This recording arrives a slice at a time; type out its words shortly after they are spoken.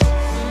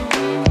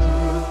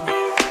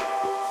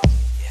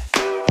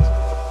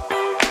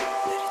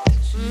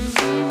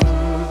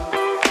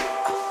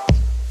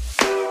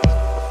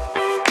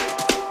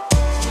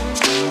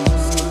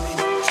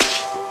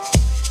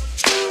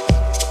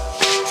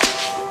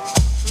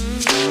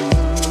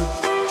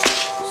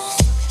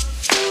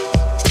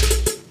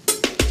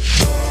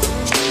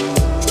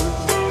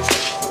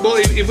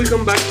if we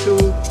come back to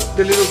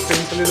The Little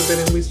Prince a little bit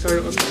and we start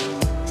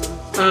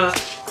on,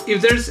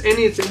 if there's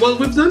anything, well,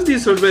 we've done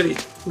this already,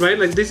 right?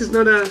 Like this is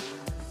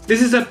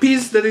a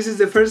piece that this is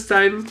the first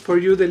time for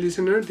you, the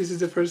listener. This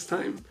is the first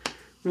time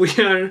we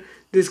are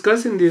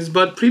discussing this.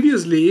 But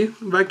previously,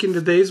 back in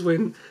the days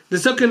when the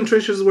Sunken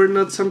Treasures were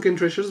not Sunken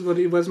Treasures, but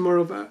it was more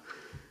of a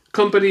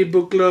company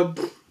book club,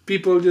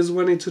 people just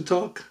wanted to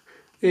talk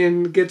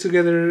and get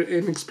together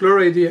and explore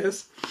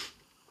ideas.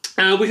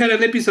 We had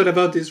an episode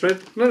about this, right?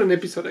 Not an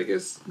episode, I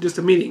guess, just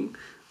a meeting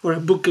or a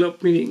book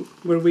club meeting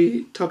where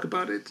we talk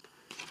about it.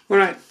 All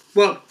right.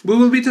 Well, we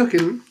will be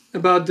talking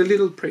about The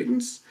Little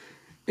Prince.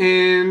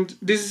 And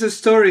this is a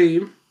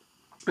story,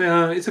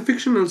 it's a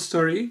fictional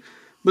story,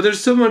 but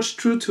there's so much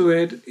truth to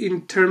it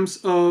in terms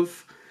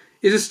of,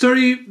 it's a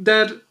story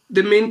that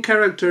the main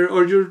character,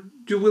 or you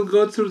will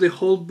go through the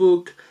whole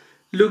book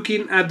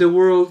looking at the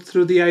world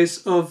through the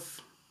eyes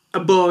of a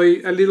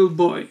boy, a little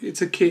boy.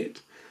 It's a kid,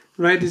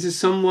 right? This is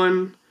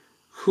someone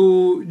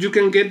who you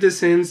can get the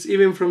sense,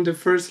 even from the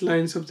first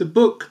lines of the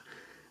book,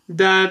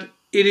 that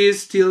it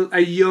is still a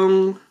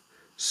young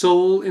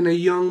soul and a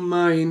young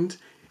mind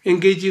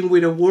engaging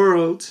with a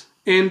world,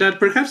 and that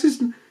perhaps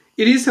it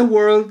is a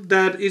world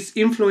that is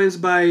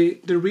influenced by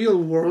the real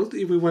world,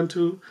 if we want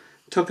to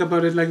talk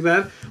about it like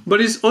that,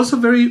 but it's also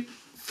very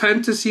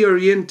fantasy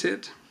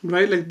oriented,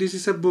 right? Like this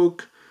is a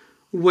book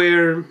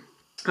where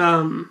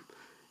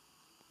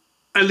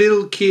a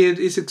little kid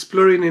is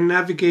exploring and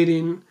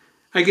navigating,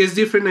 I guess,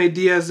 different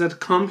ideas that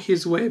come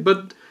his way,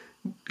 but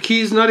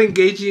he's not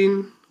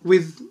engaging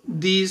with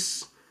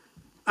these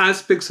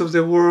aspects of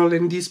the world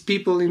and these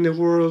people in the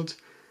world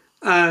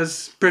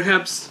as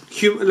perhaps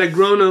like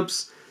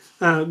grown-ups,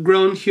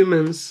 grown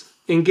humans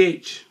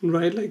engage,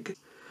 right? Like,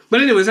 but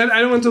anyways, I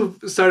don't want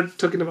to start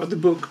talking about the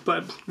book,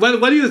 but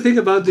what do you think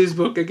about this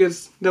book? I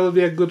guess that would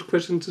be a good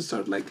question to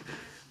start. Like,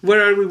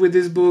 where are we with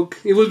this book?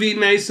 It would be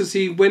nice to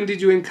see, when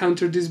did you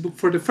encounter this book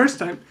for the first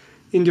time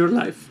in your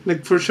life?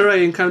 Like, for sure I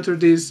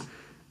encountered this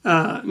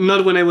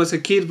not when I was a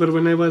kid, but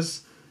when I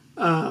was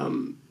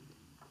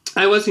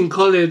in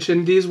college,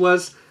 and this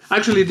was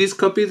actually this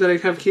copy that I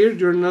have here.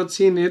 You're not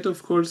seeing it,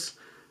 of course,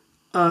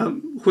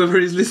 whoever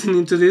is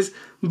listening to this,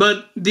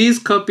 but these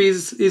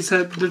copies, there's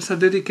a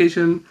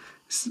dedication.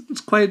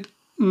 It's quite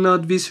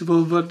not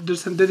visible, but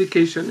there's a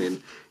dedication,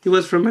 and it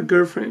was from a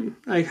girlfriend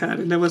I had,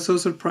 and I was so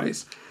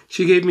surprised.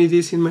 She gave me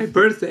this in my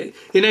birthday,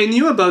 and I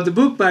knew about the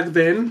book back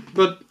then,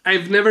 but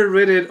I've never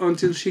read it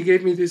until she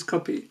gave me this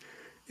copy,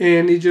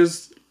 and it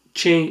just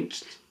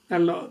changed a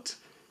lot.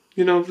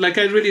 You know, like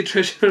I really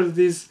treasure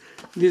this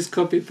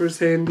copy per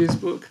se in this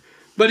book.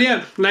 But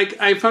yeah, like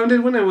I found it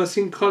when I was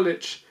in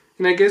college,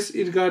 and I guess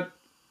it got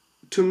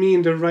to me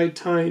in the right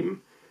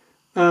time.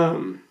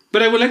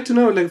 But I would like to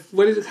know, like,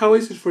 how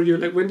is it for you?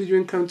 Like, when did you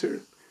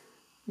encounter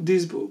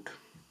this book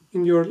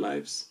in your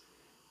lives?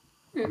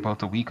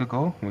 About a week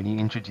ago, when you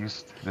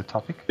introduced the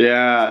topic.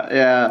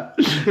 Yeah.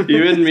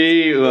 Even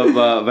me,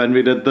 when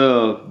we did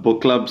the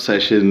book club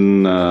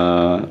session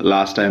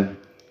last time,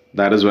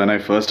 that is when I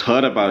first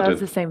heard about it. That was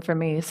the same for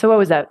me. So what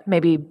was that?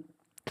 Maybe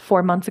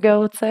 4 months ago,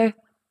 let's say?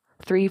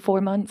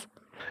 3-4 months?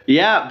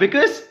 Yeah,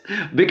 because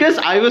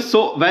I was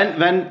so,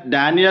 when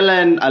Daniel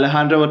and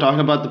Alejandro were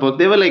talking about the book,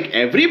 they were like,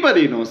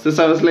 everybody knows this.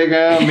 I was like,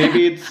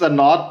 maybe it's a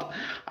North.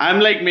 I'm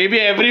like, maybe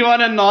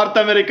everyone in North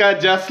America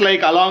just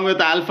like along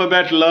with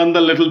alphabet learned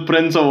The Little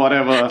Prince or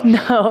whatever.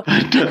 No,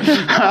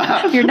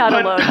 you're not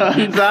alone.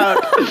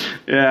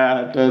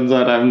 Turns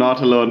out I'm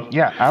not alone.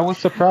 Yeah, I was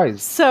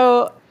surprised.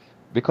 So,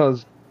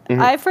 because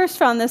I first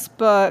found this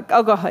book.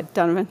 Oh, go ahead,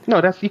 Donovan.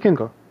 No, you can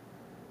go.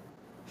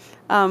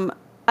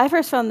 I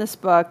first found this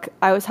book.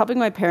 I was helping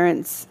my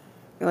parents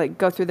like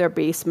go through their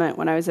basement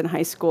when I was in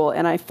high school,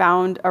 and I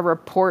found a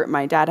report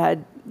my dad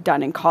had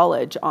done in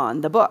college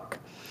on the book.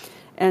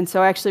 And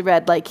so I actually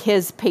read like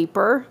his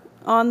paper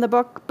on the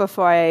book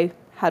before I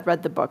had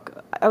read the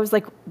book. I was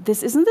like,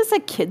 isn't this a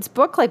kid's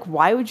book? Like,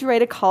 why would you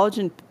write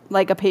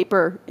a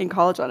paper in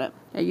college on it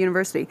at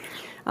university?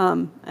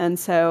 And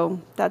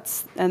so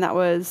that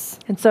was.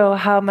 And so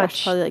how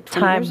much probably like 20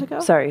 time? Years ago?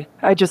 Sorry,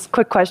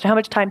 quick question. How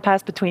much time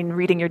passed between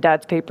reading your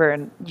dad's paper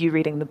and you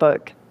reading the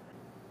book?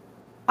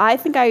 I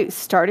think I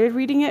started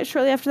reading it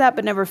shortly after that,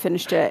 but never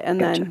finished it. And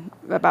then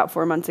about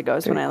 4 months ago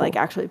is when I like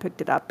actually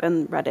picked it up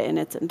and read it in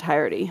its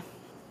entirety.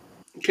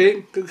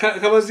 Okay,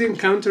 how was the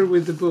encounter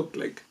with the book?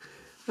 Like,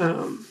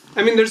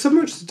 I mean, there's so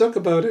much to talk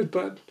about it,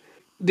 but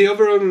the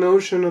overall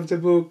notion of the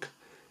book,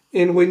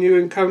 and when you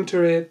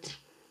encounter it,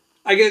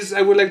 I guess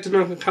I would like to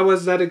know, how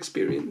was that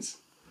experience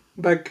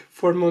back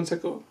 4 months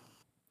ago?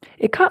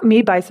 It caught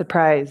me by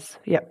surprise.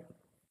 Yep.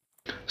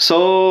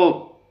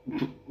 So,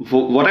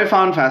 what I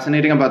found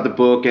fascinating about the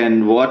book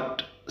and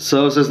what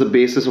serves as the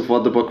basis of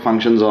what the book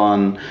functions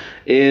on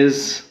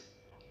is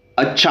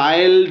a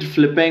child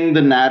flipping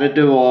the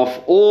narrative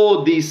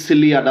of, these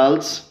silly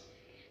adults.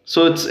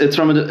 So it's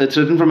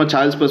written from a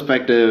child's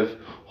perspective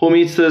who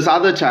meets this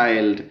other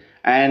child,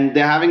 and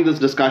they're having this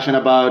discussion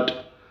about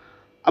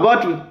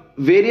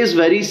various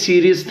very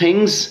serious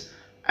things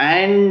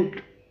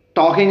and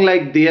talking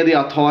like they are the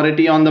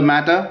authority on the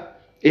matter.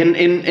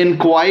 in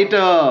quite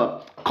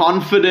a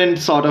confident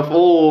sort of,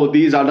 oh,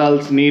 these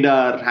adults need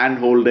our hand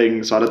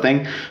holding sort of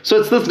thing. So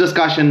it's this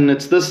discussion,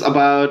 it's this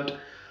about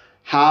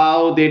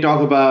how they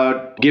talk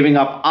about giving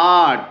up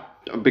art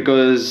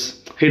because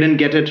he didn't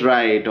get it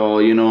right,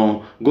 or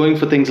going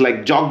for things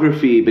like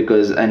geography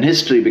and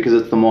history because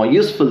it's the more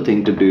useful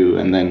thing to do,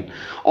 and then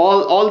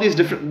all these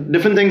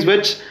different things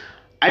which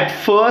at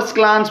first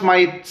glance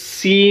might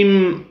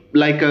seem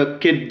like a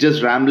kid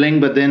just rambling,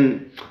 but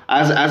then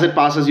as it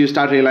passes you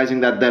start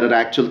realizing that there are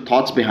actual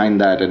thoughts behind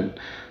that, and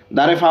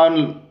that I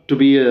found to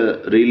be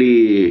a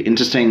really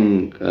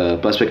interesting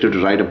perspective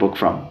to write a book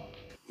from.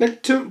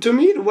 Like to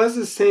me it was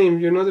the same,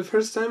 the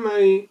first time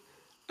I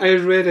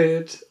read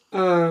it.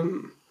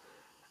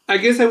 I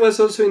guess I was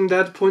also in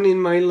that point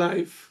in my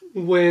life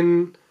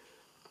when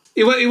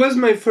it was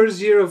my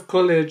first year of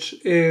college,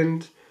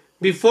 and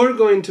before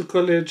going to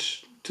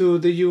college to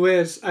the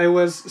US, I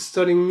was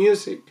studying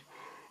music,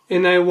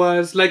 and I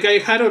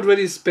had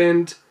already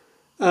spent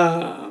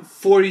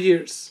 4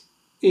 years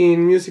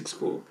in music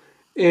school,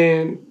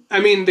 and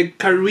I mean the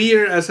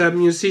career as a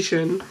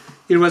musician,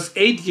 it was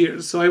 8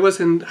 years, so I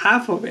wasn't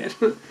half of it,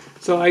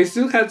 so I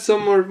still had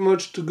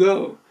much to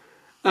go.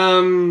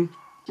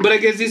 But I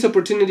guess this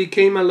opportunity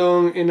came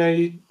along, and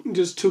I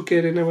just took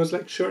it, and I was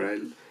like, sure,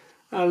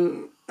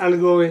 I'll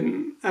go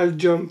and I'll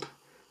jump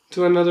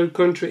to another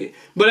country.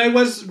 But I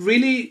was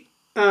really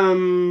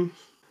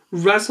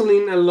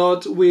wrestling a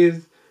lot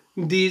with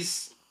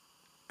this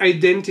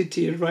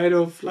identity, right?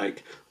 Of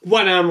like,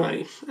 what am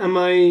I? Am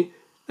I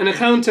an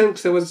accountant?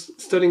 Because I was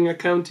studying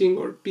accounting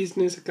or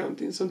business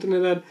accounting, something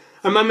like that.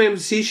 Am I a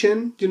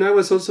musician? I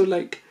was also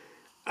like,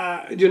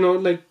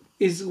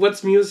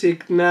 what's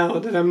music now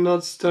that I'm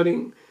not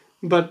studying,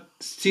 but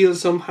still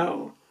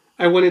somehow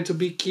I wanted to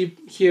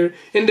keep here.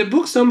 And the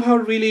book somehow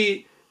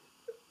really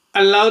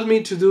allowed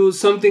me to do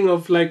something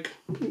of like,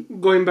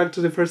 going back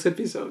to the first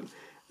episode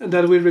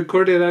that we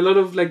recorded, a lot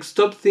of like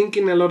stop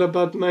thinking a lot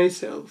about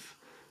myself,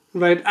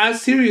 right?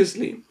 As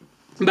seriously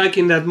back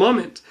in that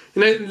moment.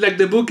 And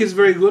the book is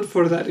very good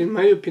for that, in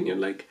my opinion.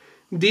 Like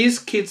these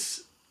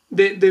kids,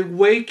 the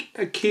way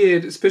a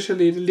kid,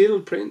 especially the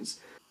Little Prince,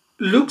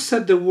 looks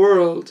at the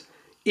world,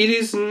 it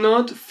is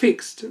not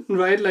fixed,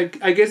 right? Like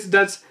I guess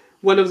that's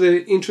one of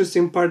the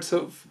interesting parts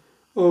of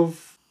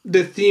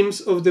the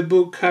themes of the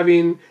book,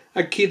 having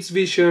a kid's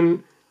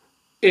vision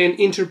and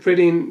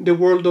interpreting the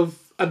world of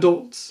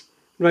adults,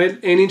 right?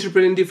 And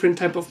interpreting different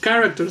type of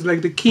characters,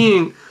 like the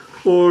king,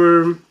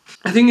 or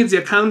I think it's the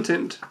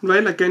accountant,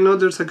 right? Like I know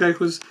there's a guy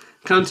who's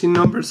counting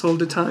numbers all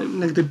the time,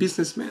 like the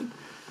businessman.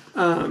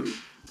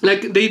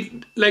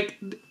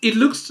 It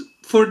looks,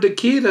 for the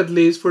kid at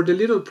least, for the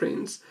Little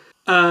Prince,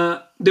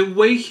 the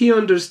way he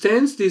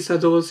understands these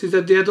adults is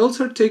that the adults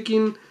are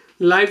taking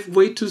life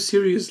way too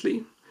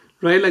seriously,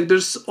 right? Like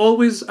there's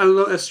always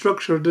a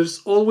structure,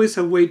 there's always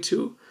a way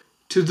to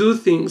do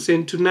things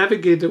and to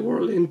navigate the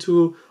world and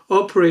to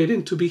operate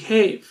and to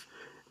behave.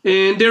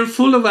 And they're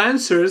full of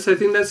answers. I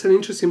think that's an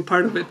interesting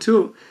part of it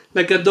too.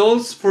 Like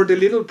adults for the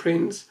Little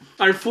Prince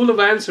are full of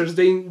answers.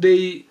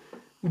 They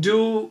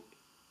do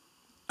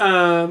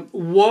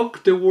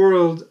walk the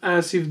world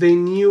as if they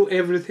knew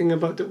everything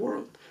about the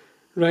world,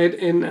 right?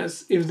 And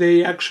as if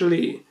they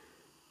actually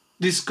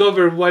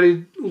discover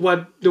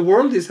what the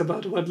world is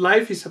about, what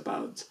life is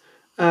about,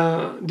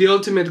 the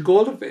ultimate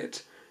goal of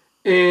it.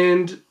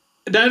 And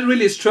that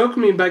really struck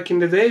me back in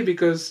the day,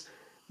 because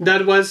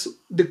that was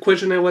the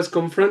question I was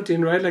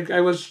confronting, right? Like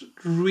I was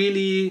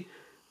really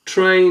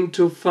trying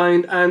to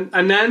find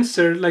an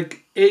answer,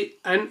 like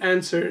an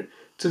answer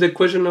to the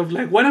question of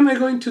like, what am I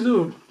going to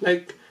do?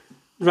 Like,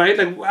 right?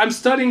 Like I'm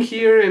studying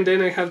here, and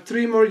then I have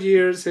 3 more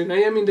years, and I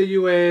am in the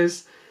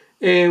US,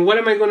 and what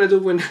am I going to do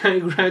when I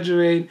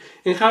graduate?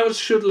 And how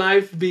should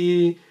life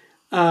be?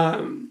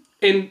 And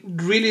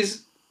really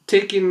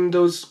taking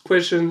those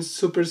questions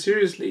super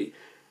seriously.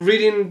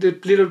 Reading The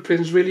Little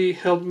Prince really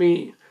helped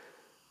me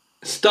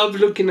stop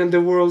looking at the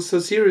world so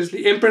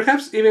seriously, and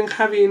perhaps even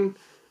having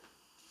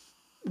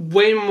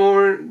way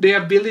more the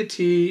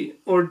ability,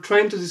 or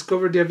trying to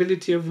discover the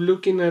ability of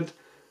looking at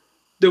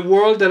the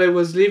world that I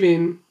was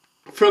living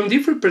from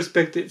different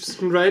perspectives,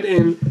 right?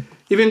 And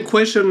even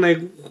question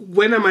like,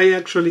 when am I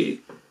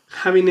actually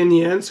having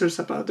any answers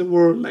about the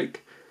world?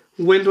 Like,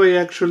 when do I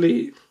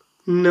actually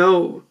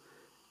know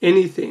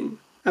anything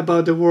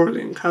about the world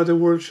and how the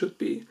world should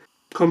be,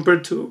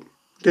 compared to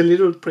the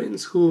Little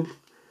Prince, who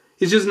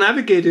is just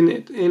navigating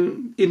it,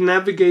 and he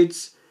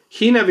navigates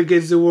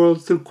the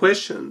world through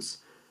questions,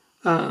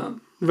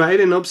 right?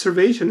 And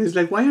observation. It's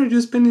like, why are you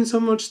spending so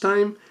much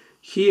time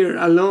here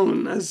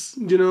alone, as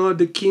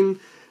the king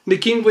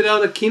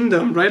without a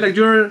kingdom, right? Like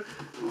you're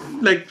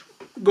like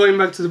going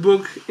back to the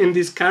book, in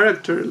this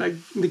character, like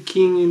the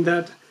king in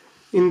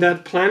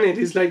that planet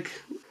is like,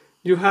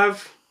 you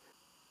have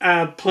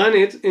a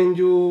planet and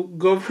you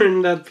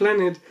govern that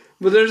planet,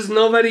 but there's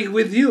nobody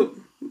with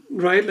you,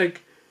 right?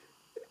 Like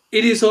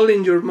it is all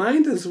in your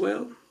mind as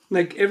well.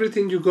 Like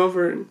everything you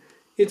govern,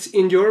 it's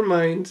in your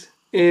mind,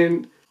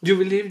 and you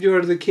believe you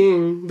are the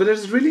king, but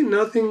there's really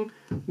nothing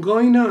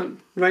going on,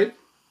 right?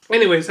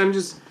 Anyways,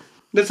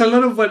 that's a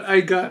lot of what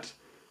I got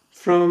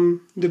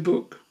from the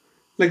book.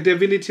 Like the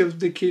ability of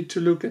the kid to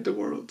look at the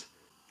world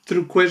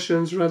through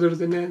questions rather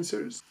than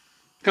answers.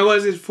 How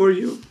was it for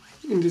you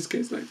in this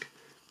case? Like,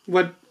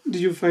 what do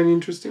you find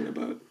interesting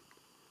about?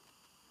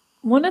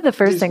 One of the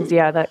first things,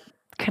 that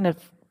kind of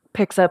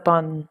picks up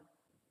on,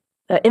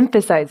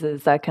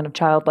 emphasizes that kind of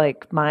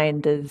childlike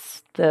mind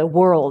is the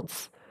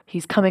worlds.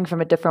 He's coming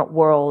from a different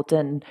world,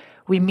 and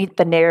we meet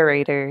the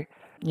narrator,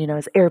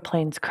 his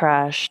airplane's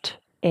crashed,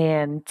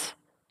 and,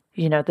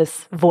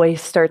 this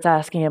voice starts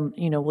asking him,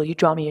 will you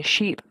draw me a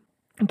sheep?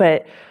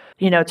 But,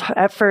 it's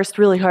at first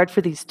really hard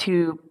for these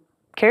two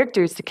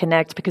characters to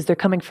connect because they're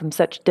coming from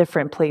such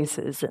different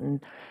places.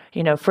 And,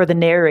 for the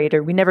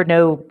narrator, we never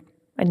know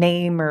a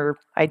name or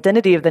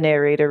identity of the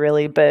narrator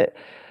really, but,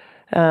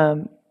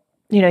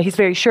 he's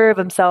very sure of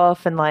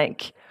himself and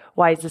like,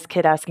 why is this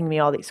kid asking me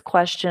all these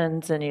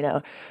questions?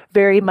 And,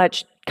 very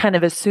much kind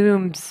of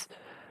assumes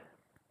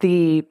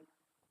the,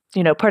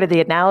 part of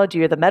the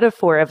analogy or the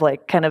metaphor of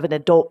like kind of an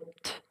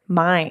adult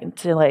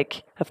mind. And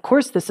like, of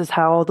course, this is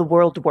how the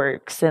world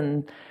works.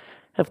 And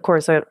of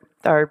course,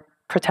 our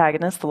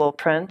protagonist, the little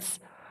prince,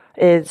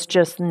 is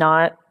just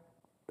not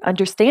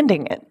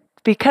understanding it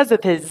because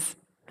of his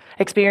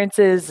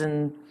experiences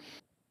and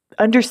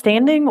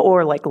understanding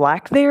or like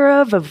lack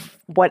thereof of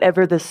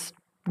whatever this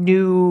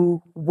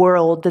new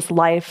world, this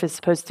life is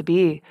supposed to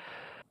be.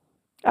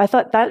 I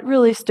thought that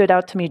really stood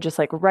out to me just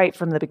like right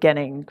from the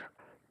beginning.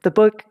 The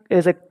book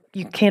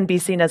you can be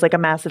seen as like a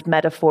massive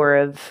metaphor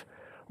of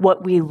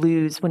what we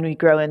lose when we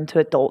grow into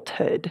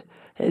adulthood,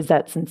 is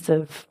that sense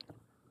of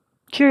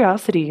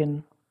curiosity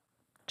and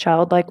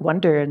childlike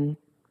wonder. And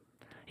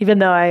even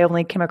though I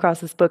only came across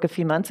this book a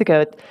few months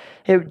ago,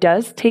 it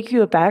does take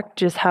you aback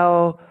just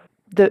how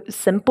the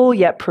simple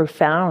yet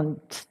profound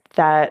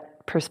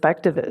that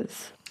perspective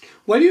is.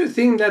 Why do you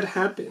think that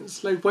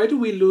happens? Like, why do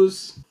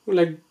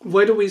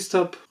we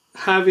stop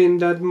having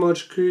that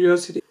much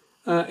curiosity?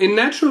 In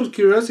natural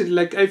curiosity,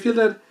 like, I feel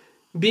that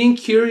being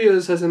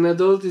curious as an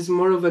adult is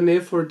more of an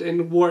effort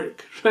and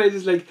work, right?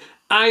 It's like,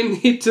 I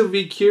need to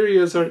be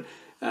curious, or,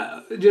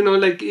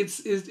 like,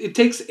 it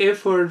takes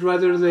effort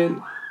rather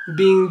than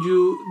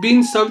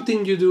being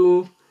something you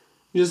do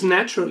just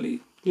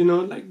naturally,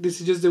 like, this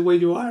is just the way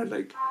you are,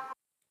 like.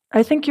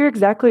 I think you're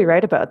exactly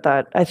right about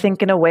that. I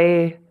think in a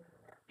way,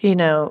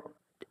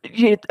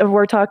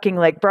 we're talking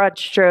like broad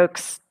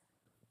strokes.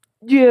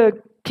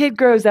 Kid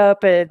grows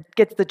up and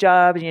gets the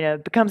job,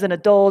 and, becomes an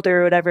adult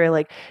or whatever,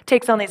 like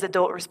takes on these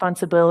adult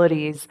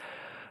responsibilities.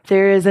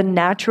 There is a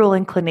natural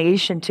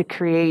inclination to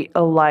create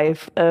a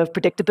life of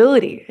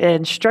predictability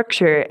and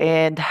structure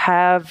and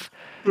have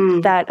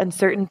that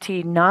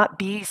uncertainty not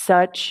be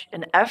such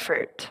an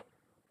effort.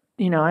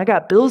 I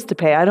got bills to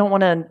pay. I don't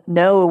want to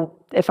know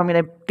if I'm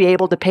going to be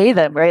able to pay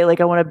them, right?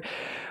 Like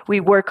we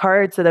work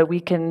hard so that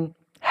we can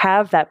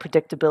have that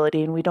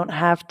predictability and we don't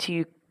have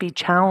to be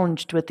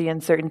challenged with the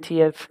uncertainty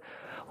of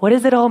what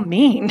does it all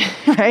mean,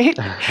 right?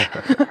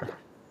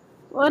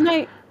 Well,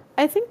 and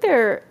I think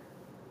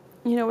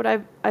what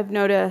I've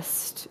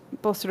noticed,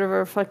 both sort of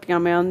reflecting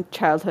on my own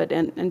childhood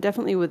and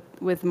definitely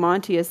with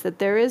Monty, is that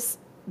there is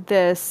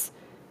this,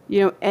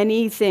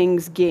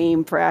 anything's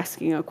game for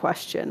asking a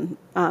question,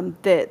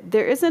 that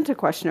there isn't a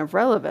question of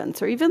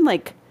relevance or even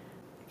like,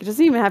 it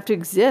doesn't even have to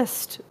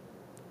exist.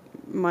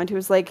 Monty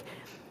was like,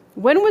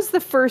 when was the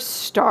first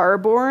star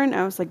born?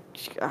 I was like,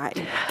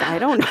 I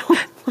don't know.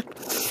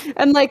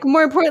 And like,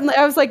 more importantly,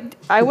 I was like,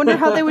 I wonder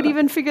how they would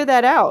even figure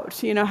that out.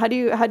 How do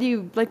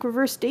you like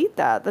reverse date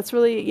that? That's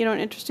really, an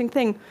interesting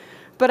thing.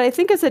 But I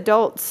think as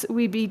adults,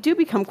 we do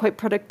become quite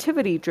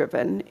productivity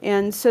driven.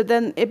 And so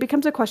then it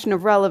becomes a question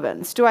of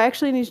relevance. Do I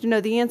actually need to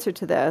know the answer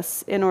to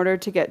this in order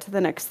to get to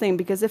the next thing?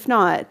 Because if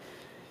not,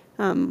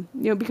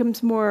 it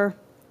becomes more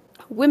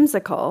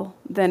whimsical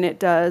than it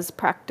does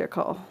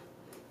practical.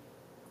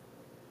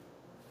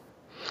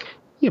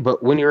 Yeah,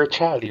 but when you're a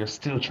child, you're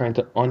still trying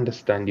to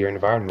understand your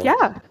environment.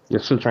 Yeah.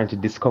 You're still trying to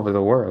discover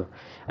the world.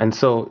 And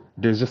so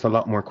there's just a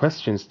lot more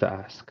questions to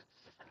ask.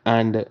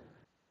 And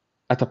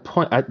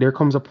there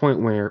comes a point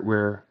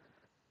where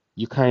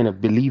you kind of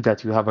believe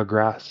that you have a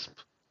grasp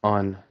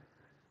on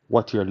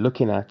what you're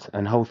looking at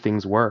and how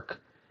things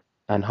work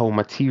and how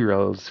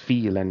materials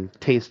feel and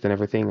taste and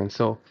everything. And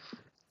so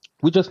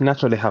we just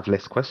naturally have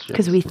less questions.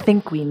 Because we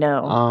think we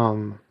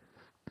know.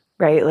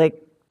 Right?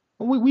 Like,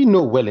 we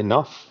know well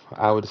enough,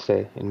 I would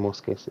say, in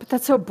most cases. But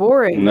that's so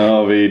boring.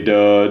 No, we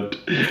don't.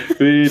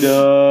 We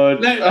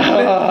don't. like,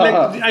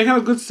 I have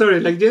a good story.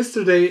 Like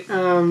yesterday,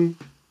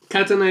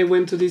 Kat and I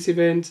went to this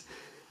event,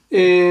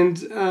 and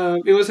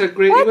it was a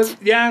great. What?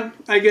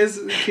 I guess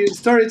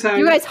story time.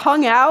 You guys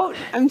hung out?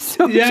 I'm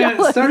so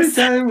jealous. Story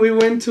time. We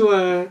went to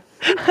a.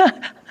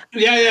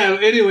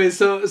 Anyway,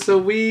 so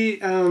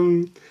we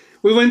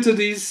went to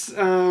this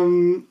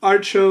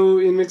art show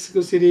in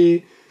Mexico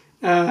City.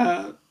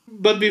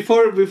 But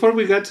before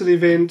we got to the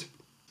event,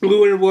 we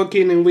were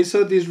walking and we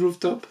saw this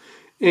rooftop,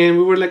 and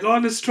we were like, "Oh,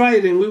 let's try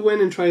it!" And we went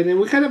and tried it, and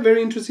we had a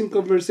very interesting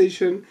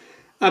conversation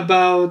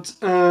about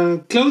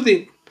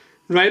clothing,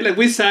 right? Like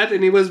we sat,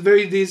 and it was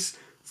very this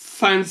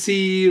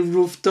fancy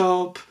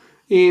rooftop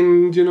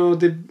in,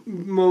 the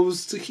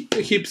most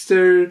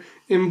hipster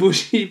and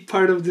bushy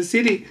part of the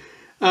city.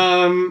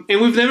 And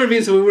we've never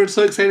been, so we were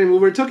so excited. We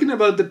were talking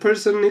about the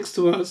person next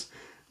to us.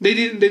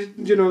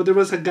 There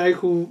was a guy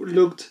who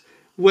looked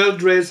well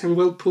dressed and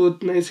well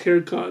put, nice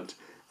haircut.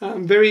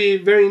 Very,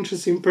 very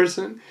interesting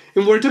person.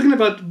 And we're talking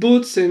about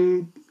boots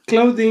and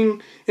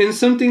clothing, and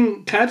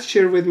something Kat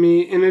shared with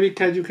me, and maybe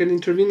Kat, you can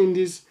intervene in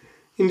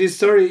this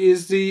story,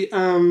 is the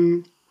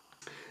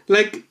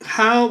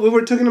how we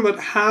were talking about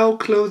how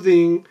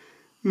clothing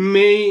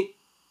may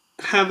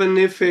have an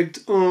effect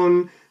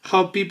on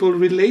how people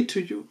relate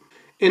to you.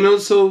 And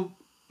also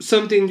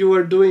something you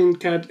are doing,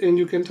 Kat, and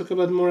you can talk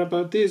about more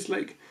about this,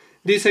 like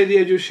this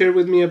idea you shared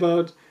with me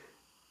about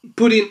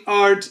putting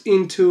art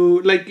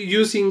into, like,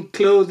 using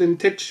clothes and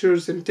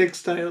textures and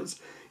textiles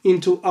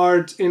into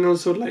art, and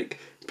also like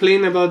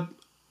playing about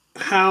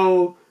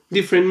how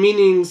different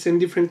meanings and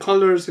different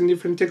colors and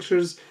different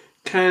textures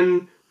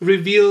can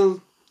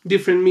reveal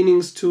different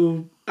meanings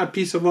to a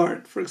piece of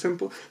art, for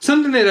example.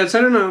 Something like that. So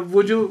I don't know,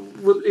 would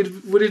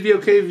it be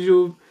okay if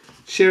you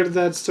share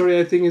that story?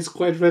 I think it's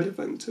quite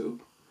relevant too.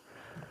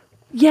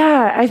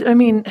 Yeah, I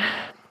mean,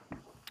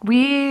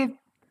 we,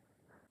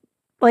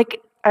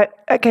 like,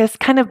 I guess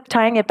kind of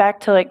tying it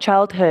back to like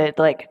childhood,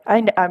 like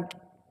I'm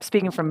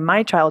speaking from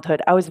my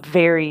childhood, I was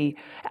very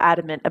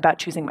adamant about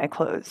choosing my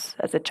clothes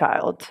as a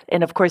child.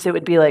 And of course it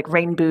would be like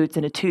rain boots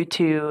and a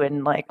tutu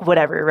and like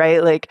whatever,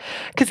 right? Like,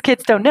 because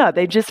kids don't know.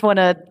 They just want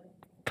to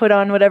put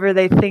on whatever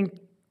they think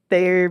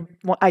they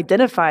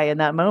identify in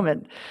that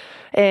moment.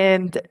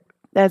 And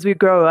as we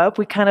grow up,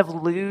 we kind of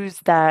lose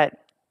that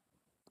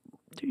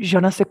je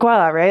ne sais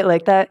quoi, right?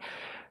 Like that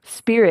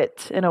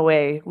spirit in a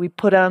way. We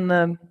put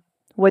on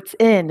what's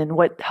in and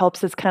what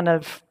helps us kind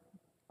of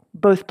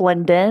both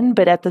blend in,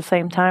 but at the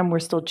same time, we're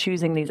still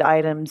choosing these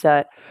items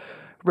that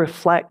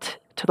reflect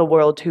to the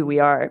world who we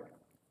are.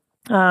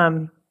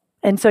 And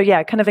so,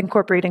 yeah, kind of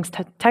incorporating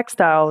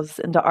textiles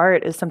into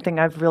art is something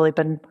I've really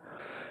been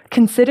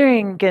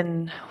considering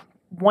and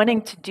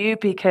wanting to do,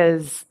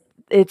 because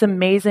it's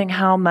amazing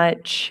how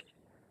much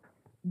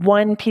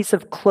one piece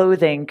of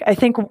clothing, I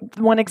think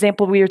one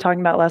example we were talking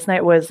about last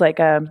night was like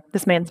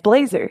this man's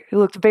blazer. It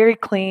looked very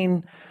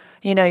clean.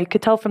 You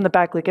could tell from the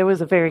back, like it was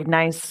a very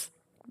nice,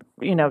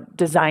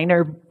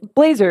 designer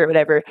blazer or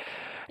whatever.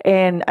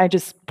 And I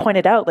just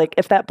pointed out, like,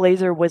 if that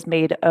blazer was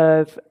made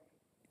of,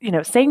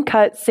 same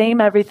cut,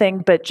 same everything,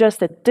 but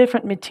just a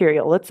different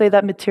material. Let's say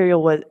that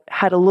material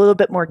had a little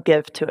bit more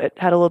give to it,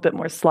 had a little bit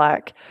more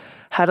slack,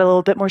 had a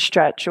little bit more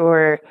stretch,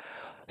 or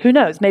who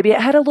knows, maybe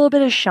it had a little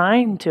bit of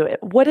shine to it.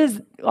 What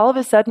is, all of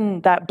a sudden,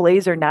 that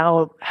blazer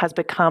now has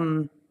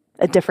become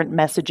a different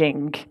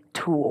messaging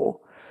tool,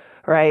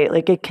 right?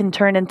 Like it can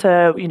turn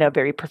into,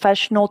 very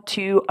professional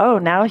to, oh,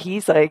 now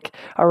he's like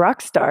a rock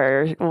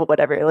star or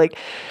whatever, like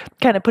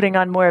kind of putting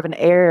on more of an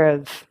air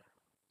of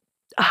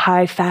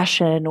high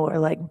fashion or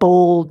like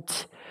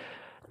bold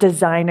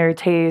designer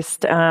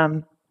taste.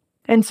 And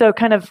so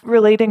kind of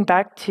relating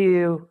back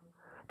to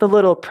The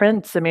Little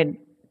Prince, I mean,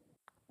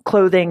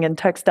 clothing and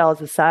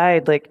textiles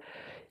aside, like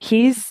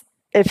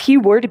if he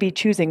were to be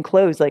choosing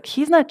clothes, like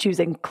he's not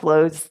choosing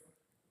clothes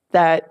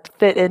that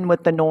fit in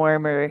with the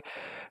norm or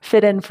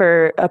fit in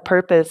for a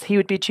purpose. He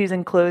would be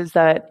choosing clothes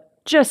that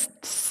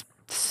just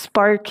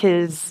spark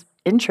his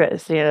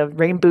interest,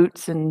 rain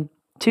boots and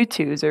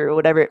tutus or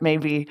whatever it may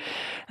be.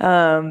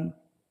 Yeah.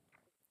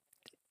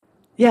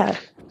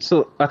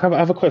 So I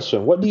have a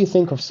question. What do you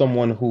think of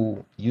someone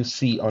who you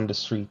see on the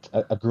street,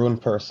 a grown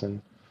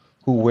person,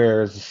 who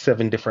wears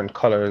 7 different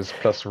colors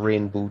plus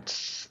rain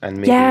boots and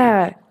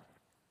maybe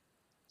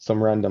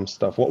some random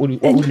stuff? What would you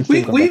think of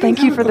that?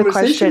 Thank you for the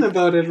question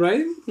about it,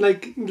 right?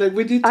 Like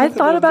we did. I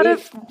thought about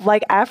it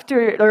like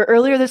after or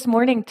earlier this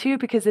morning too,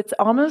 because it's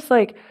almost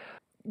like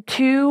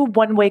 2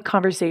 one-way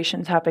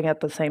conversations happening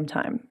at the same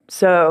time.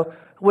 So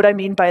what I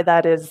mean by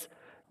that is,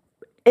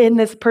 in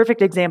this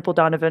perfect example,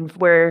 Donovan,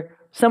 where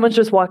someone's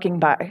just walking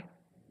by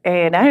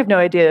and I have no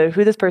idea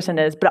who this person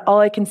is, but all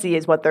I can see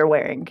is what they're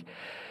wearing.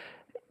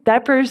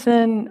 That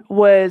person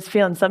was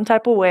feeling some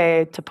type of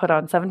way to put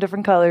on 7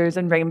 different colors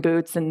and rain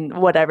boots and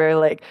whatever.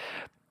 Like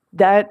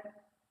that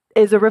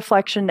is a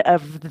reflection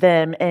of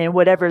them, and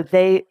whatever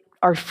they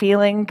are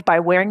feeling by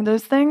wearing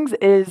those things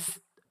is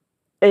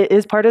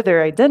part of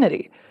their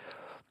identity.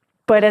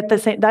 But at the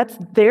same, that's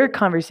their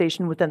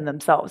conversation within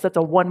themselves. That's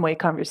a one-way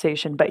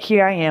conversation. But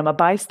here I am, a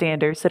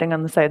bystander sitting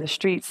on the side of the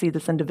street, see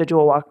this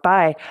individual walk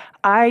by.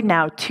 I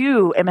now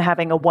too am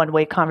having a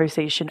one-way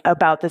conversation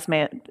about this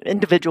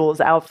individual's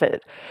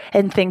outfit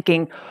and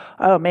thinking,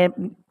 oh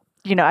man,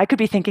 I could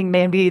be thinking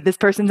maybe this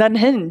person's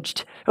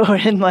unhinged or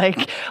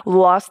like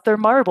lost their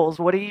marbles.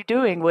 What are you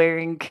doing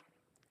wearing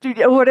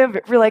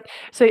whatever? We're like,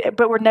 so,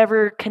 but we're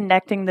never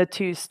connecting the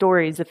 2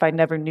 stories. If I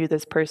never knew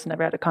this person,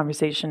 never had a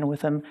conversation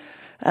with them.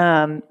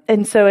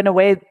 And so in a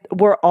way,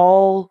 we're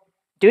all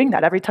doing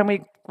that every time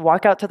we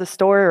walk out to the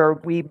store,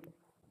 or we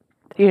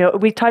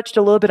touched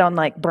a little bit on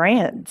like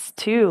brands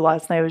too.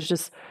 Last night was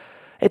just,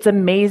 it's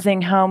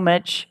amazing how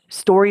much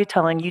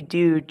storytelling you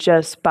do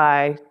just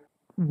by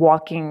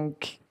walking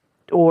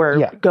or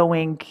Yeah.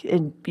 going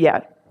in.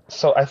 Yeah.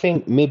 So I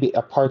think maybe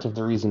a part of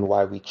the reason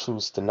why we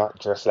choose to not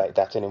dress like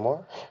that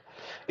anymore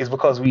is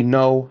because we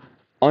now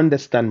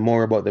understand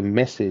more about the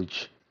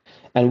message,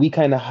 and we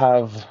kind of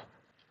have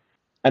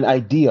an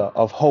idea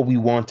of how we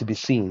want to be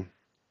seen.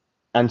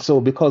 And so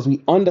because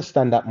we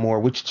understand that more,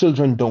 which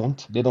children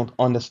don't, they don't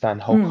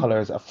understand how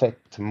colors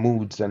affect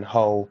moods and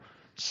how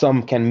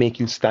some can make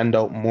you stand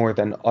out more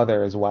than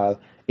others. While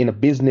in a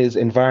business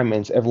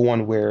environment,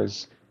 everyone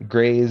wears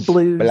grays,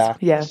 Blues. Yeah.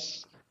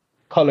 blacks,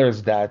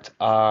 colors that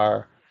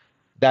are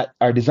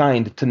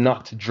designed to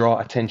not draw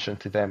attention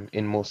to them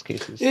in most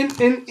cases.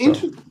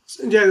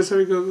 Yeah,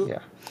 sorry, go. Yeah.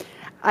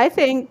 I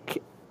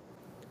think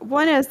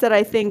one is that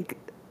I think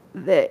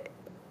that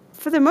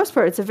for the most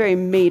part, it's a very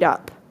made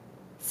up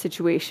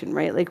situation,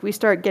 right? Like we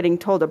start getting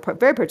told a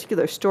very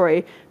particular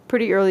story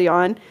pretty early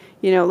on,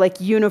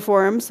 like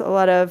uniforms. A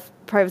lot of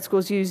private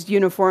schools use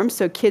uniforms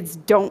so kids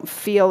don't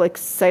feel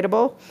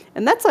excitable.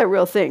 And that's a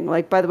real thing.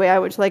 Like, by the way, I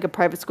went to like a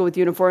private school with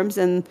uniforms,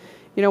 and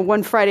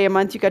one Friday a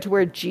month you got to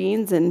wear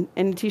jeans and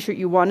any t-shirt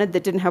you wanted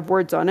that didn't have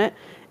words on it.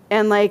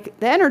 And like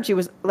the energy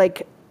was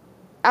like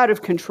out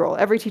of control.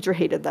 Every teacher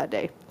hated that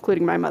day,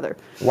 including my mother.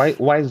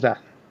 Why is that?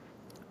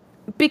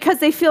 Because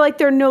they feel like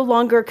they're no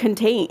longer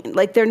contained,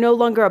 like they're no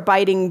longer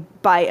abiding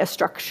by a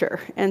structure.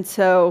 And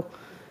so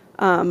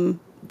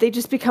they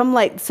just become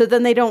like, so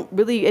then they don't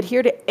really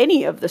adhere to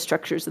any of the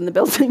structures in the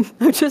building,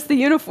 not just the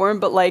uniform,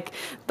 but like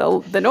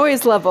the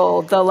noise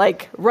level, the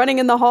like running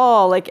in the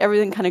hall, like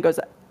everything kind of goes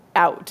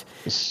out.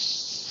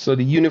 So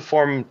the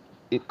uniform,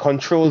 it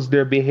controls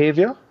their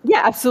behavior?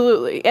 Yeah,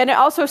 absolutely. And it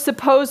also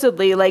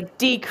supposedly like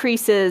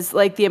decreases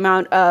like the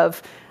amount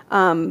of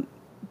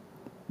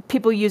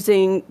people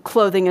using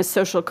clothing as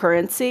social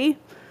currency.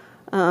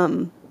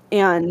 And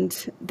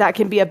that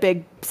can be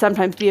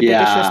sometimes be a big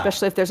issue,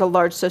 especially if there's a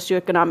large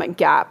socioeconomic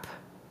gap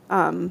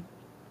or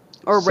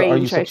So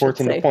range, are you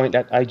supporting I should the say. point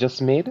that I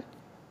just made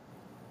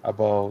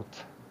about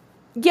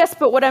Yes,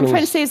 but what I'm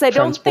trying to say is I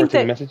don't think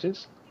transporting that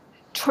messages?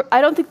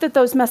 I don't think that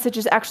those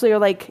messages actually are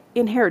like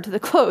inherent to the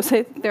clothes.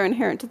 I think they're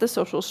inherent to the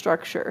social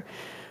structure.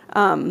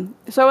 So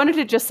I wanted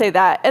to just say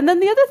that. And then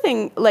the other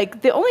thing,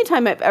 like the only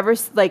time I've ever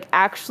like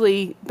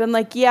actually been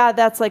like, yeah,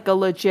 that's like a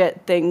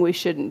legit thing we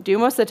shouldn't do.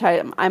 Most of the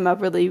time I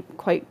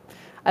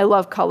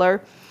love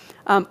color.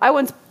 I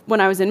once,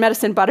 when I was in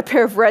medicine, bought a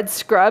pair of red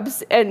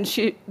scrubs, and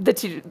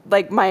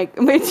my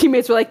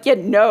teammates were like, yeah,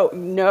 no,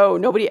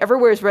 nobody ever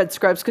wears red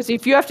scrubs, because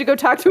if you have to go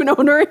talk to an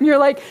owner and you're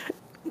like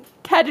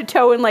head to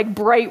toe in like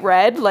bright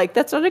red, like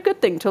that's not a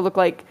good thing to look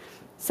like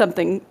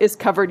something is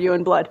covered you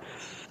in blood.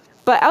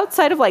 But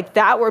outside of like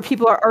that, where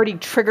people are already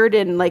triggered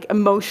and like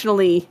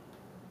emotionally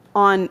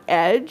on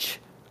edge,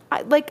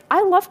 I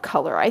love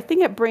color. I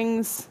think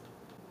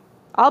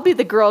I'll be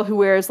the girl who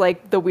wears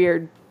like the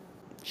weird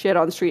shit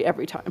on the street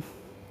every time.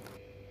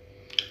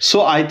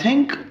 So I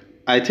think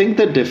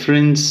the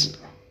difference,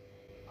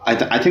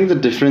 I think the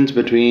difference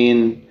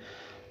between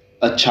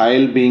a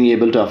child being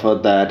able to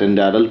afford that and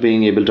the adult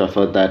being able to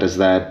afford that is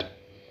that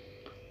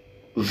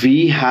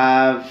we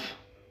have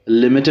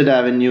limited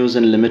avenues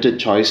and limited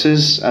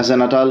choices as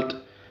an adult,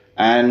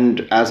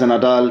 and as an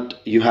adult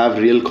you have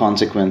real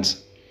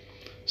consequence.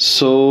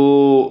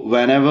 So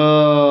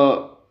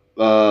whenever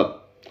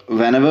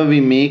we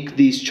make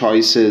these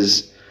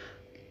choices,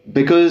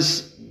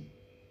 because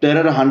there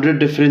are 100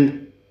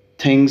 different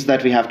things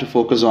that we have to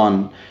focus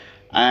on,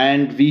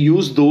 and we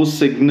use those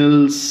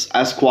signals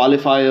as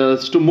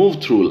qualifiers to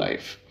move through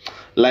life.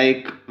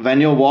 Like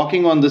when you're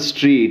walking on the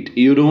street,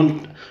 you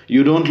don't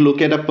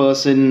look at a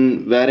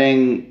person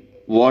wearing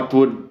what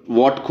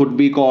could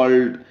be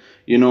called,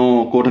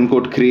 quote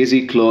unquote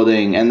crazy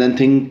clothing, and then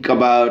think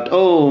about,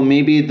 oh,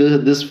 maybe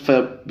this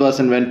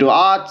person went to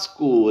art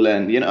school,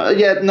 and you're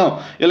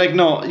like,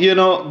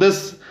 no,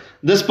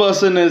 this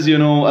person is,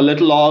 a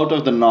little out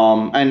of the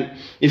norm. And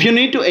if you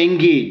need to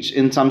engage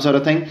in some sort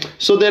of thing,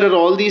 so there are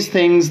all these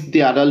things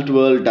the adult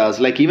world does.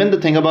 Like even the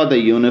thing about the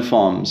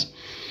uniforms,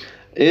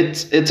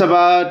 it's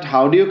about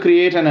how do you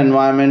create an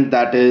environment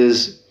that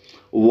is,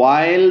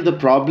 while the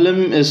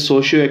problem is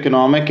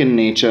socioeconomic in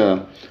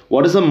nature,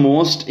 what is the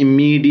most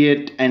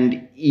immediate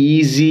and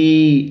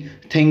easy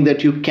thing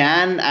that you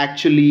can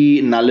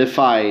actually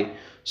nullify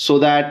so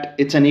that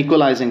it's an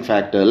equalizing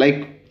factor?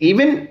 Like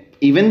even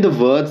the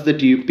words that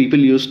people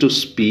used to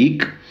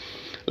speak,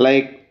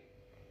 like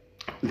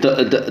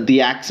the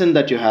accent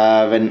that you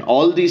have, and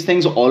all these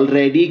things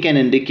already can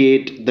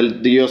indicate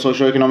your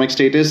socioeconomic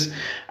status.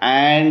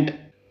 And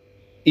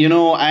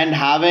and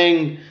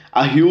having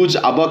a huge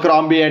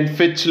Abercrombie and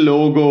Fitch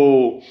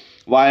logo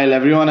while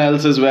everyone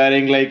else is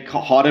wearing like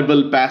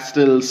horrible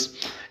pastels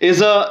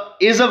is a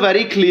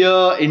very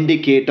clear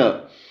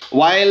indicator.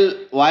 While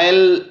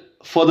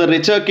for the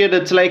richer kid,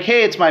 it's like,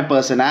 hey, it's my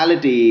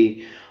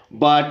personality.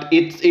 But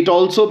it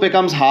also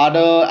becomes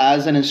harder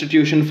as an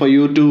institution for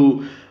you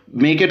to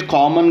make it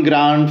common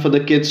ground for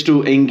the kids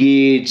to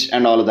engage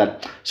and all of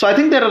that. So I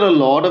think there are a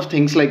lot of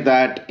things like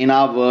that in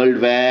our world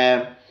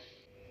where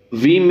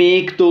we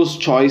make those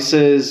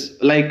choices,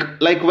 like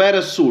wear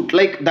a suit.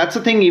 Like that's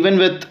the thing, even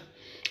with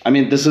I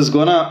mean, this is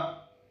gonna.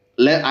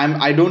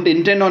 I don't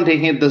intend on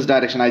taking it this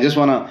direction. I just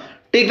wanna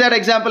take that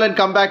example and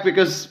come back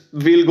because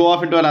we'll go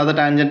off into another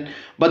tangent.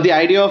 But the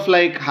idea of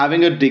like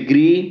having a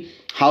degree,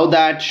 how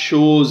that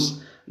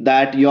shows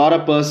that you're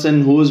a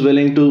person who's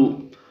willing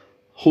to,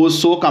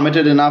 who's so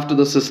committed enough to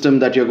the system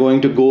that you're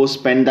going to go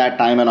spend that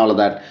time and all of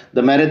that.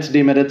 The merits,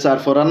 demerits are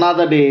for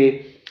another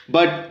day.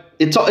 But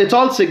it's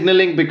all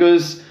signaling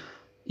because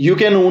you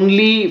can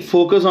only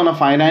focus on a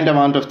finite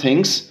amount of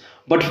things.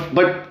 But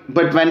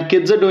when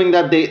kids are doing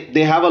that,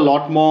 they have a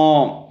lot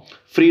more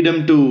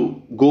freedom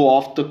to go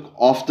off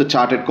the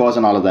charted course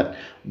and all of that.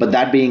 But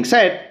that being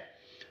said,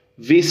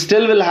 we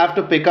still will have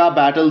to pick our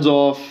battles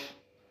of,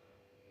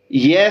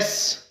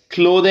 yes,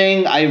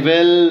 clothing, I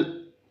will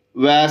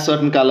wear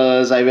certain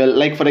colors. I will,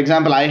 like, for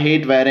example, I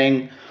hate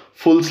wearing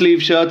full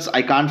sleeve shirts.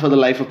 I can't for the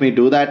life of me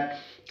do that.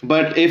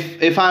 But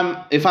if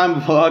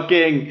I'm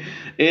working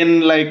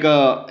in like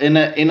in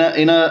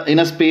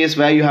a space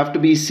where you have to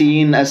be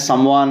seen as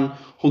someone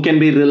who can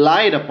be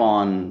relied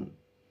upon,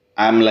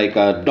 I'm like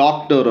a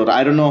doctor, or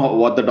I don't know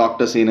what the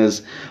doctor scene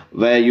is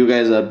where you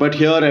guys are, but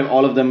here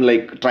all of them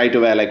like try to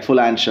wear like full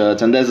hand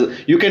shirts, and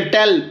you can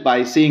tell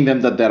by seeing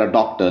them that they're a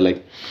doctor.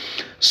 Like,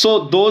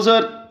 so those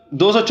are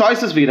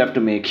choices we'd have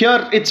to make.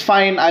 Here it's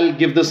fine, I'll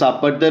give this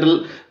up,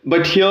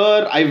 but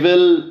here I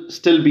will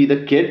still be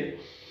the kid.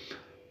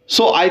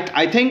 So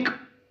I think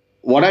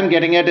what I'm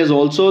getting at is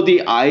also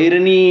the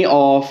irony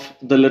of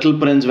the Little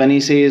Prince when he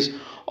says,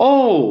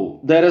 "Oh,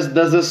 there's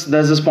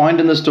this point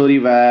in the story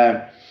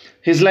where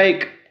he's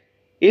like,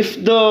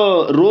 if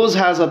the rose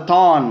has a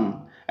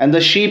thorn and the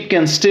sheep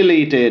can still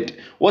eat it,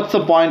 what's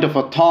the point of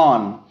a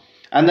thorn?"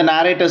 And the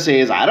narrator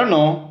says, "I don't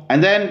know."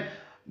 And then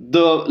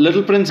the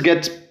Little Prince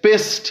gets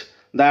pissed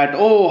that,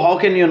 "Oh, how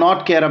can you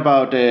not care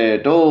about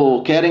it?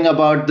 Oh, caring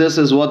about this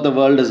is what the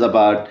world is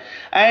about."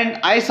 And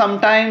I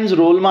sometimes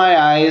roll my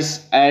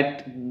eyes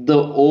at the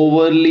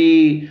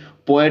overly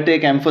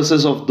poetic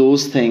emphasis of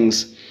those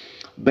things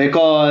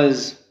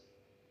because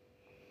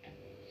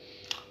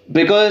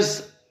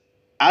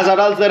as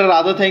adults there are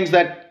other things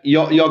that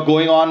you're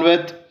going on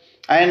with,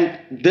 and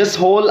this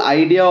whole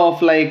idea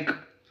of like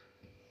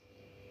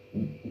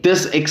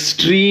this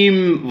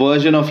extreme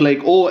version of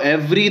like, oh,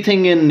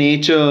 everything in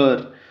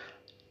nature,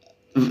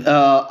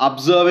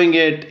 observing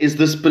it is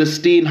this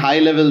pristine high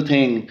level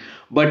thing,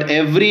 but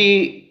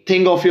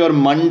everything of your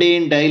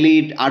mundane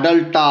daily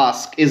adult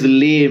task is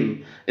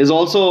lame, is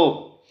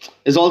also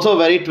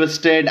very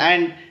twisted,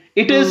 and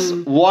it is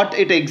what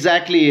it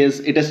exactly is.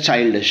 It is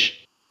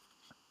childish.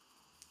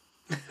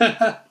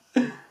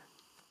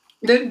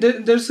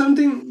 There's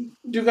something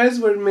you guys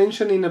were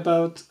mentioning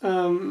about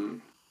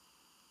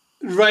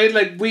right,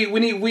 like we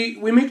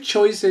make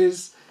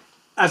choices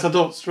as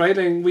adults, right?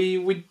 And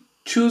we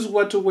choose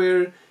what to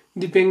wear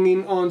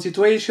depending on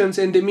situations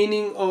and the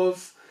meaning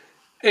of,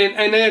 and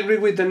I agree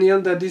with Daniel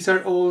that these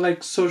are all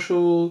like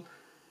social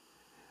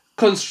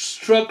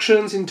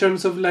constructions in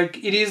terms of like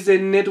it is the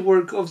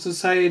network of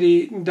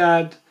society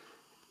that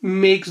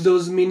makes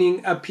those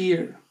meaning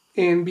appear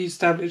and be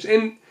established.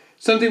 And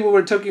something we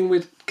were talking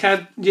with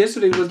Kat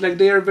yesterday was like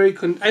they are very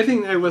I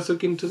think I was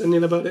talking to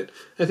Daniel about it.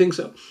 I think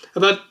so,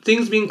 about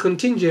things being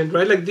contingent,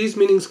 right? Like these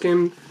meanings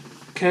can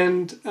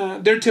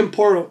they're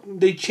temporal.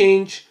 They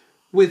change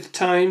with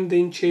time.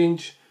 They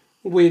change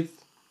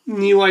with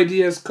new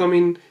ideas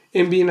coming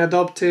and being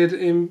adopted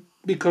and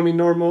becoming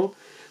normal.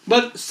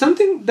 But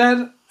something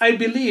that I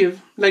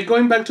believe, like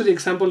going back to the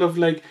example of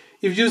like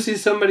if you see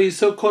somebody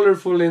so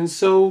colorful and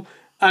so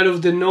out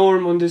of the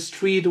norm on the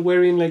street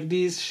wearing like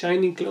these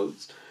shiny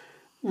clothes,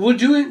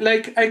 would you,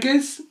 like, I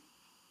guess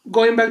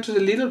going back to the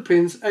Little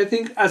Prince, I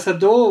think as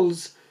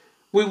adults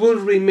we will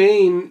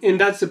remain, and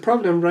that's the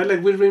problem, right?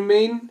 Like we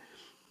remain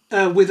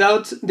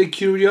without the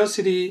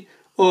curiosity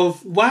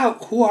of, wow,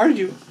 who are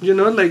you? You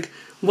know, like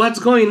what's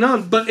going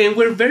on? And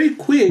we're very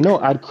quick. No,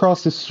 I'd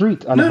cross the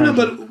street.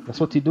 But that's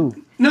what you do.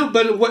 No,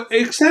 but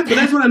that's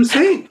what I'm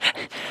saying.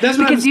 That's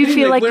what because I'm you saying.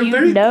 feel like we're you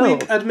very know.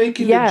 quick at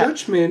making the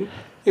judgment,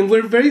 and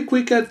we're very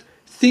quick at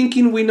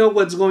thinking we know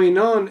what's going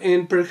on,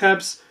 and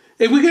perhaps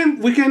if we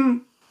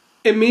can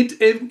emit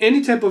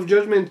any type of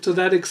judgment to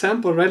that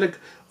example, right? Like,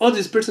 oh,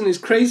 this person is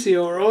crazy,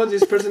 or oh,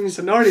 this person is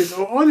an artist,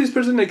 or oh, this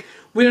person, like,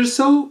 we are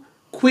so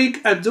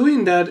quick at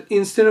doing that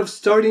instead of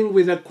starting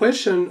with a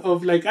question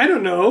of like, I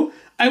don't know,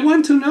 I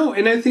want to know.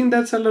 And I think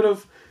that's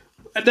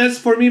that's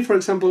for me, for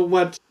example,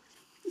 what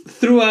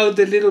throughout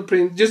the Little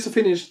Prince, just to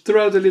finish,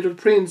 throughout the Little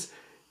Prince,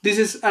 this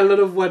is a lot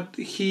of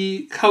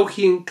how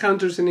he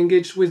encounters and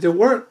engages with the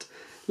world.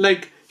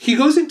 Like, he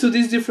goes into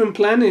these different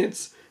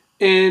planets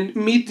and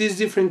meet these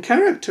different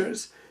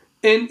characters,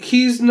 and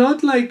he's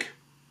not like,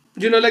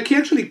 you know, like he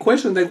actually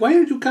questions, like, why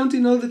are you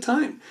counting all the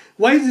time?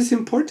 Why is this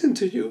important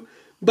to you?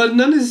 But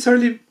not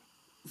necessarily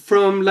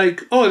from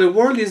like, oh, the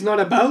world is not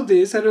about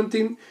this. I don't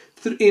think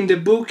in the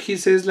book he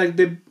says like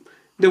the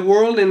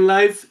world and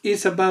life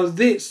is about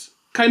this.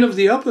 Kind of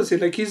the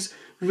opposite. Like he's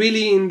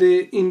really in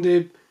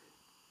the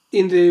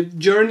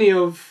journey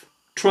of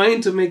trying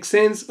to make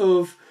sense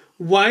of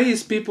why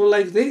is people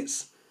like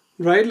this?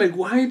 right? Like,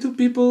 why do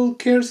people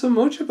care so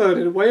much about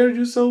it? Why are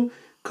you so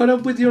caught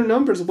up with your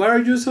numbers? Why are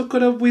you so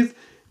caught up with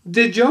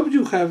the job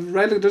you have,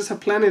 right? Like, there's a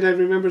planet, I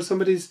remember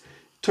somebody's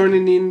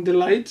turning in the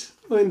light,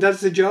 and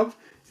that's the job.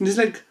 And it's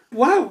like,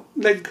 wow,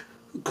 like,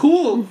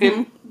 cool.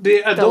 And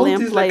the adult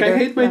is like, I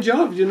hate my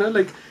job, you know?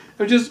 Like,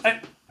 it's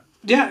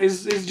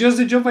just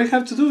the job I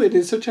have to do. It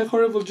is such a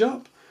horrible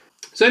job.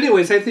 So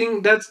anyways, I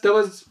think that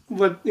was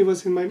what it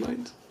was in my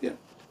mind. Yeah.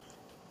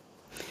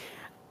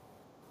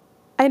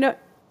 I know.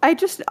 I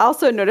just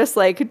also noticed,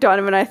 like,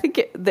 Donovan, I think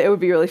it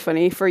would be really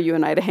funny for you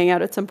and I to hang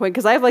out at some point,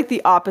 because I have, like,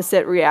 the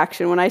opposite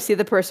reaction when I see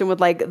the person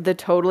with, like,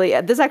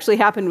 this actually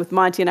happened with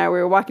Monty and I. We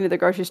were walking to the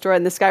grocery store,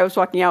 and this guy was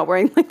walking out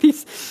wearing, like,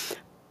 it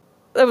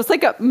was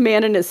like a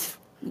man in his,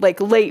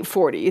 like, late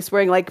 40s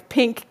wearing, like,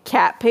 pink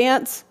cat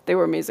pants. They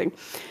were amazing.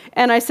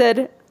 And I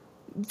said,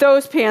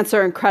 those pants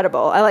are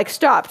incredible. I, like,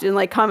 stopped and,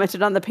 like,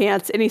 commented on the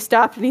pants, and he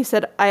stopped and he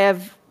said, I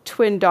have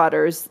twin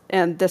daughters,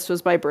 and this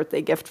was my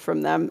birthday gift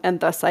from them, and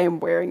thus I am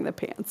wearing the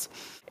pants.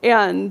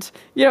 And,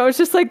 you know, it's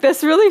just like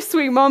this really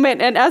sweet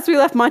moment. And as we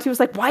left, Monty was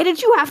like, why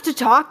did you have to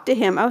talk to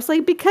him? I was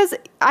like, because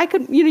I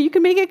could, you know, you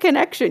can make a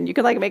connection. You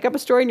can, like, make up a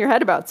story in your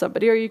head about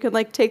somebody, or you can,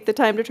 like, take the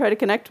time to try to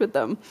connect with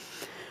them.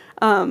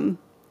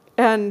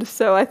 And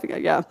so I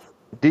think, yeah.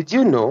 Did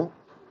you know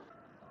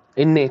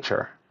in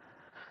nature,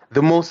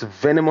 the most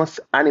venomous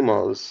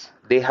animals,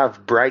 they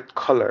have bright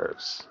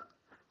colors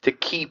to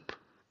keep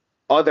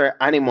other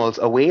animals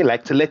away,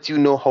 like to let you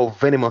know how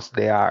venomous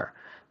they are.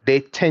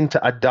 They tend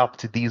to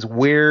adopt these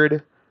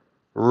weird,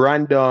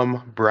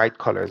 random, bright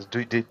colors. Do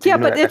you know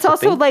but it's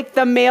also like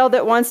the male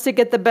that wants to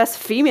get the best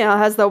female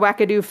has the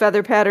wackadoo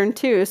feather pattern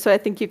too. So I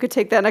think you could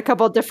take that in a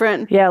couple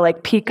different... Yeah,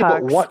 like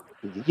peacocks.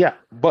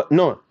 But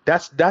no,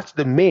 that's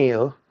the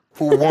male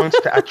who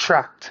wants to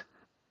attract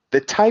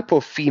the type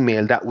of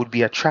female that would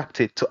be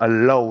attracted to a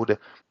loud,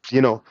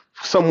 you know,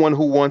 someone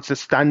who wants to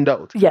stand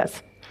out.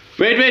 Yes.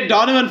 Wait,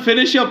 Donovan,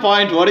 finish your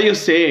point. What are you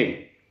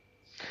saying?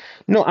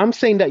 No, I'm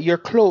saying that your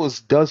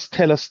clothes does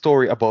tell a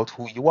story about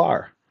who you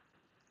are.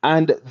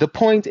 And the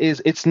point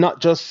is, it's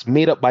not just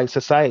made up by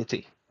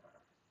society.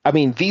 I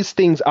mean, these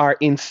things are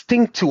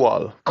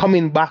instinctual,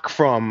 coming back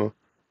from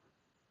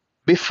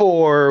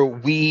before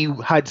we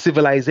had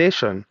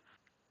civilization.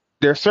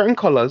 There are certain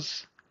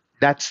colors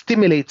that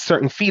stimulate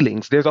certain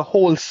feelings. There's a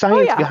whole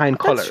science behind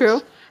colors.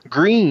 That's true.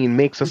 Green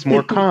makes us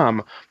more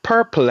calm.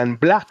 Purple and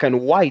black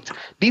and white,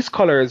 these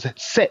colors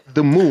set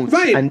the mood,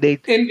 right? And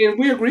and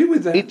we agree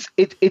with that.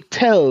 It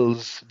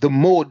tells the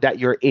mode that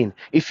you're in.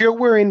 If you're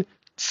wearing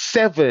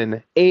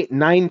 7, 8,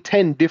 9,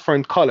 10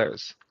 different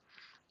colors,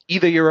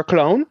 either you're a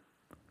clown,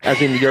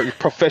 as in you're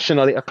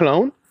professionally a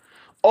clown,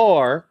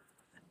 or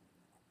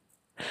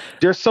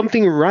there's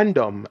something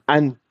random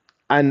and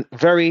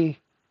very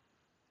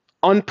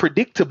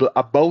unpredictable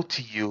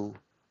about you.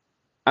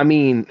 I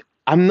mean,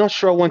 I'm not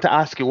sure I want to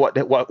ask you what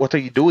are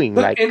you doing?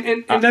 But, like,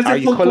 and that's are the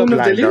you whole point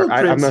of the Little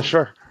Prince. I'm not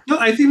sure. No,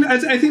 I think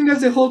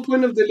that's the whole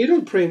point of the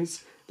Little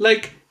Prince.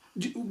 Like,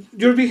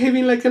 you're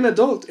behaving like an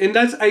adult, and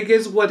that's, I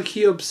guess, what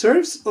he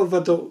observes of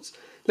adults.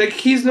 Like,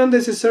 he's not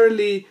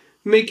necessarily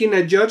making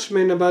a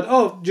judgment about,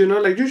 oh, you know,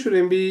 like, you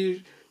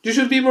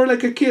should be more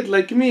like a kid,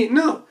 like me.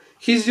 No,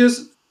 he's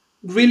just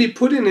really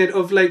putting it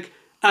of, like,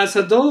 as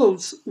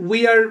adults,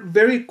 we are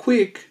very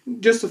quick,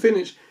 just to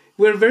finish,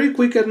 we're very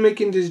quick at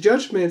making these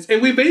judgments,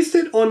 and we based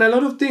it on a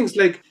lot of things.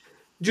 Like,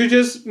 you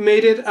just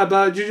made it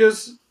about, you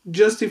just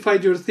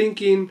justified your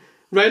thinking,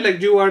 right?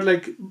 Like, you are,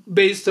 like,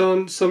 based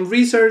on some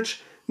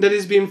research that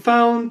is being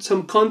found,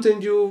 some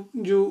content you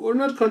or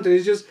not content,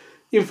 it's just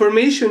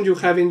information you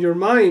have in your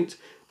mind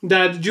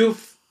that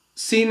you've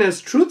seen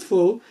as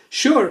truthful,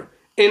 sure,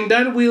 and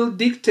that will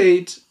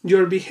dictate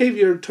your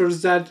behavior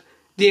towards that,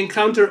 the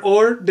encounter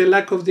or the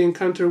lack of the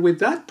encounter with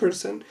that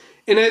person.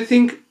 And I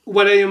think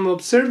what I am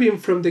observing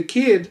from the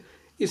kid,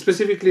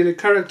 specifically the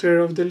character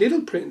of the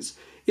Little Prince,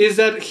 is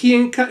that he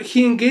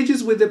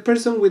engages with the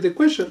person with the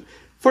question.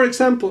 For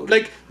example,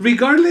 like,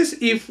 regardless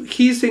if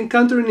he's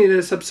encountering it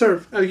as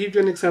observed, I'll give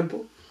you an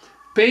example.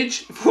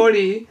 Page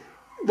 40,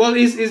 well,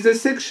 is the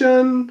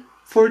section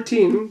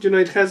 14, you know,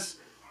 it has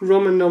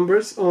Roman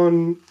numbers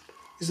on,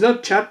 it's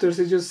not chapters,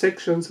 it's just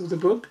sections of the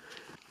book.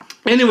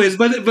 Anyways,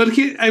 but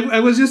I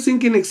was just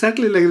thinking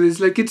exactly like this.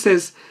 Like, it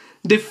says,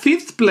 the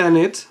fifth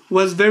planet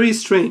was very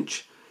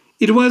strange.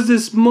 It was the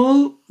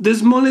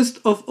smallest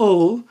of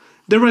all.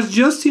 There was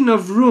just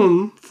enough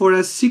room for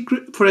a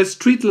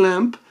street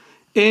lamp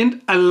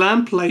and a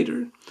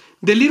lamplighter.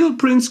 The Little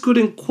Prince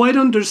couldn't quite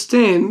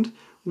understand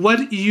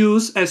what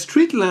use a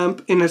street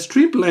lamp and a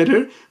street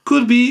lighter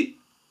could be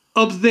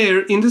up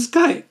there in the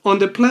sky, on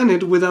the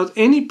planet without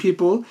any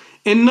people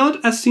and not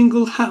a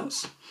single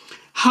house.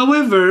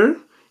 However,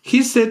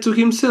 he said to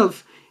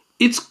himself,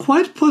 it's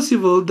quite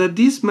possible that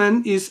this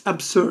man is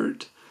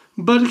absurd,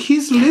 but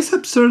he's less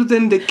absurd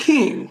than the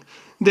king,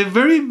 the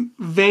very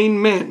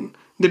vain man,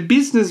 the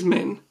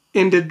businessman,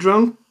 and the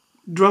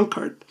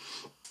drunkard.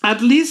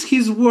 At least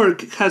his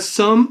work has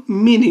some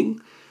meaning.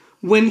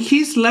 When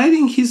he's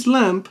lighting his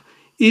lamp,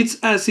 it's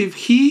as if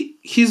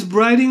he's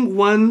brighting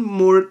one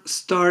more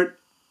star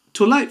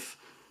to life.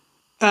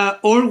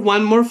 or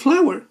one more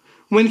flower.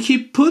 When he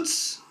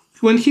puts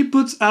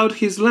out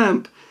his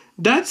lamp,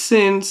 that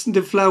sends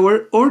the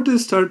flower or the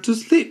star to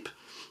sleep,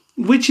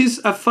 which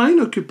is a fine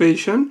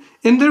occupation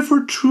and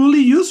therefore truly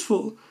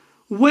useful.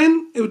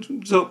 When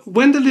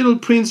the little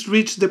prince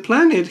reached the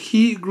planet,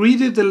 he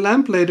greeted the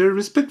lamplighter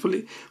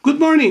respectfully. "Good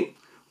morning.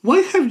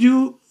 Why have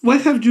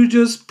you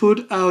just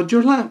put out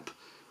your lamp?"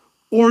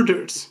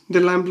 "Orders," the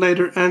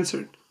lamplighter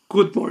answered.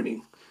 "Good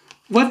morning."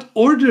 What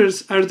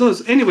orders are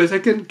those? Anyways, I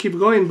can keep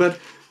going, but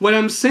what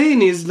I'm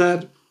saying is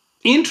that,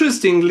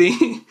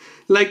 interestingly,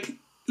 like,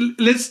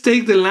 let's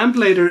take the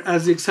lamplighter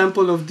as the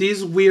example of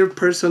this weird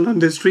person on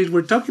the street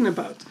we're talking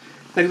about.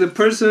 Like the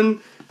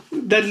person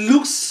that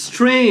looks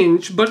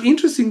strange, but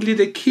interestingly,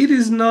 the kid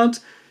is not,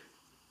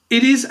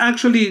 it is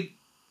actually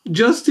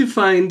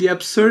justifying the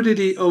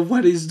absurdity of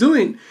what he's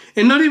doing.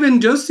 And not even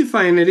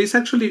justifying it, it's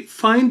actually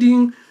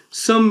finding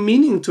some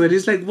meaning to it.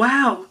 It's like,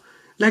 wow,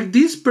 like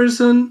this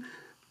person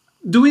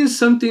doing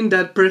something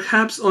that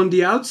perhaps on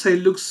the outside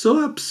looks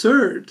so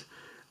absurd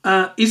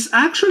is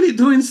actually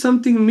doing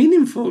something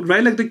meaningful,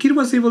 right? Like the kid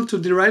was able to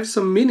derive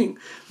some meaning.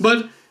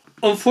 But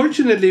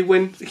unfortunately,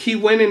 when he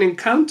went and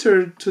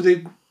encountered to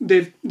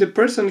the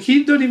person,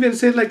 he don't even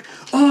say like,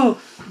 "Oh,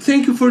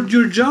 thank you for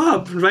your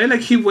job," right?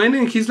 Like he went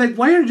and he's like,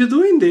 "Why are you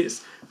doing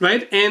this?"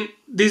 Right? And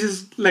this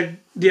is like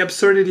the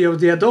absurdity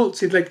of the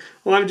adults. It's like,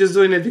 "Oh, I'm just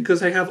doing it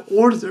because I have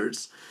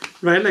orders,"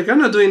 right? Like I'm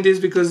not doing this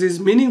because it's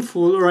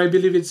meaningful or I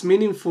believe it's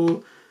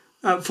meaningful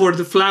for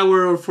the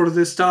flower or for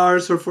the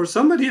stars or for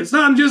somebody else.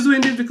 No, I'm just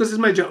doing this because it's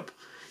my job.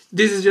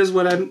 This is just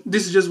what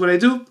I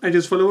do. I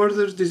just follow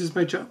orders. This is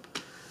my job.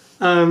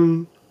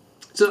 And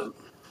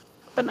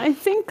I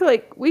think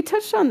like we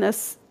touched on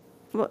this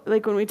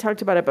like when we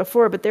talked about it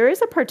before, but there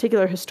is a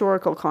particular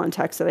historical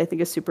context that I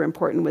think is super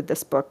important with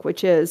this book,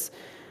 which is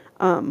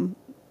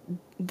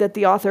that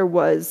the author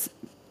was,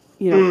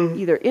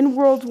 either in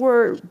World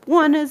War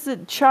I as a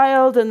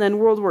child and then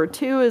World War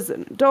II as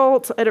an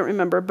adult. I don't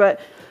remember, but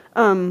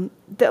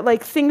that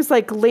like things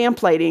like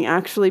lamplighting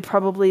actually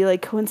probably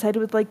like coincided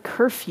with like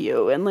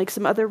curfew and like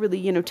some other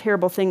really,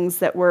 terrible things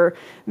that were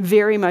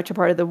very much a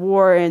part of the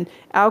war, and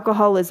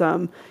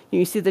alcoholism.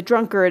 You see the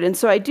drunkard. And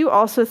so I do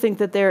also think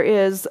that there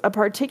is a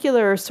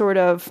particular sort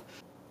of,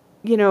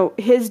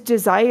 his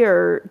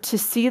desire to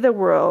see the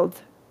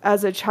world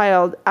as a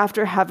child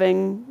after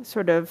having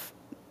sort of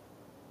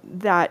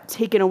that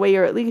taken away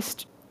or at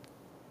least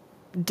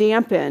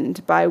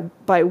dampened by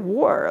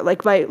war,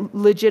 like by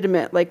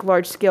legitimate, like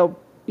large scale,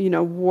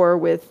 war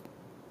with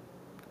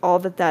all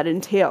that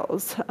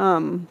entails. I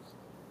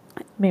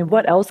mean,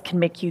 what else can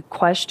make you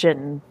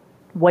question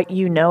what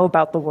you know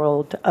about the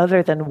world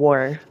other than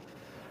war?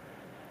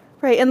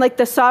 Right, and like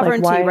the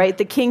sovereignty, Like, why- right?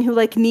 The king who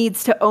like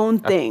needs to own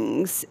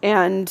things,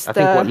 and I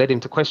think what led him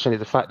to question is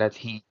the fact that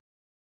he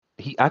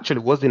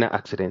actually was in an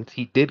accident.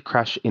 He did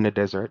crash in a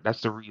desert.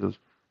 That's the real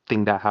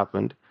thing that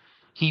happened.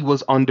 He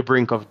was on the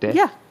brink of death.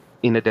 Yeah.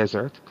 In a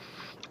desert.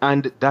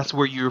 And that's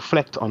where you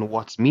reflect on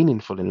what's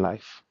meaningful in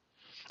life.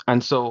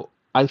 And so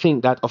I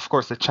think that, of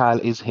course, the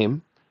child is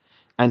him,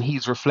 and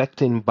he's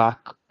reflecting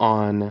back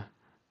on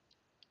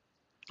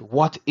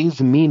what is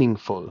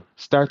meaningful,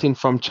 starting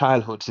from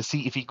childhood, to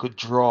see if he could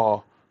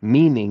draw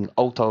meaning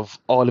out of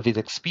all of his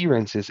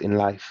experiences in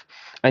life.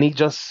 And he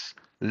just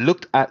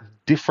looked at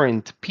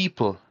different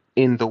people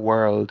in the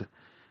world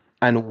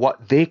and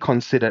what they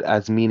considered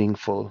as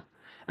meaningful.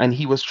 And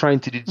he was trying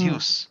to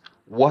deduce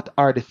what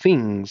are the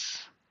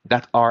things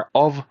that are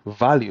of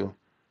value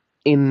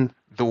in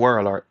the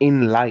world or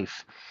in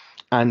life.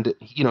 And,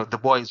 the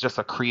boy is just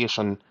a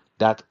creation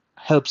that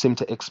helps him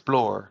to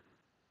explore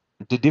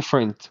the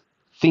different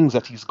things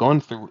that he's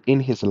gone through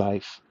in his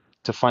life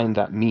to find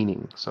that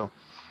meaning. So,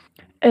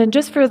 And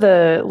just for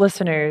the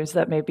listeners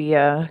that may be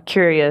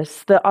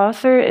curious, the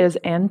author is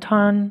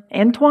Antoine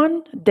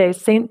de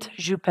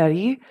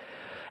Saint-Exupéry.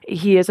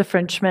 He is a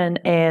Frenchman,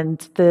 and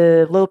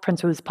The Little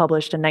Prince was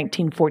published in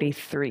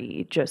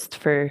 1943, just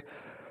for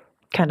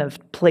kind of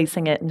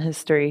placing it in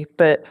history.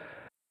 But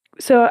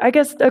so I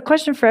guess a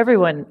question for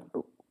everyone: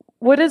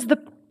 what's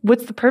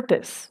the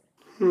purpose?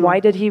 Why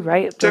did he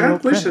write It's a The Little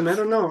good question. Prince?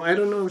 I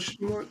don't know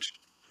much.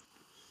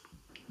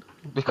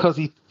 because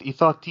he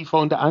thought he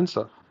found the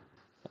answer.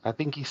 I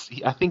think he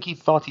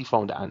thought he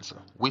found the answer,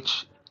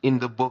 which in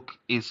the book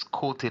is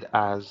quoted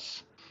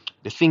as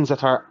the things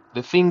that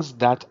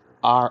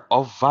are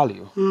of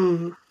value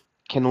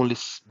can only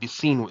be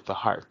seen with the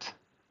heart.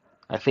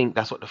 I think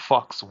that's what the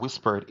fox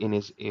whispered in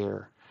his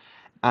ear.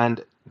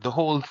 And the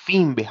whole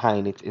theme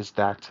behind it is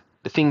that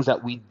the things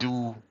that we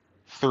do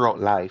throughout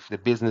life, the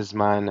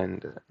businessman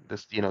and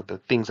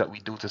the things that we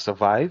do to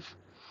survive,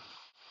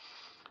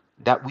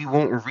 that we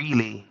won't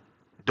really,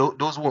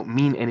 those won't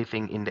mean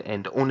anything in the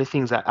end. The only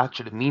things that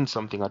actually mean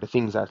something are the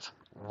things that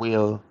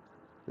will,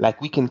 like,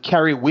 we can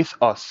carry with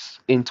us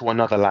into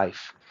another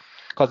life.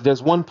 Because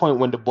there's one point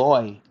when the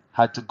boy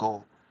had to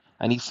go,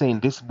 and he's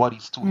saying, "This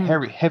body's too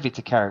heavy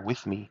to carry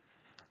with me.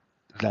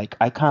 Like,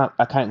 I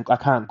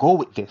can't go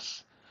with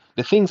this.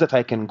 The things that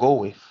I can go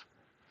with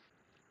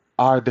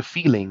are the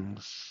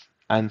feelings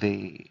and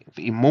the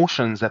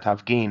emotions that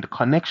I've gained, the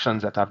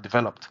connections that I've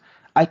developed,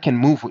 I can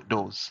move with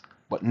those,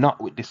 but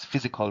not with this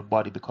physical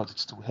body because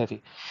it's too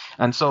heavy.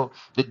 And so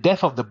the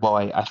death of the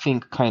boy, I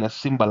think, kind of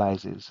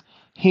symbolizes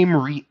him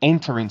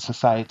re-entering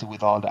society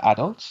with all the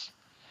adults,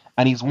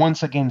 and he's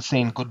once again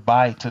saying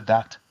goodbye to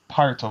that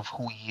part of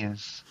who he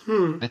is,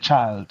 the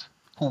child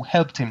who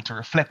helped him to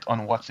reflect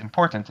on what's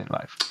important in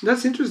life.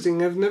 That's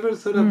interesting. I've never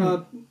thought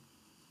about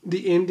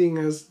the ending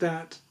as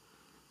that,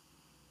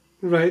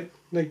 right?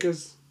 Like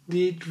as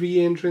the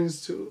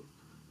re-entrance to,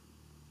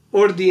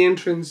 or the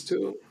entrance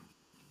to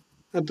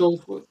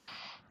adulthood.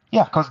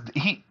 Yeah, because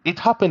it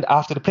happened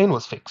after the plane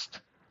was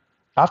fixed.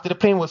 After the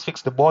plane was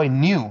fixed, the boy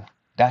knew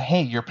that,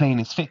 hey, your plane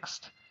is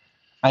fixed.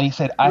 And he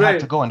said, I have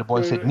to Right, go. And the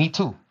boy right, said, right. me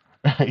too.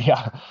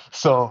 Yeah.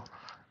 So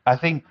I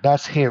think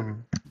that's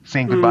him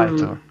saying goodbye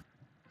to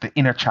the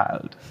inner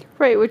child.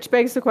 Right, which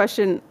begs the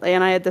question,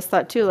 and I had this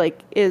thought too, like,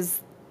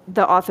 is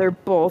the author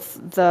both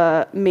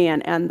the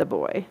man and the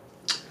boy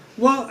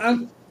Well,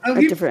 I'll at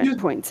give different you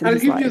points in I'll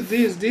his give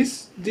you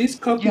life? this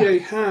copy Yeah, I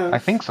I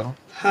have think so.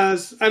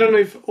 has, I don't know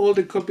if all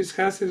the copies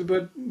has it,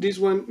 but this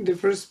one, the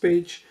first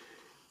page,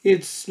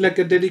 it's like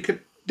a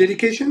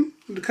dedication.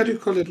 How do you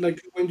call it? Like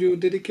when you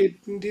dedicate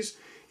this,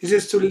 it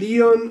says to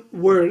Leon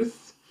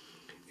Worth,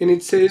 and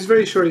it says, it's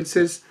very short. It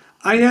says,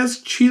 "I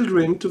ask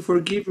children to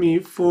forgive me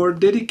for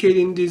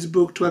dedicating this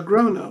book to a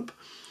grown-up.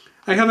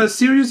 I have a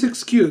serious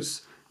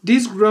excuse.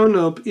 This grown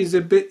up is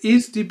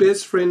the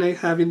best friend I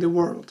have in the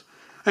world.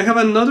 I have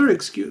another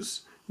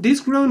excuse. This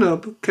grown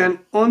up can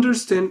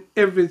understand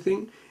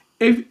everything,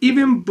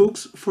 even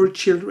books for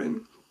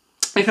children.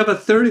 I have a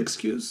third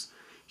excuse.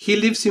 He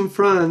lives in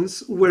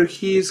France where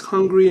he is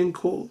hungry and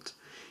cold.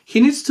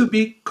 He needs to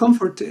be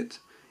comforted.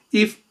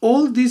 If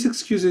all these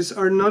excuses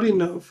are not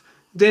enough,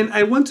 then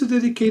I want to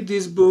dedicate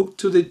this book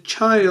to the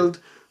child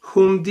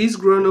whom this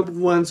grown up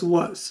once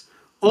was.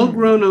 All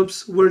grown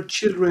ups were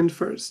children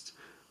first,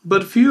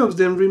 but few of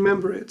them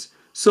remember it.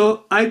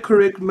 So I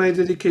correct my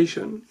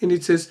dedication. And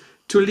it says,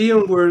 to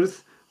Leon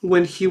Worth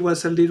when he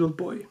was a little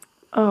boy."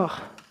 Oh,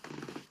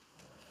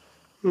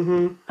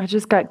 I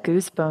just got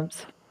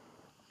goosebumps.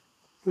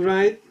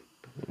 Right?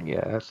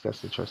 Yeah,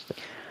 that's interesting.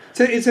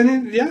 So it's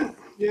an, yeah.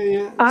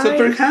 So I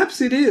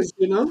perhaps it is,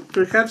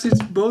 perhaps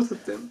it's both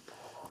of them.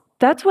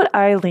 That's what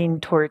I lean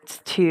towards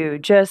too.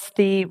 Just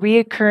the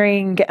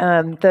reoccurring,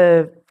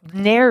 the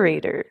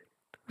narrator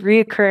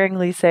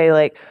reoccurringly say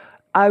like,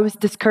 I was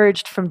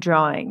discouraged from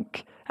drawing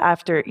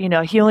after,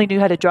 he only knew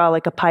how to draw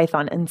like a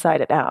python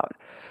inside and out.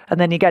 And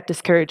then he got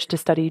discouraged to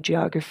study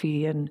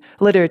geography and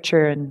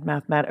literature and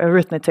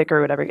arithmetic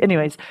or whatever.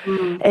 Anyways,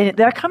 and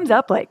that comes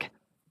up like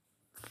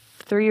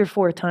 3 or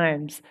 4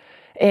 times.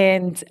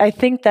 And I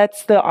think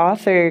that's the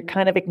author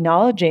kind of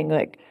acknowledging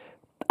like,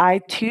 I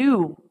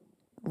too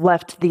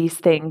left these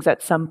things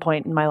at some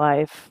point in my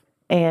life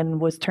and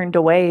was turned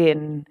away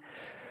and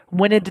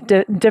went in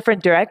a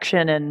different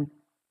direction. And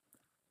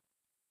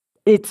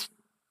it's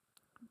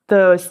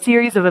the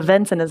series of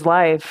events in his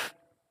life.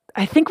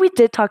 I think we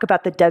did talk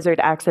about the desert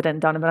accident,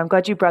 Donovan. I'm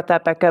glad you brought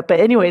that back up. But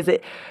anyways,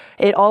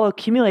 it all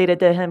accumulated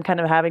to him kind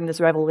of having this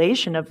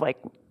revelation of like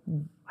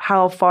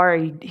how far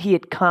he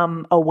had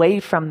come away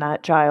from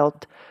that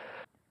child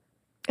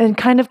and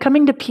kind of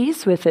coming to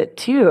peace with it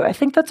too. I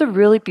think that's a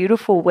really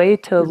beautiful way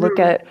to look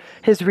at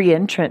his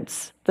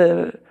reentrance.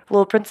 The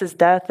Little Prince's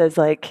death is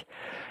like,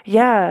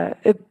 yeah,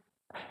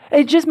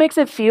 it just makes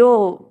it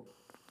feel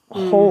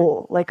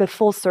whole, like a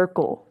full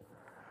circle.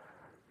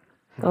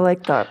 I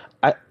like that.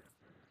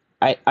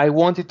 I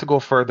wanted to go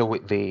further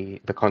with the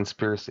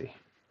conspiracy.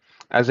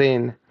 As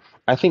in,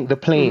 I think the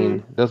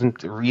plane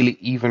doesn't really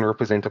even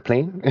represent a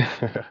plane.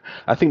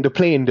 I think the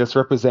plane just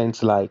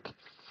represents like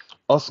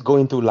us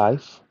going through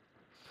life,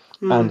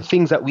 and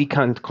things that we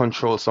can't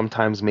control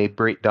sometimes may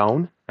break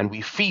down and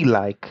we feel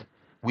like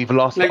we've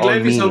lost Like all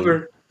life is meaning.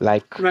 over.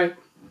 Like Right.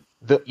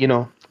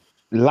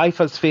 life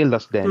has failed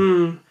us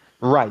then.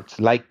 Right.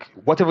 Like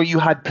whatever you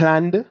had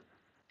planned,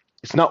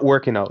 it's not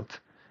working out.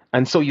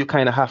 And so you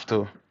kind of have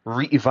to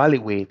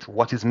reevaluate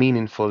what is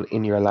meaningful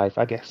in your life,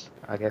 I guess.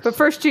 But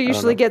first, you I don't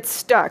usually know. get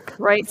stuck,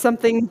 right?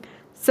 Something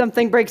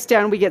breaks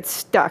down, we get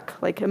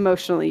stuck, like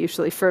emotionally,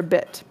 usually for a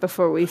bit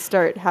before we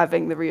start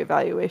having the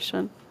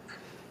reevaluation.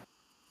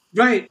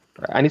 Right.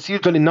 And it's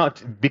usually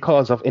not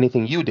because of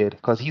anything you did,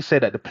 because he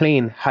said that the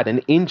plane had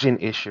an engine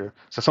issue.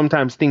 So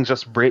sometimes things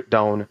just break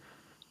down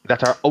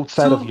that are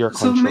outside of your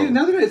So maybe, control.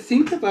 now that I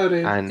think about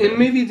it, And and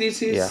maybe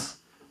this yeah,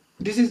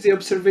 is the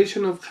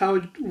observation of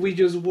how we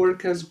just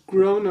work as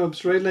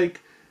grown-ups, right?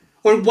 Like,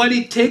 or what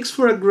it takes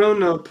for a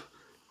grown-up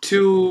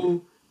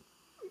to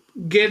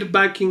get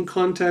back in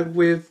contact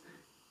with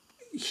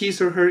his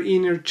or her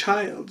inner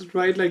child,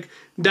 right? Like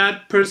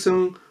that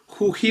person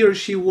who he or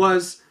she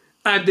was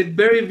at the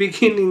very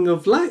beginning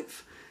of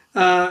life,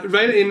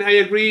 right? And I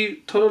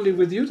agree totally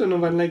with you,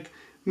 Donovan. Like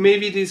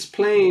maybe this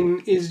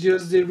plane is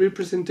just the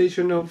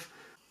representation of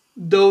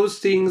those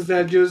things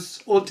that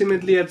just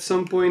ultimately at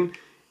some point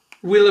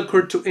will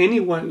occur to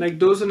anyone, like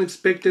those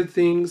unexpected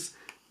things,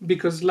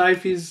 because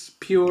life is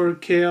pure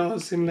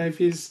chaos and life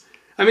is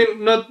I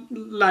mean, not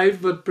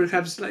life, but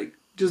perhaps like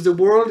just the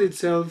world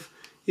itself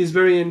is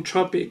very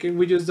entropic, and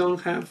we just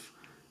don't have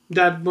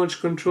that much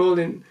control.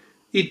 And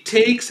it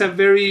takes a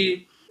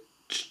very,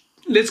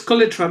 let's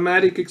call it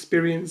traumatic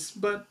experience,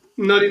 but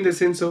not in the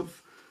sense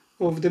of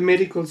the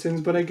medical sense,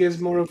 but I guess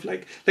more of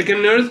like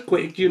an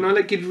earthquake,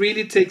 like it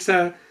really takes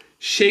a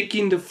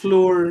shaking the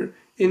floor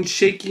and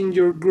shaking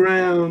your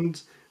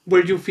ground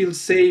where you feel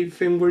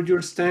safe and where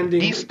you're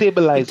standing. It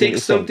Destabilizing takes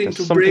effect. something There's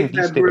to something break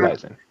that ground.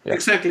 destabilizing. Yeah.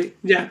 Exactly.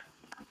 Yeah.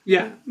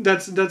 Yeah.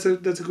 That's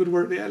a good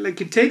word. Yeah.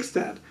 Like it takes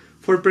that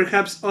for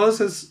perhaps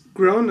us as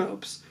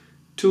grown-ups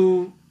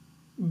to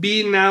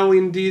be now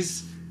in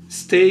this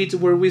state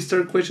where we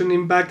start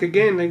questioning back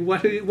again, like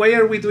why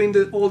are we doing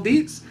all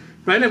this,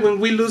 right? Like when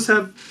we lose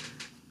a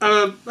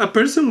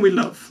person we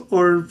love,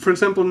 or for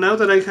example, now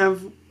that I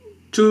have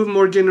two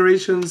more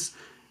generations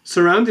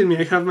surrounding me,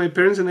 I have my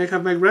parents and I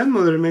have my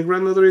grandmother. My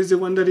grandmother is the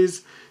one that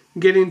is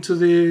getting to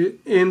the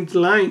end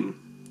line,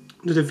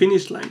 to the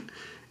finish line.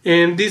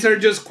 And these are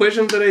just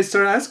questions that I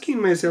start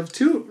asking myself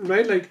too,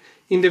 right? Like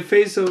in the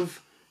face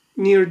of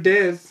near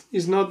death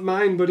is not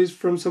mine, but it's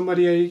from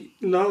somebody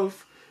I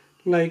love.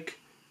 Like,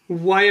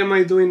 why am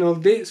I doing all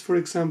this, for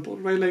example,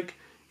 right? Like,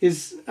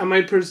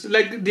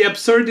 like the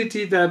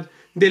absurdity that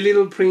the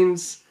Little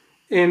Prince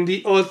and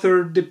the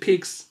author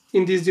depicts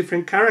in these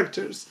different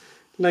characters.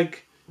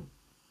 Like,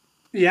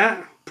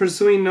 yeah,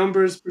 pursuing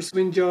numbers,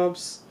 pursuing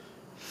jobs.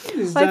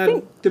 Is I that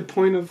think the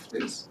point of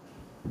this?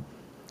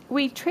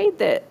 we trade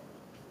that.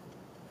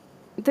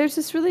 There's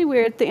this really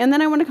weird thing, and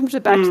then I want to come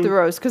back to the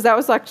rose, because that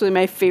was actually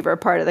my favorite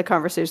part of the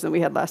conversation that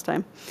we had last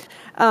time.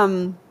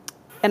 And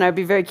I'd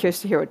be very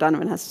curious to hear what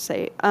Donovan has to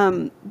say.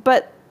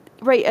 But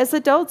right, as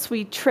adults,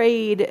 we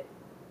trade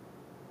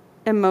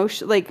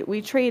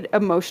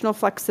emotional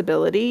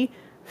flexibility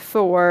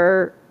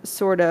for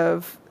sort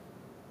of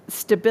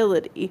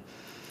stability.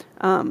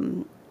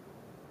 And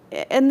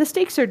the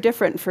stakes are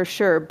different for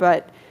sure,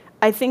 but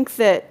I think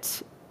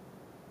that,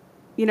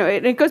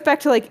 it goes back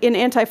to like in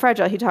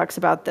Anti-Fragile, he talks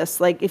about this.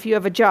 Like if you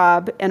have a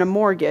job and a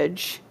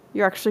mortgage,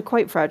 you're actually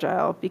quite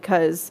fragile,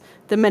 because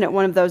the minute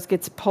one of those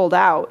gets pulled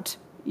out,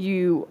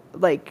 you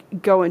like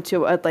go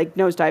into a like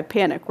nosedive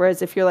panic.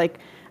 Whereas if you're like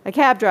a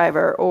cab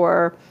driver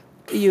or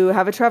you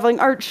have a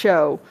traveling art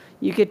show,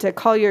 you get to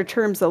call your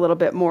terms a little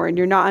bit more and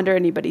you're not under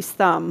anybody's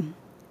thumb.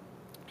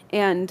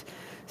 And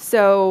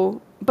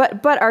so,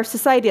 but our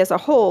society as a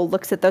whole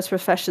looks at those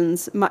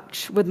professions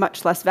with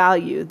much less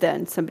value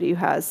than somebody who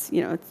has,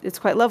 it's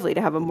quite lovely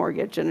to have a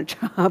mortgage and a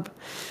job.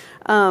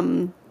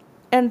 And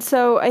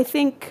so I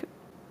think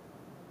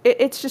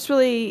it's just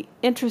really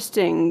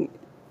interesting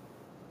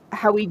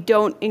how we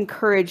don't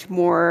encourage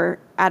more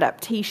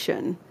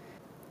adaptation,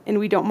 and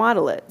we don't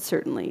model it,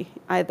 certainly,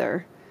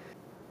 either.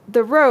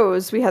 The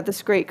rose, we had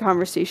this great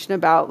conversation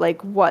about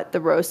like what the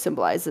rose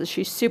symbolizes.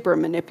 She's super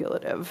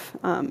manipulative.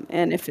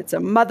 And if it's a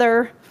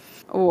mother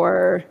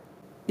or,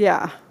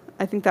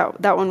 I think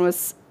that one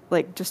was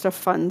like just a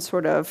fun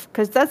sort of,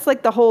 because that's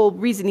like the whole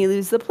reason he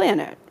leaves the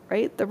planet,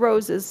 right? The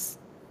rose is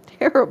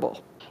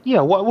terrible.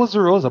 Yeah, what was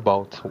the rose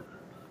about?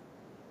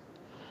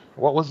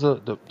 What was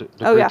the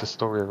greatest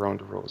story around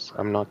the rose?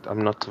 I'm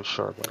not too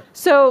sure about it.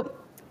 So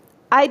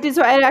I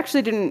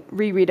actually didn't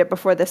reread it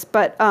before this,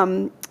 but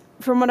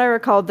from what I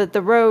recall, that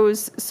the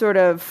rose sort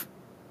of,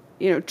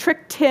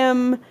 tricked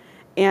him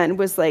and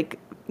was like,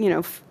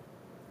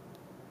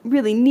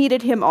 really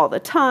needed him all the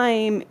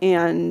time,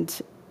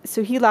 and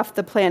so he left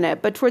the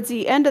planet. But towards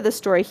the end of the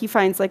story, he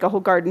finds like a whole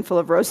garden full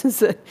of roses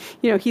that,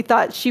 he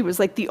thought she was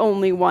like the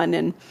only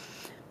one,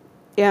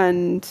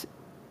 and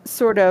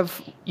sort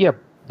of. Yeah,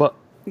 but.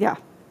 Yeah.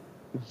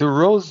 The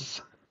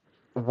rose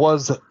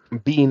was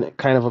being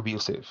kind of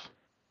abusive,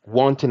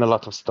 wanting a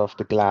lot of stuff,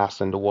 the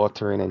glass and the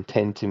watering, and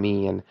tend to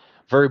me, and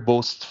very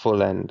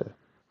boastful, and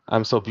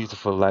I'm so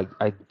beautiful, like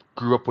I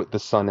grew up with the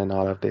sun and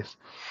all of this.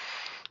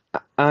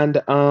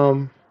 And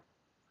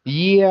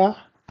he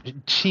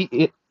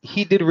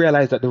did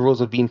realize that the rose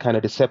was being kind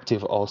of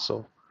deceptive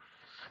also.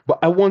 But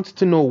I wanted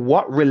to know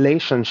what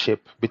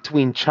relationship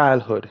between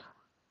childhood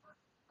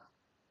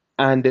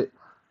and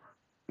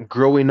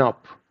growing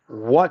up,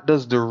 what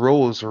does the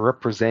rose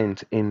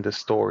represent in the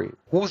story?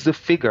 Who's the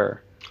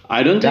figure?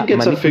 I don't think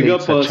it's a figure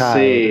per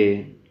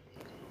se.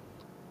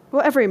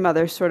 Well, every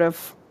mother sort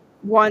of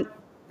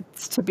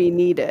wants to be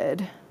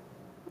needed.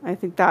 I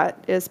think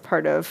that is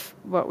part of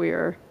what we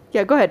are.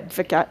 Yeah, go ahead,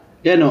 Vicat.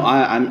 Yeah, no,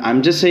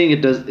 I'm just saying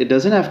it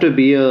doesn't have to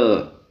be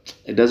a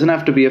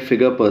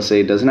figure per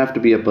se. It doesn't have to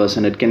be a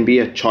person. It can be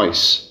a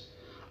choice,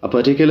 a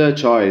particular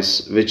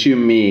choice which you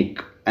make,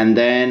 and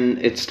then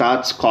it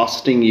starts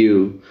costing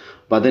you.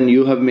 But then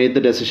you have made the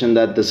decision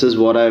that this is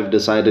what I've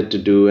decided to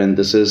do and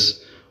this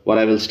is what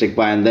I will stick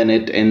by, and then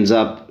it ends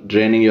up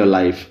draining your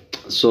life.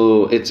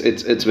 So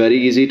it's very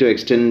easy to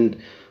extend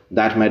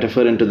that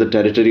metaphor into the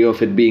territory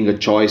of it being a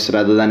choice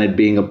rather than it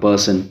being a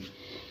person.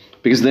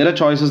 Because there are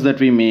choices that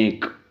we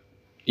make.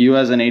 You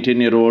as an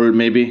 18-year-old,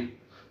 maybe.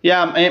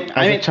 Yeah,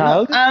 as a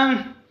child?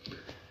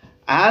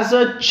 As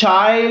a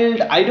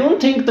child, I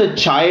don't think the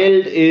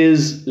child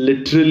is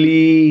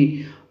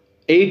literally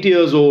 8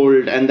 years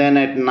old and then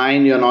at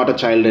 9 you're not a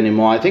child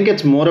anymore. I think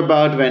it's more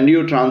about when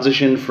you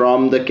transition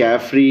from the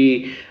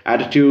carefree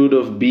attitude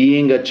of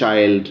being a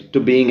child to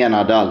being an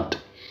adult.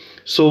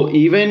 So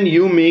even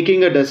you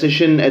making a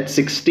decision at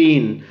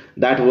 16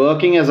 that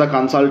working as a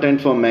consultant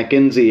for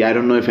McKinsey, I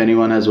don't know if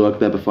anyone has worked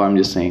there before, I'm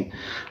just saying.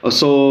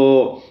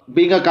 So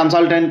being a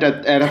consultant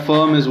at a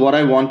firm is what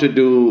I want to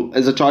do,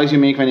 is a choice you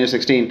make when you're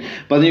 16.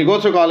 But then you go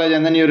through college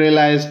and then you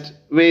realized,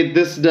 wait,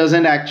 this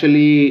doesn't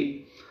actually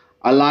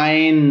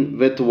align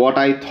with what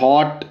I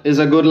thought is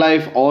a good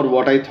life or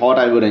what I thought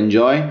I would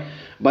enjoy.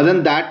 But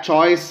then that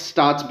choice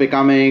starts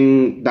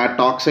becoming that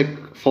toxic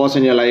force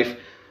in your life,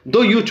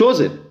 though you chose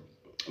it,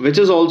 which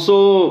is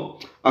also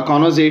a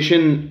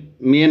conversation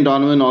me and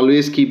Donovan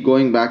always keep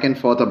going back and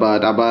forth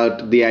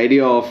about the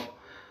idea of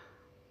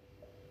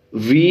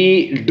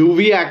do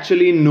we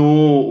actually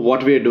know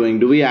what we're doing?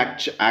 Do we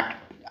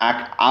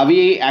are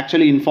we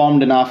actually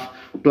informed enough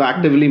to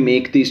actively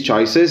make these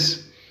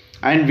choices?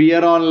 And we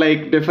are on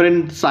like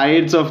different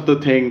sides of the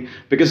thing,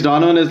 because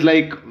Donovan is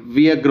like,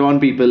 we are grown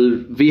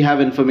people, we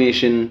have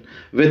information,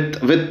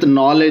 with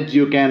knowledge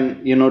you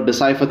can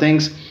decipher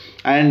things.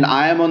 And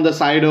I am on the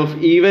side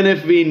of, even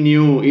if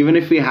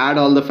we had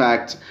all the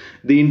facts,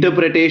 the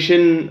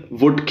interpretation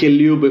would kill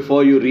you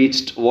before you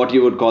reached what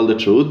you would call the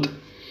truth.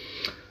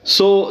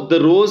 So the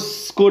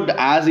rose could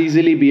as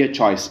easily be a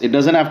choice. It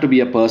doesn't have to be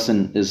a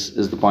person,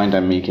 is the point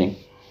I'm making.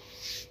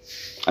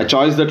 A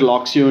choice that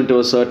locks you into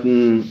a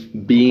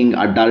certain being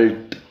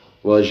adult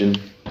version.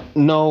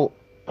 No,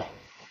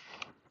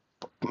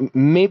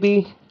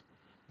 maybe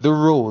the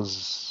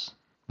rose,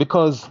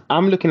 because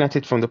I'm looking at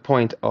it from the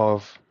point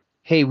of,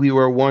 hey, we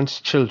were once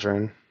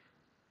children.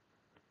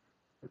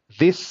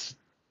 This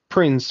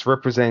prince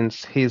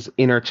represents his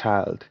inner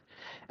child.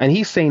 And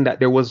he's saying that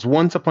there was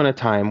once upon a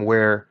time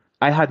where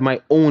I had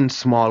my own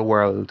small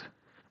world.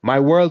 My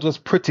world was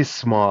pretty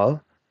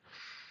small.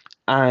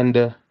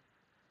 And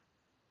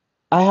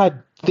I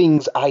had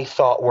things I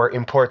thought were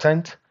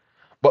important,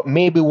 but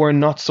maybe were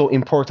not so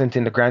important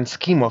in the grand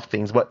scheme of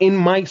things. But in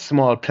my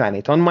small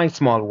planet, on my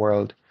small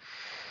world,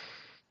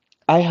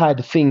 I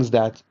had things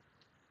that,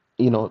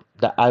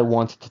 that I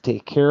wanted to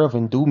take care of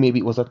and do. Maybe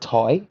it was a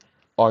toy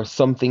or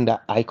something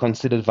that I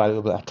considered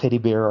valuable, a teddy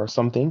bear or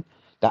something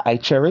that I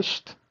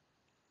cherished.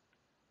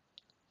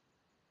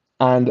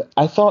 And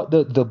I thought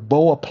the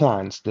boa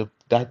plants,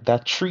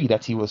 that tree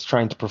that he was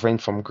trying to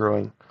prevent from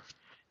growing,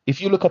 if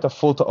you look at a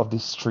photo of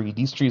this tree,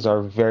 these trees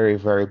are very,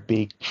 very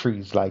big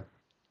trees, like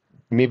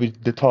maybe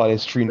the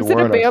tallest tree in the Was it a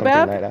world or something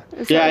baobab? like that.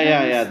 Is that Yeah, what it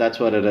yeah, is? yeah. That's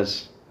what it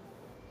is.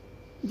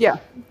 Yeah.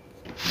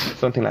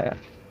 Something like that.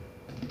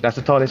 That's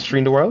the tallest tree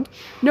in the world?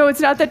 No, it's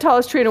not the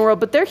tallest tree in the world,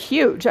 but they're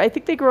huge. I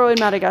think they grow in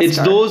Madagascar. It's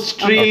those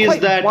trees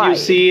Quite that you wide.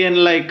 see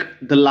in like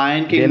the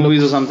Lion King They look-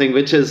 movies or something,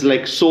 which is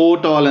like so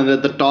tall, and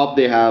at the top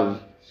they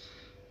have,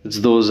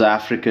 it's those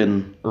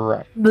African.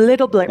 Right.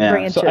 Little Yeah.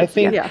 branches. So I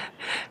think Yeah.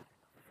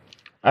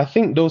 I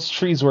think those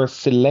trees were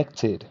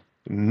selected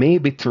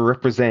maybe to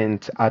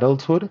represent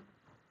adulthood.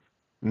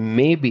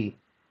 Maybe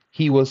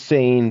he was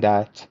saying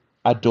that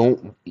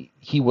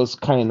he was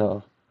kind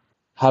of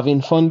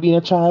having fun being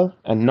a child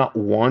and not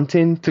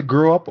wanting to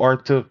grow up, or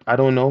to, I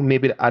don't know,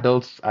 maybe the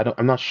adults,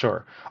 I'm not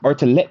sure, or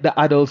to let the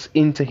adults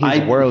into his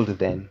world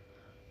then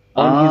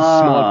on his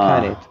small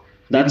planet.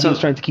 Maybe he was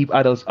trying to keep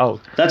adults out.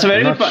 That's a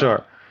very I'm good not point.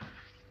 sure.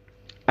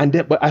 And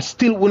then, but I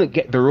still wouldn't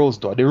get the rose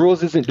though. The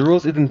rose isn't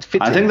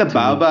fitting. I think the to me.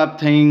 baobab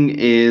thing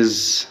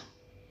is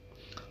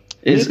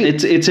Maybe.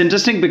 it's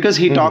interesting, because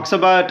he talks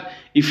about,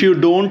 if you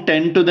don't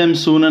tend to them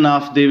soon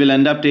enough, they will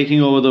end up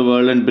taking over the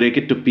world and break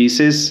it to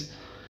pieces.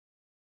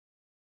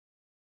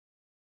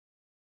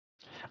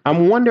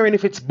 I'm wondering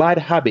if it's bad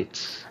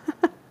habits,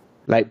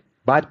 like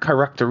bad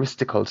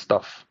characteristical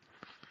stuff.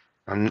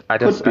 I'm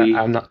be.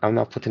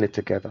 not putting it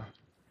together.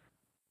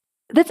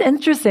 That's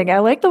interesting. I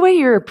like the way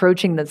you're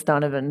approaching this,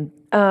 Donovan.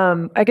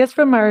 I guess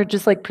from our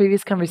just like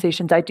previous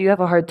conversations, I do have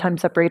a hard time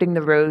separating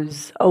the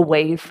rose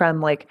away from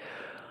like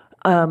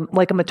a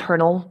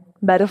maternal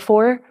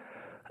metaphor,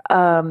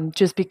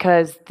 just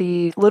because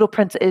the little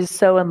prince is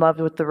so in love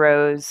with the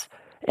rose,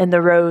 and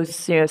the rose,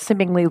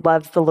 seemingly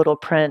loves the little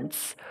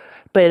prince.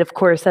 But of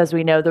course, as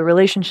we know, the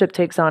relationship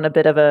takes on a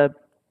bit of a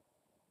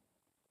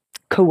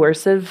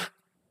coercive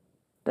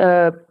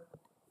spirit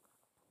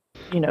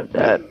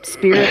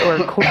or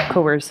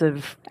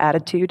coercive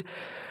attitude.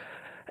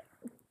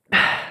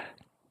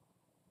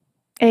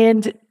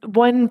 And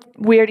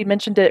we already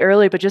mentioned it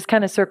earlier, but just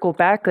kind of circle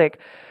back, like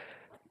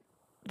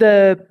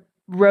the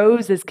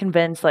rose is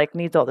convinced, like,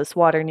 needs all this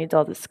water, needs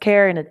all this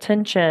care and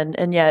attention,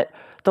 and yet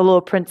the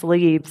little prince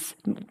leaves.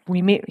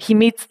 He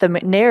meets the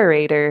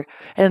narrator,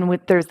 and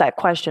there's that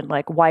question,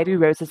 like, why do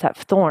roses have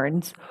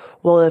thorns?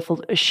 Well, if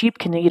a sheep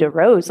can eat a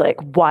rose, like,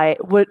 why?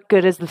 What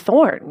good is the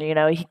thorn?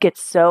 He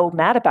gets so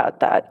mad about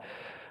that,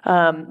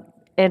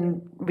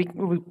 and we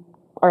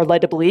are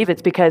led to believe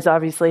it's because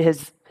obviously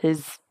his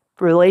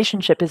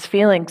relationship, his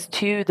feelings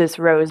to this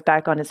rose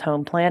back on his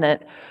home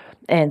planet,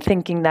 and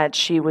thinking that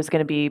she was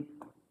going to be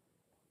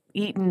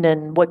eaten,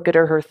 and what good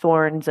are her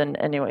thorns? And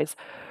anyways,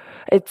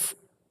 it's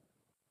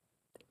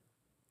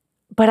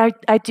but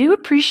I do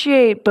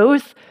appreciate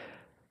both.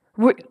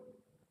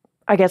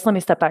 I guess let me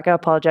step back. I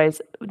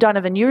apologize.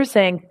 Donovan, you were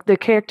saying the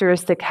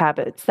characteristic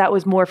habits. That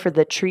was more for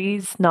the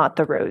trees, not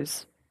the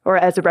rose, or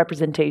as a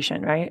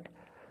representation, right?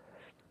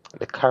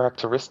 The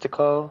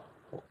characteristical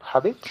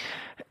habits?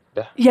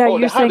 Yeah, The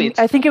you're saying, habits.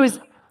 I think it was,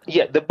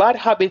 Yeah, the bad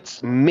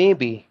habits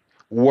maybe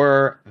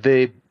were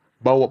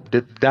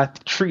that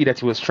tree that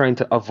he was trying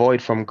to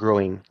avoid from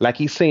growing. Like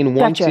he's saying,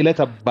 once you gotcha. let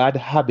a bad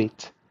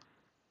habit,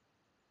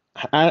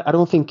 I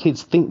don't think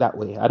kids think that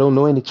way. I don't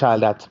know any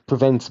child that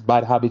prevents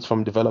bad habits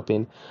from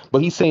developing.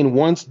 But he's saying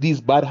once these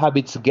bad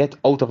habits get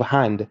out of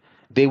hand,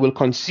 they will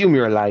consume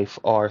your life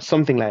or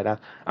something like that.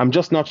 I'm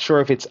just not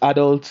sure if it's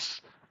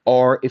adults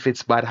or if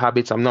it's bad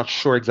habits. I'm not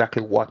sure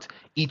exactly what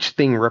each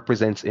thing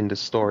represents in the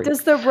story.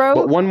 Does the But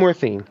rose, one more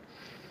thing.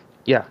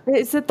 Yeah.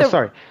 is it Oh, the,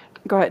 sorry.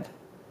 go ahead.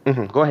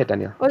 Go ahead,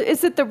 Daniel. Well,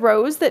 is it the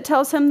rose that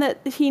tells him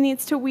that he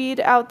needs to weed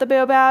out the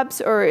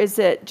baobabs, or is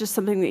it just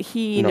something that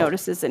he No.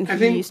 notices and I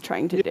think- he's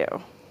trying to do?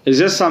 It's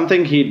just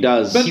something he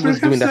does. But He was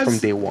doing perhaps that from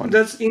day one.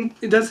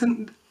 It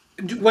doesn't.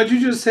 What you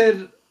just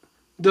said,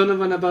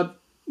 Donovan, about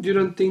you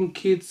don't think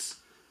kids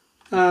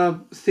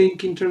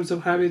think in terms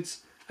of habits.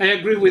 I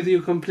agree with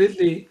you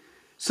completely.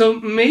 So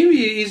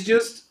maybe it's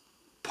just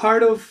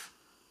part of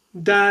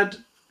that.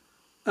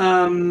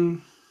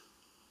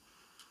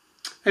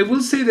 I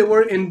will say the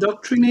word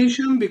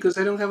indoctrination because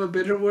I don't have a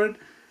better word,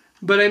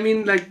 but I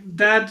mean like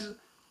that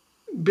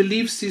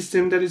belief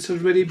system that is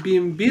already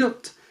being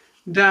built.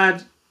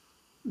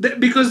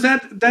 Because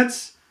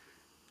that's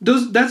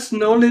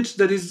knowledge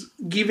that is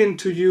given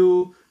to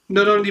you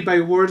not only by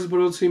words but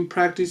also in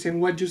practice and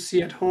what you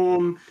see at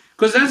home,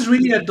 because that's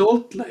really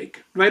adult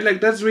like, right?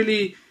 Like that's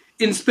really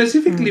in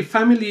specifically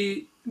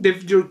family,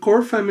 your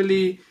core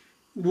family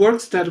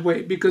works that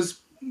way, because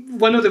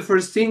one of the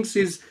first things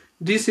is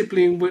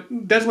discipline.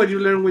 That's what you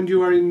learn when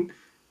you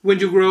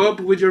grow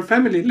up with your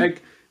family.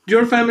 Like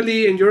your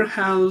family and your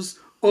house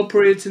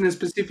operates in a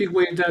specific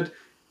way that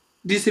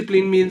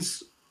discipline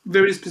means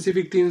very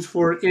specific things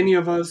for any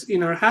of us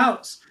in our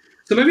house.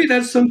 So maybe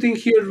that's something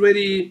he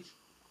already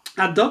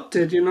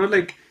adopted,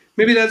 like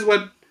maybe that's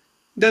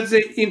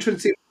the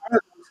interesting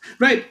part.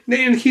 Right.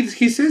 And he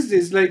says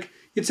this, like,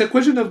 it's a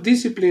question of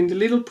discipline. The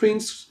little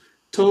prince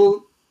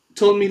told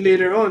told me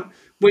later on,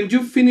 when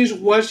you finish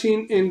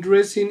washing and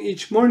dressing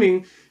each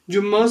morning,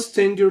 you must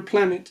tend your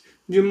planet.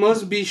 You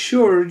must be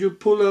sure you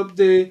pull up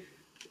the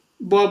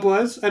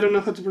baobabs. I don't know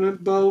how to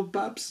pronounce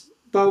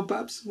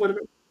baobabs,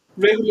 whatever.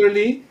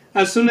 Regularly,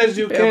 as soon as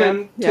you Baobab,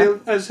 can yeah.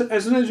 as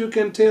soon as you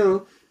can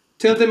tell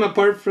them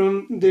apart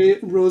from the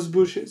rose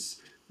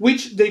bushes,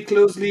 which they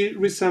closely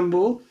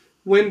resemble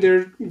when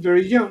they're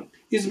very young.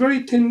 It's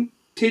very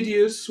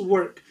tedious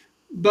work,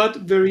 but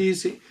very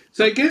easy.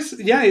 So I guess,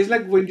 yeah, it's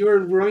like when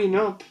you're growing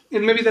up,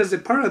 and maybe that's the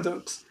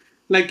paradox.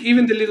 Like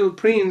even the little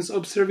prince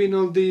observing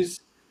all these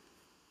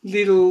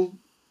little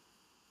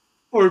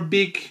or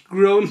big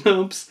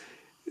grown-ups,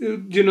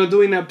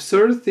 doing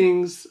absurd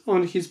things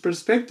on his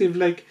perspective.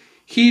 Like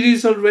he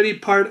is already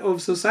part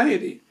of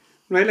society,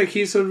 right? Like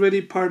he's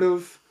already part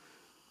of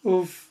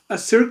a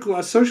circle,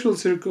 a social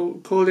circle,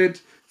 call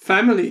it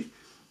family,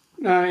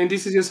 and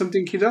this is just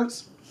something he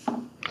does.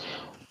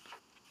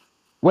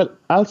 Well,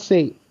 I'll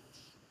say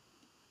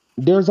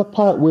there's a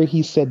part where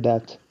he said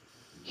that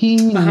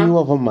he Uh-huh. knew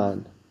of a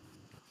man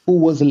who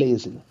was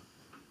lazy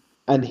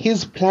and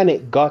his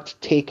planet got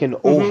taken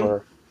Mm-hmm.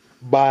 over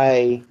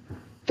by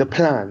the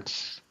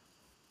plants.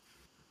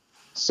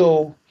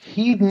 So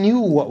he knew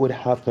what would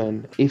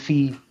happen if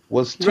he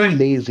was too Right,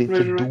 lazy to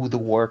right, right. do the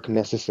work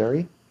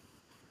necessary.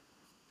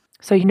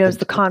 So he knows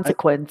And the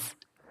consequence.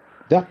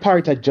 that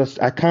part I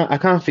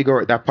can't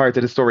figure out that part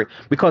of the story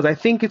because I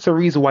think it's a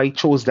reason why he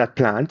chose that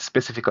plant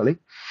specifically.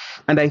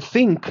 And I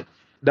think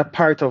the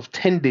part of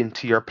tending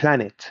to your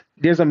planet,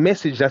 there's a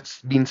message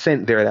that's been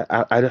sent there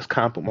that I just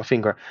can't put my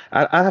finger.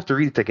 I'll have to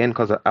read it again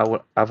because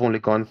I've only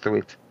gone through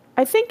it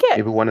I think it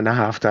maybe one and a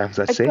half times,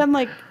 I'd say. again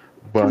like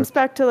But comes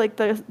back to like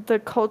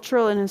the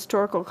cultural and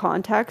historical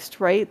context,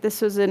 right? This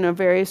was in a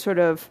very sort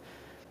of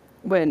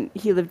when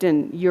he lived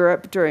in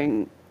Europe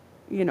during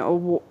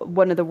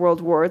one of the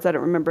world wars. I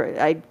don't remember.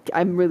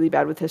 I'm really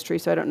bad with history,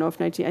 so I don't know if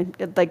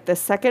like the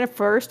second or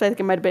first. I think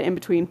it might have been in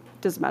between.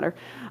 Doesn't matter.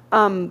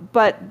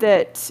 But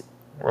that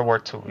World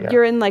War II, yeah.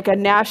 you're in like a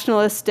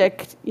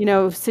nationalistic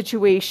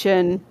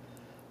situation. You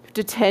have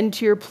to tend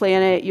to your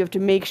planet. You have to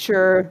make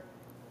sure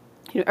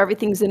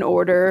everything's in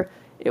order.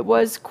 It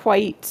was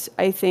quite,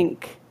 I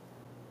think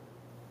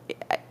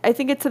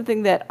it's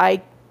something that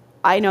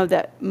I know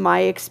that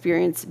my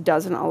experience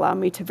doesn't allow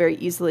me to very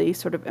easily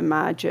sort of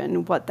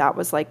imagine what that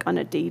was like on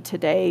a day to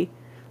day.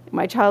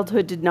 My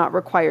childhood did not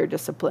require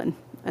discipline,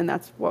 and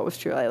that's what was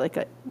true. I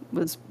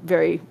was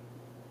very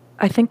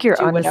I think you're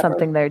do onto whatever.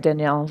 something there,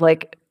 Danielle.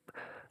 Like,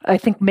 I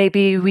think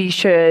maybe we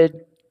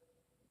should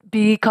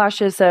be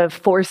cautious of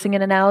forcing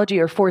an analogy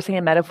or forcing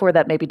a metaphor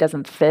that maybe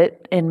doesn't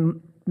fit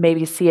and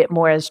maybe see it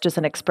more as just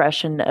an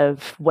expression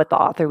of what the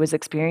author was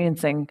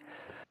experiencing.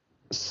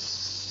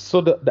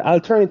 So the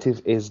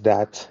alternative is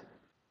that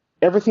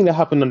everything that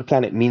happened on the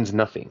planet means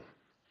nothing.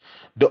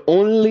 The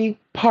only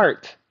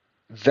part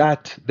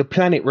that the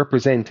planet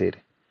represented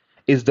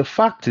is the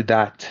fact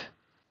that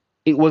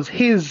it was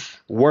his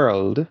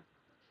world,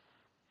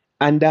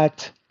 and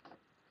that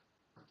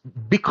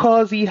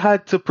because he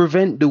had to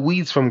prevent the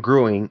weeds from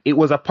growing, it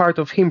was a part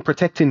of him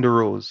protecting the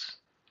rose.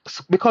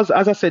 Because,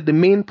 as I said, the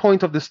main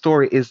point of the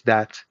story is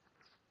that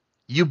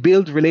you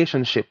build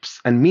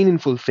relationships and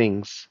meaningful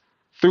things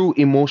through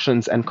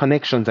emotions and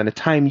connections and the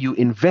time you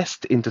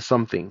invest into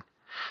something.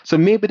 So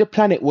maybe the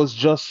planet was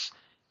just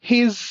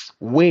his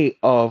way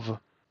of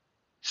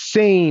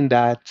saying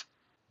that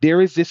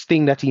there is this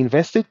thing that he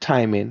invested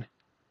time in,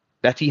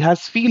 that he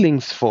has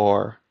feelings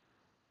for,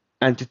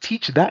 and to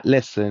teach that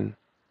lesson,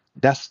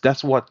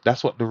 that's what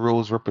the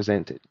rose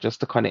represented, just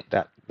to connect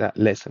that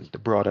lesson, the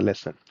broader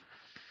lesson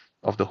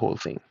of the whole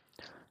thing.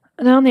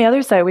 And then on the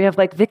other side, we have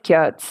like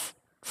Vikyat's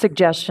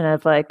suggestion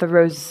of like the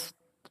rose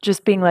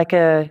just being like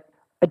a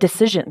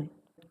decision.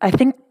 I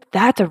think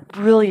that's a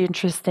really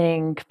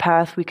interesting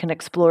path we can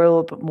explore a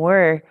little bit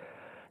more,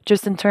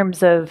 just in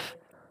terms of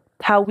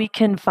how we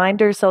can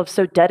find ourselves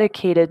so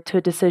dedicated to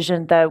a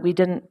decision that we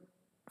didn't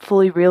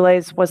fully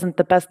realize wasn't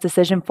the best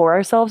decision for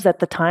ourselves at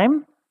the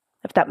time,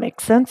 if that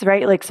makes sense,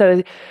 right? Like,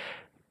 so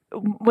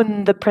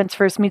when the prince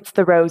first meets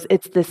the rose,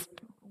 it's this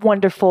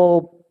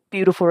wonderful,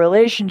 beautiful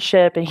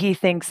relationship, and he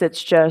thinks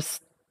it's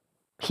just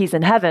he's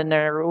in heaven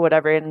or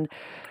whatever. And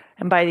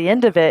by the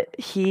end of it,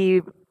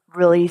 he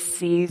really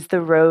sees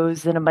the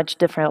rose in a much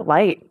different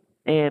light.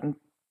 And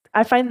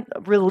I find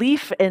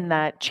relief in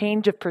that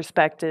change of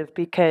perspective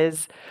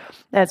because,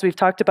 as we've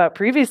talked about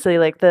previously,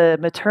 like the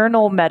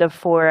maternal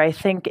metaphor, I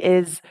think,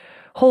 is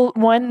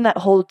one that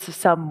holds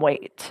some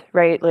weight,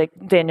 right? Like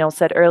Daniel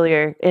said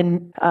earlier.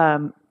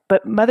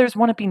 But mothers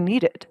want to be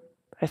needed.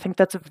 I think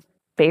that's a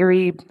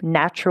very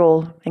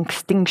natural,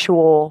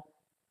 instinctual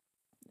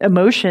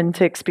emotion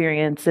to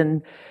experience.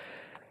 And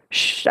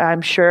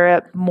I'm sure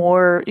at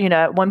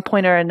one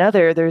point or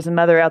another, there's a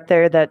mother out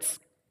there that's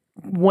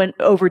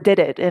overdid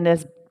it and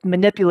has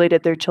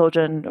manipulated their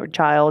children or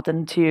child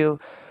into,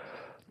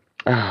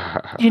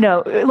 what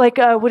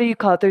do you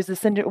call it? There's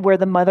this where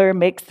the mother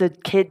makes the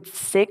kid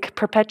sick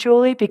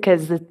perpetually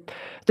because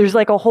there's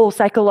like a whole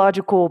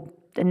psychological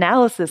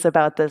analysis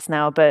about this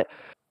now, but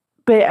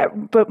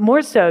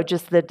more so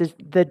just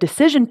the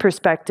decision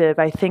perspective,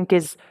 I think,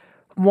 is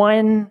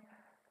one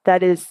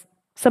that is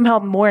somehow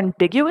more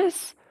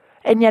ambiguous,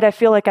 and yet I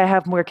feel like I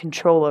have more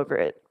control over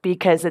it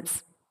because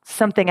it's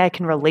something I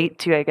can relate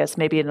to, I guess,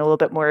 maybe in a little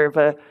bit more of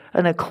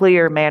in a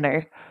clear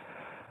manner.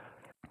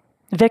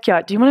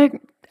 Vikyat, do you want to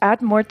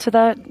add more to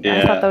that?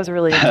 Yeah. I thought that was a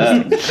really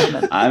interesting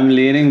comment. I'm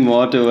leaning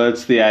more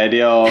towards the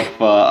idea of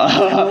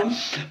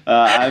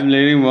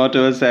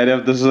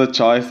this is a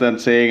choice than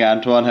saying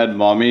Antoine had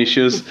mommy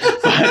issues.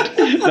 But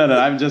no,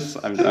 I'm just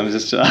I'm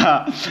just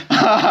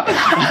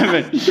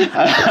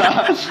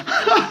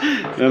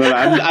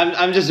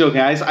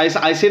joking.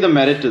 I say the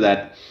merit to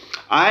that.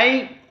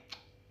 I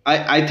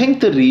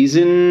think the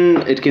reason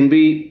it can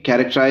be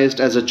characterized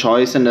as a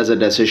choice and as a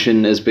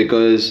decision is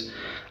because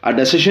a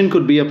decision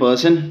could be a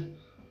person,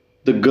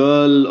 the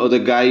girl or the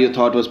guy you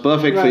thought was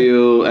perfect for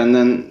you, and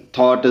then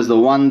thought is the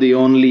one, the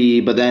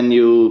only, but then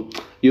you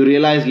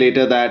realize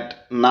later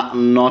that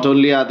not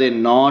only are they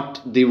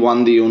not the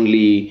one, the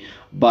only,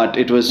 but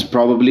it was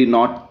probably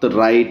not the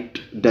right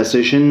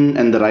decision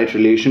and the right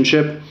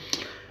relationship.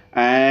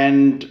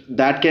 And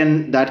that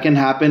can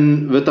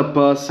happen with a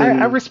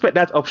person. I respect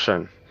that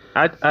option.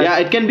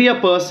 It can be a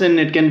person,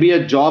 it can be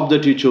a job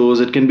that you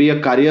chose, it can be a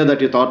career that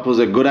you thought was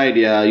a good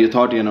idea. You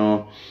thought,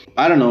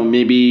 I don't know,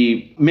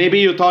 maybe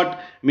you thought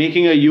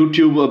making a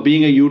YouTuber,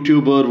 being a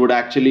YouTuber would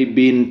actually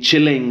be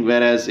chilling,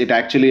 whereas it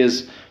actually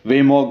is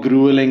way more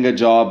grueling a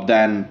job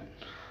than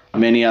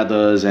many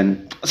others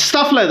and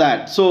stuff like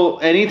that. So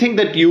anything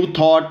that you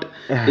thought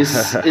is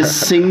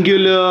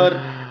singular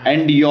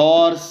and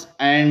yours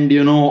and,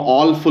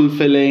 all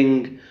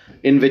fulfilling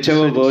in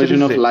whichever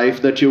version of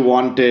life that you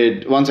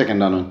wanted. One second,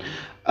 Danun.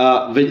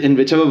 In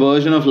whichever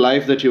version of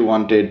life that you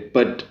wanted,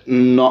 but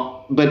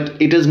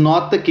it is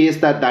not the case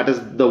that is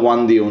the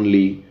one, the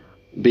only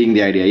being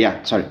the idea.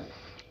 Yeah, sorry.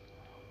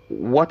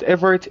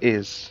 Whatever it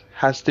is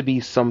has to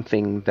be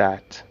something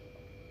that,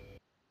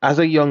 as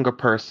a younger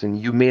person,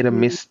 you made a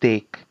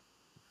mistake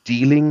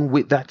dealing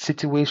with that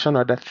situation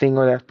or that thing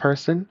or that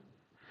person,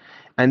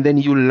 and then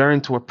you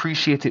learn to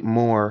appreciate it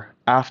more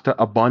after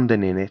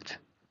abandoning it.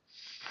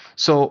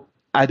 So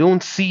I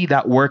don't see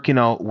that working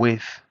out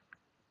with,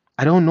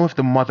 I don't know if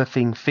the mother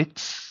thing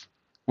fits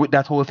with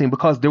that whole thing,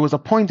 because there was a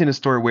point in the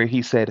story where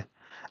he said,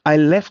 I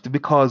left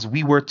because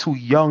we were too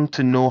young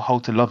to know how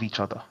to love each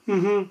other.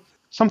 Mm-hmm.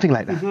 Something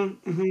like that,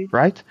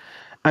 right?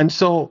 And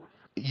so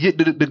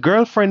the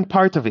girlfriend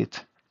part of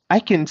it, I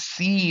can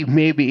see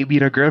maybe it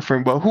being a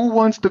girlfriend, but who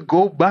wants to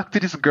go back to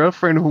this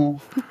girlfriend who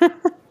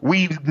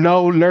we've now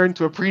learned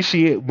to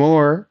appreciate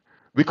more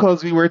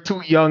because we were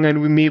too young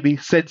and we maybe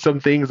said some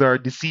things or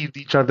deceived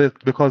each other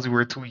because we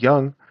were too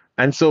young.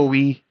 And so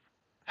we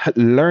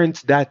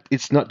learned that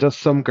it's not just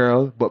some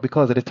girl, but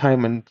because of the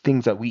time and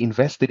things that we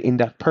invested in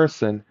that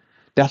person,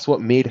 that's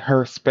what made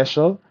her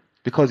special.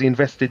 because he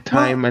invested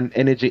time and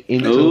energy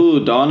into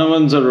Ooh,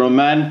 Donovan's a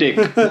romantic.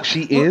 who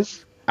she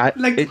is.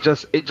 Like- it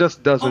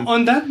just doesn't.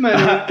 On that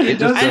matter, it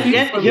does. just And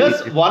yet,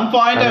 here's one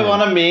point I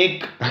want to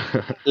make,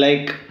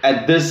 like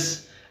at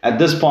this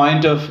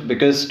point of,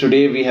 because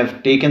today we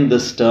have taken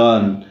this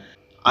turn,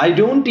 I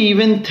don't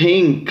even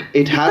think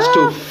it has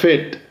to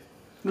fit.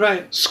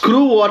 Right.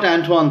 Screw what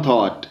Antoine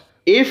thought.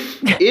 If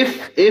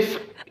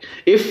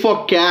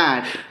for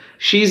Kat,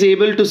 she's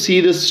able to see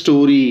this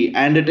story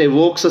and it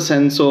evokes a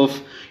sense of,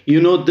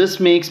 this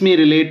makes me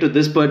relate to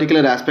this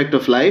particular aspect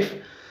of life,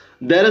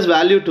 there is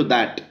value to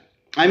that.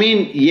 I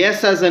mean,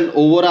 yes, as an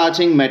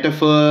overarching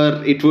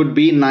metaphor, it would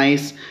be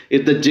nice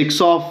if the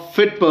jigsaw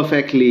fit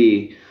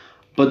perfectly.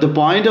 But the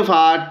point of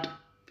art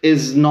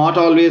is not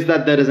always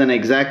that there is an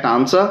exact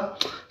answer.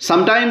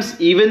 Sometimes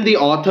even the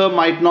author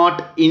might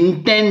not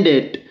intend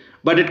it,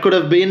 but it could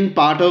have been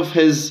part of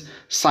his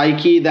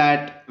psyche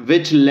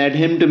which led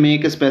him to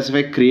make a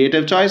specific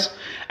creative choice.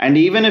 And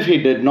even if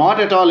he did not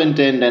at all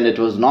intend and it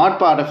was not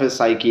part of his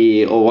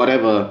psyche or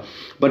whatever,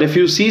 but if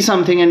you see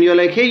something and you're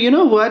like, hey, you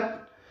know what?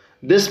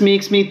 This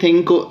makes me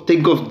think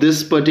of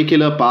this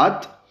particular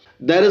path.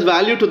 There is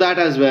value to that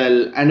as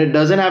well, and it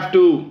doesn't have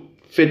to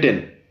fit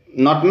in.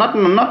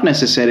 Not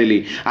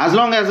necessarily. As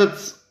long as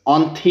it's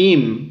on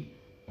theme,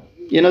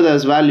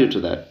 there's value to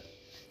that.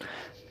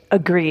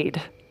 Agreed.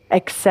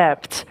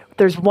 Except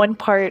there's one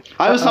part.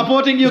 I was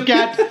supporting you,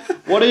 Kat.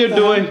 What are you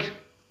doing?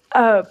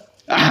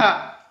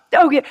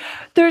 Okay,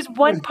 there's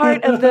one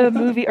part of the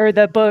movie or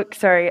the book,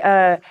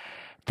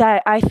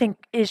 that I think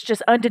is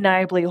just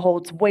undeniably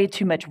holds way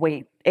too much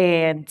weight,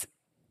 and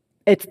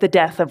it's the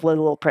death of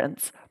Little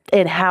Prince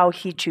and how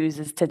he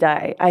chooses to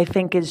die. I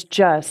think is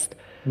just.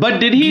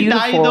 But did he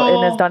die beautiful,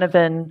 though? and as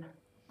Donovan.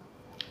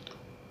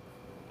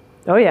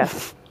 Oh yeah.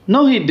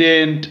 No, he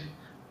didn't.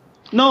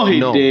 No, he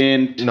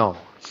didn't. No.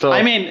 So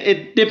I mean,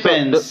 it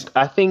depends.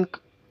 I think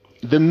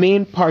the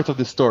main part of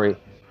the story,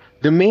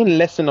 the main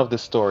lesson of the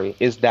story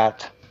is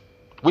that,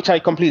 which I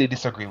completely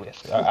disagree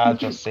with. I'll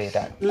just say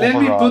that. Let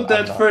me put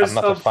that first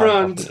up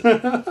front.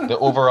 The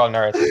overall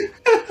narrative.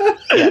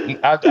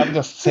 Yeah, I'm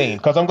just saying,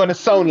 because I'm going to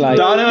sound like...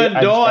 Donovan,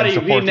 I'm don't worry.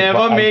 We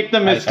never make the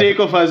mistake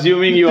of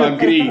assuming you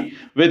agree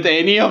with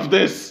any of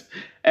this,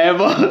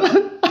 ever.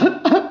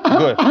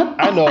 Good.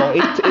 I know,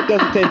 it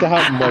doesn't tend to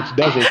happen much,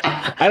 does it?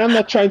 And I'm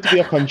not trying to be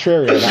a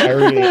contrarian.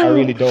 I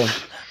really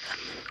don't.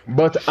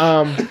 But,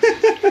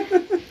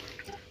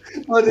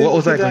 what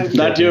was I going to say?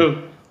 That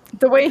you.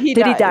 The way he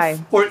Did dies. he die?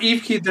 Or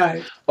if he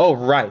died. Oh,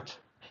 right.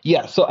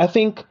 Yeah, so I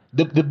think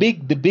the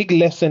big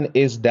lesson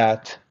is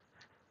that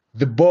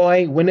the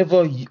boy,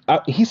 whenever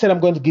he said, I'm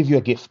going to give you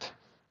a gift.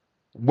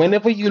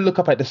 Whenever you look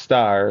up at the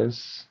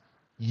stars,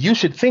 you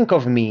should think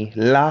of me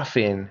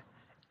laughing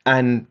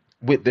and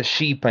with the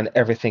sheep and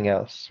everything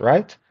else,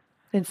 right?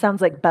 It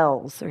sounds like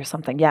bells or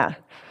something. Yeah.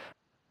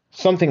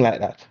 Something like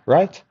that,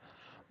 right?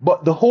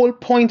 But the whole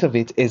point of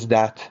it is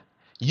that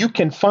you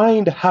can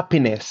find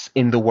happiness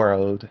in the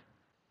world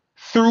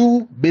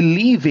through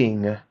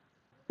believing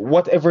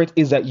whatever it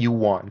is that you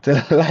want.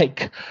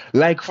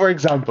 like for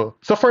example,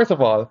 so first of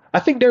all, I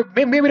think there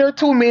are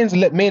two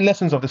main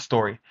lessons of the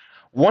story.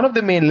 One of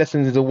the main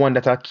lessons is the one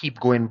that I keep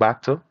going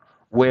back to,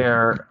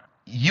 where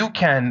you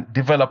can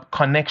develop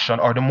connection,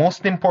 or the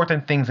most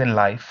important things in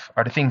life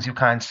are the things you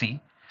can't see,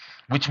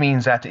 which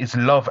means that is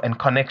love and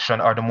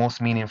connection are the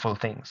most meaningful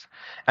things.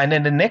 And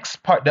then the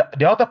next part,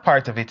 the other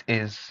part of it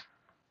is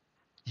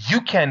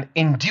you can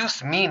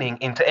induce meaning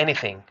into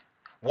anything.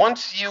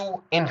 Once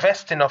you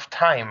invest enough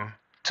time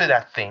to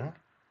that thing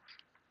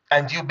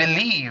and you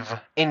believe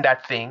in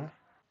that thing,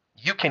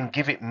 you can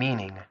give it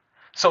meaning.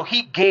 So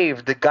he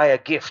gave the guy a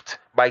gift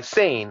by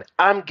saying,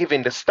 I'm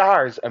giving the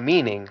stars a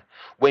meaning.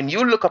 When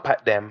you look up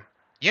at them,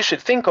 you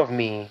should think of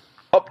me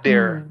up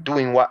there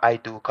doing what I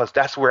do, because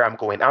that's where I'm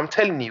going. I'm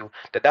telling you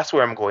that that's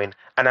where I'm going.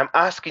 And I'm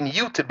asking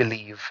you to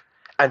believe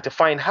and to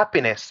find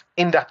happiness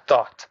in that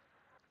thought.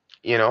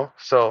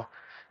 So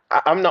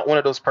I'm not one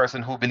of those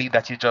persons who believe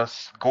that you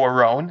just go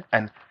around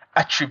and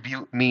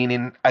attribute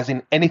meaning, as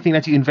in anything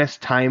that you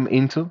invest time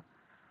into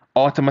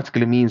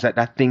automatically means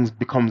that thing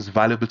becomes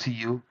valuable to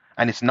you,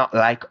 and it's not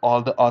like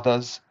all the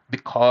others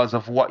because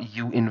of what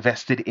you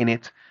invested in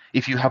it.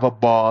 If you have a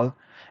ball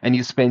and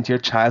you spent your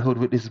childhood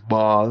with this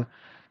ball,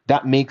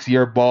 that makes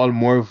your ball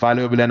more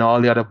valuable than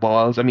all the other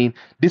balls. I mean,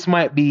 this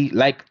might be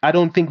like, I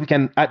don't think we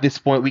can at this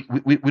point,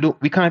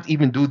 we can't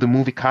even do the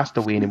movie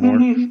Castaway anymore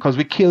because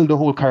we killed the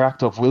whole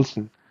character of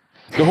Wilson.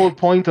 The whole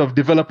point of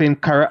developing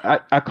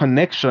a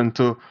connection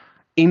to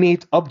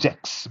innate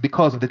objects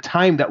because of the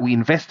time that we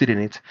invested in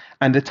it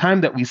and the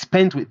time that we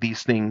spent with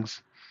these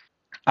things.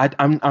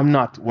 I'm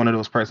not one of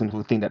those persons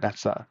who think that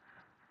that's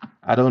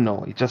I don't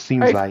know. It just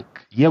seems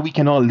like, yeah, we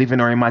can all live in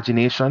our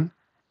imagination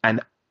and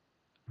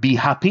be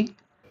happy.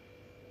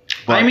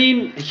 But I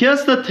mean,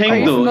 here's the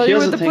thing though.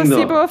 Here's the thing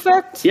though. Placebo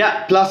effect?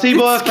 Yeah,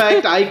 placebo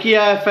effect,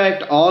 IKEA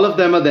effect, all of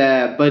them are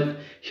there. But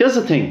here's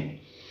the thing.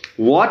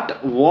 What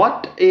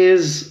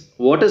is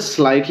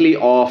slightly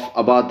off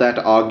about that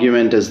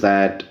argument is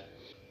that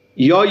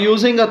you're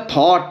using a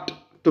thought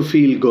to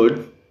feel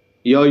good,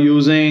 You're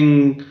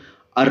using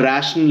a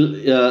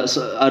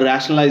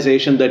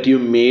rationalization that you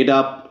made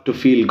up to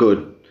feel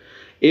good.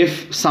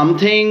 If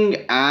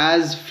something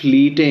as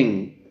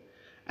fleeting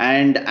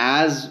and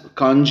as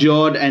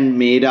conjured and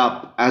made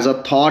up as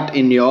a thought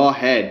in your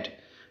head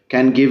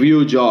can give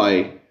you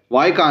joy,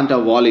 why can't a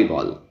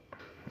volleyball?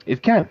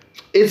 It can.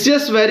 It's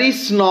just very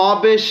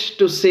snobbish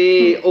to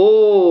say,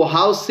 oh,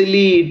 how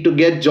silly to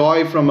get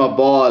joy from a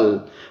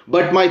ball,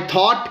 but my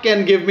thought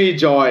can give me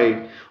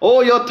joy.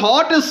 Oh, your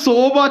thought is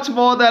so much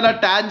more than a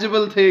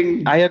tangible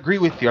thing. I agree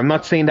with you. I'm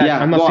not saying that. Yeah,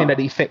 I'm not go saying on. that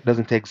the effect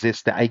doesn't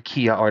exist, the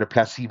IKEA or the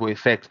placebo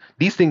effect.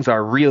 These things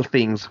are real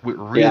things with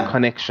real Yeah.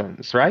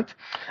 connections, right?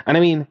 And I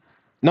mean,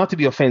 not to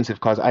be offensive,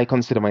 because I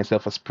consider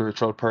myself a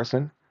spiritual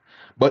person,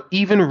 but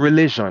even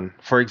religion,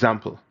 for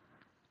example,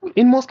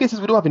 in most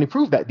cases we don't have any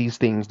proof that these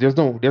things. There's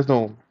no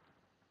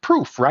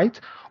proof, right?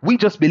 We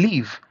just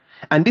believe.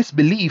 And this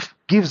belief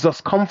gives us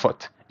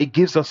comfort. It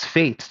gives us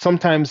faith.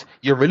 Sometimes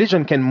your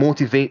religion can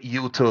motivate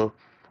you to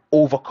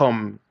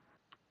overcome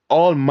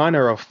all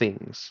manner of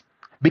things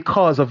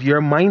because of your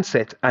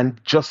mindset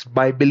and just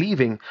by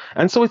believing.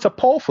 And so it's a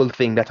powerful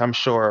thing that I'm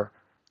sure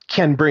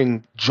can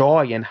bring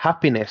joy and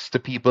happiness to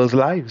people's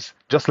lives,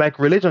 just like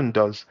religion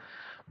does.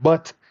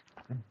 But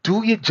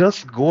do you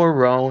just go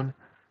around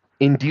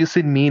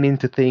inducing meaning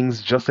to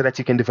things just so that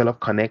you can develop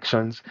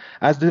connections?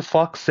 As the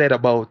fox said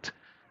about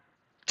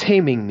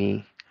taming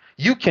me,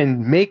 you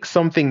can make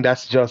something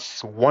that's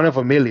just one of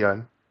a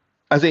million,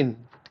 as in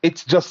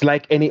it's just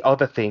like any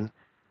other thing,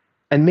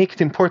 and make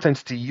it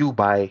important to you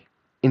by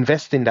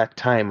investing that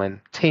time and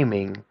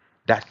taming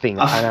that thing.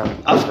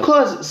 Of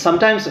course,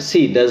 sometimes,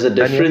 see, there's a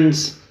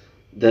difference.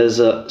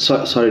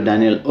 Sorry,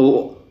 Daniel.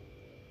 Oh,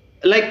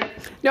 like,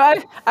 No,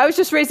 I was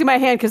just raising my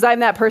hand because I'm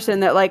that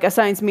person that like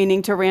assigns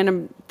meaning to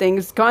random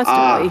things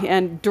constantly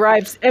and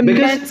derives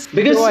immense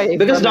joy.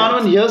 Because from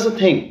Donovan, it. here's the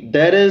thing.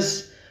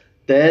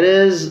 There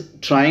is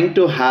trying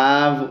to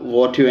have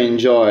what you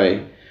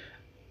enjoy,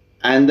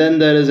 and then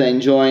there is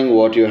enjoying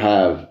what you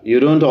have. You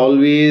don't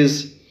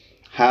always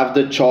have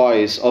the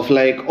choice of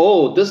like,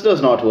 oh, this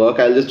does not work,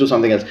 I'll just do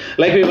something else.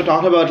 Like we were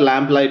talking about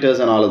lamplighters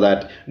and all of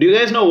that. Do you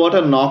guys know what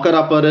a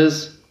knocker-upper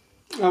is?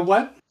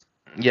 What?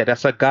 Yeah,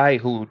 that's a guy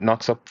who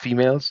knocks up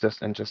females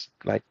just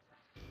like.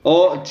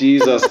 Oh,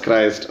 Jesus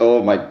Christ.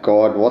 Oh my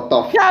God. What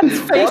the Cap's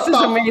face is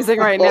amazing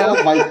right now.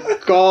 Oh my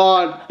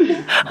God.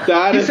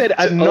 That He is. said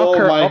a oh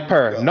knocker my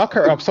upper, God.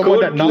 knocker up, someone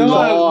Good that knocks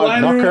Lord.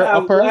 up, knocker A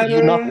upper.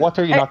 You knock. water. What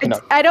are you knocking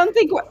up? I don't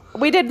think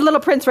we did Little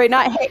Prince, right?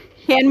 Not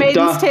Handmaiden's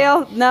Duh.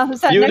 Tale. No,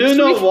 is that You next do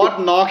know week?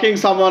 what knocking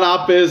someone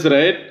up is,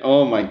 right?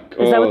 Oh my God.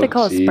 Is that what they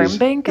call a sperm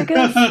bank, I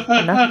guess?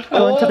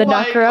 Going to the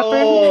knocker upper?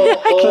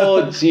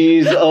 Oh,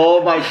 jeez.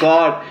 Oh my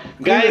God.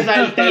 Guys,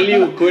 I'll tell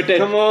you, quit it.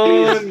 Come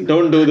on. Please,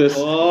 don't do this.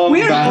 Oh,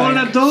 We're all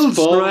adults,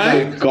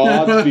 right? my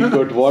God, be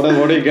good. What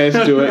are you guys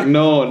doing?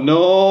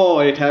 No,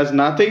 it has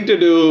nothing to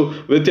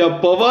do with your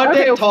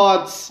perverted Okay,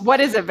 thoughts.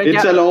 What is it?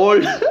 It's an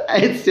old,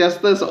 it's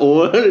just this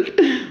old,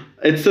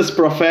 it's this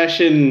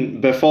profession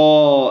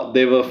before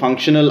they were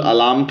functional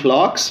alarm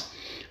clocks,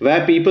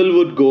 where people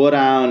would go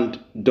around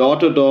door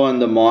to door in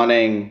the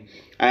morning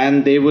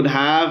and they would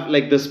have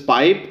like this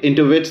pipe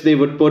into which they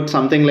would put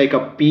something like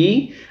a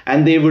pea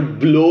and they would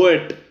blow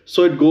it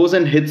so it goes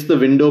and hits the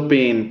window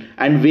pane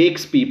and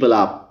wakes people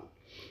up.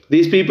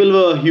 These people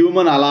were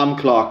human alarm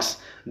clocks.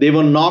 They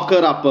were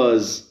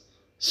knocker-uppers.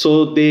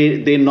 So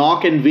they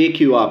knock and wake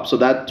you up. So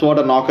that's what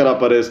a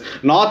knocker-upper is.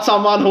 Not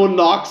someone who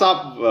knocks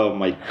up. Oh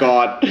my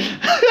God.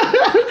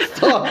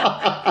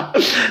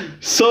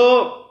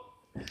 So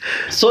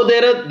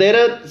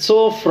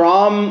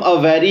from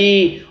a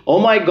very, oh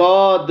my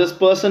God, this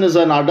person is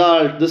an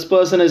adult, this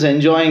person is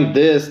enjoying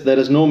this, there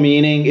is no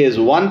meaning, is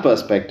one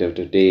perspective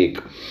to take.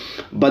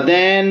 But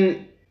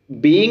then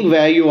being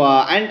where you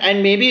are,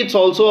 and maybe it's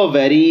also a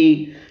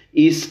very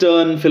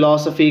Eastern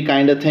philosophy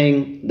kind of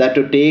thing, that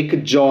to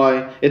take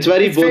joy, it's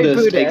very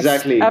Buddhist.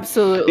 Exactly.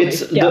 Absolutely. It's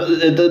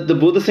the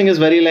Buddhist thing is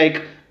very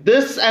like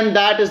this and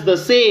that is the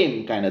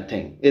same kind of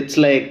thing. It's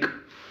like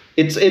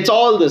it's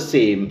all the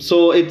same.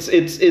 So it's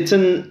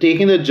in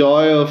taking the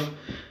joy of,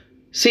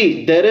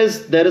 see, there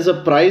is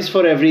a price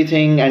for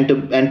everything, and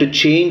to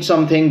change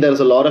something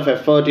there's a lot of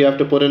effort you have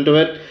to put into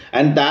it,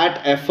 and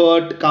that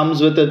effort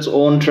comes with its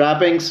own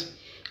trappings,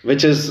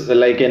 which is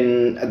like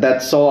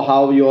that's so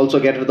how you also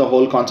get into the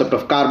whole concept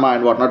of karma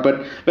and whatnot,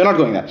 but we're not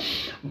going there.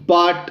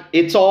 But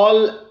it's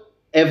all,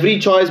 every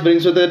choice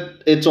brings with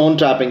it its own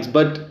trappings,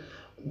 but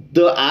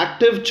the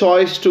active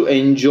choice to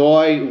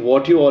enjoy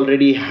what you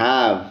already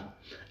have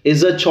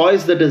is a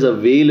choice that is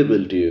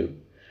available to you,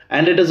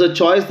 and it is a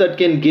choice that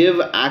can give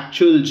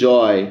actual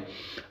joy,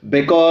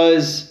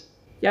 because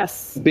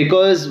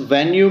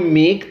when you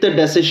make the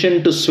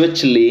decision to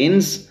switch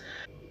lanes,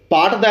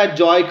 part of that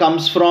joy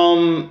comes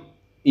from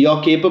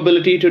your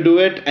capability to do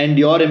it and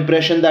your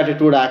impression that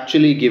it would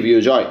actually give you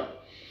joy.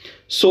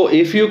 So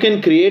if you can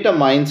create a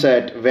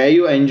mindset where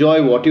you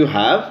enjoy what you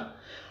have,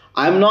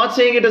 I'm not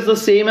saying it is the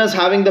same as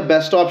having the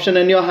best option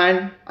in your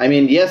hand. I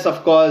mean, yes,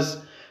 of course,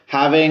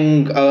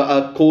 having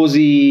a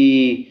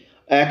cozy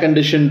air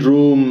conditioned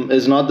room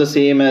is not the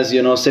same as,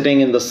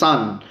 sitting in the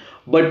sun.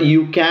 But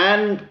you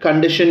can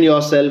condition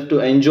yourself to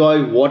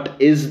enjoy what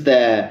is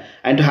there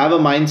and to have a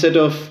mindset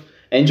of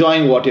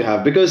enjoying what you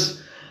have.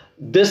 Because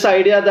this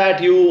idea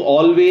that you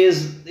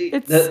always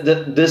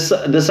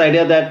this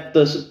idea that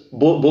this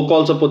book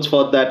also puts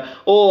forth that,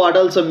 oh,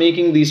 adults are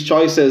making these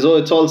choices, oh,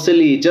 it's all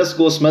silly, just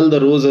go smell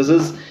the roses,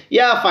 is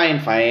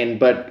fine,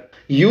 but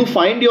you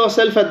find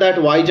yourself at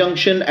that Y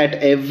junction at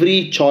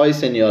every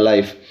choice in your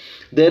life.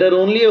 There are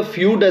only a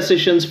few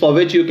decisions for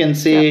which you can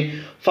say,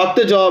 fuck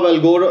the job,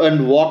 I'll go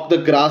and walk the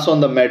grass on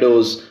the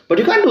meadows. But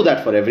you can't do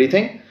that for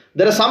everything.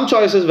 There are some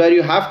choices where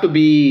you have to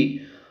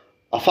be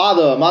a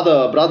father,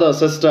 mother, brother,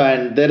 sister,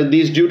 and there are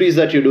these duties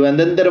that you do. And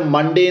then there are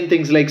mundane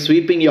things like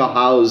sweeping your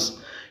house.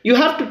 You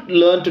have to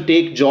learn to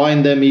take joy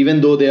in them,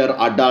 even though they are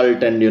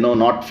adult and,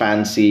 not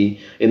fancy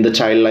in the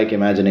childlike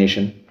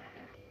imagination.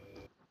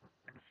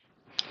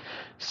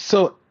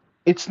 So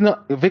it's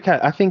not,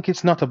 Vika, I think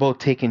it's not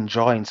about taking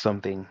joy in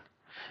something.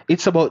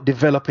 It's about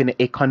developing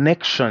a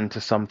connection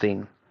to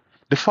something.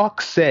 The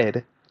fox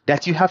said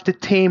that you have to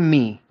tame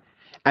me.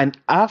 And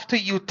after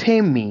you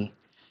tame me,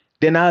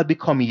 then I'll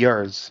become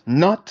yours.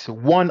 Not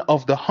one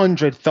of the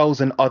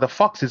 100,000 other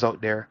foxes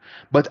out there,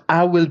 but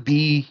I will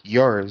be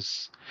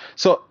yours.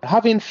 So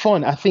having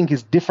fun, I think,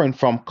 is different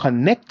from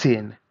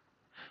connecting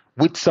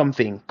with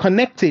something.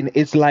 Connecting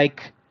is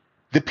like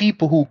the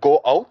people who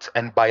go out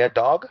and buy a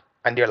dog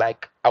and they're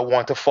like, I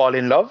want to fall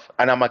in love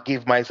and I'm going to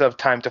give myself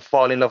time to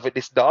fall in love with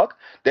this dog.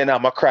 Then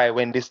I'm going to cry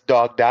when this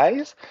dog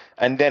dies.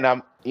 And then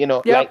I'm,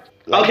 Yep.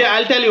 Okay,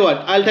 I'll tell you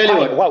what.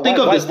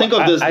 Think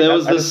of this. There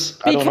was this.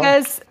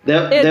 Because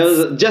there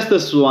was just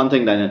this one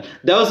thing, Daniel.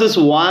 There was this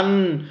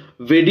one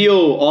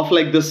video of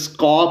like this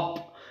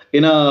cop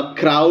in a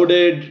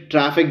crowded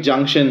traffic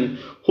junction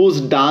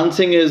who's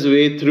dancing his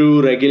way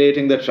through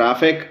regulating the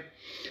traffic.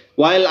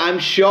 While I'm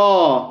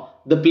sure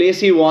the place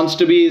he wants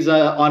to be is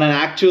on an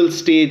actual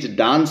stage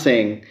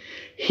dancing,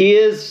 he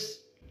is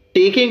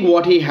taking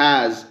what he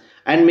has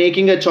and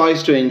making a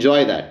choice to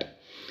enjoy that.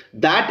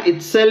 That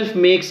itself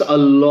makes a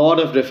lot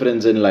of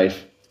difference in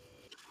life.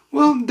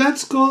 Well,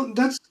 that's cool.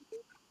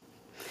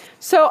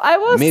 So I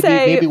will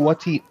say Daniel,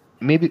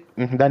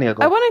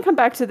 go. I want to come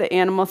back to the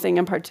animal thing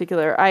in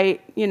particular. I,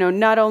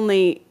 not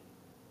only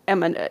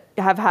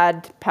have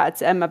had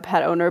pets, I'm a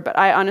pet owner, but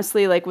I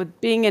honestly, like,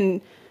 with being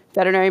in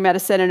veterinary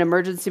medicine and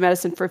emergency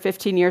medicine for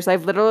 15 years,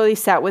 I've literally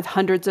sat with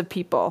hundreds of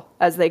people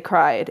as they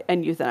cried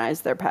and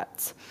euthanized their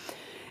pets.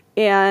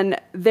 And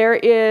there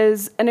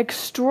is an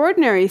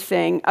extraordinary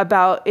thing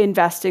about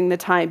investing the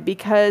time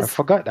because I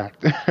forgot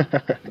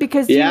that.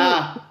 because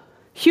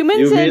humans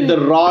you made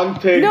the wrong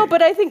thing. No,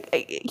 but I think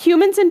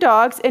humans and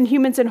dogs and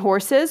humans and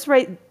horses,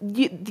 right?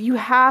 You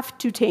have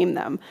to tame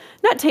them.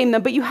 Not tame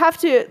them, but you have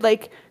to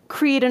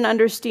create an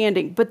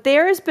understanding. But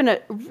there has been a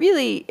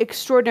really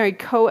extraordinary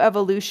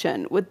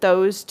co-evolution with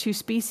those two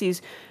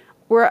species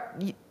where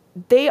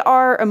they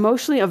are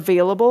emotionally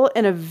available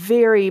in a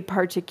very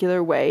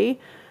particular way.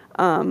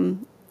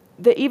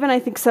 That even I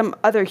think some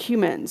other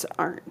humans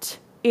aren't.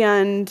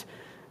 And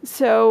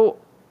so,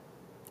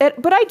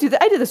 but I do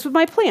this with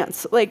my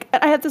plants. Like,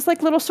 I have this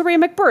little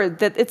ceramic bird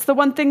that it's the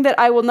one thing that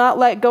I will not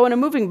let go in a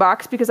moving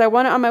box because I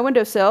want it on my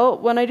windowsill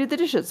when I do the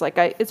dishes.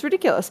 It's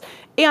ridiculous.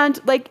 And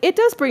it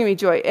does bring me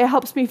joy. It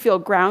helps me feel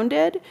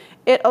grounded.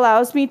 It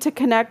allows me to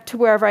connect to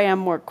wherever I am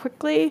more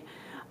quickly.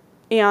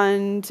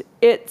 And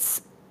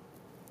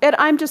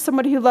I'm just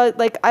somebody who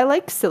I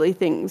like silly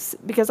things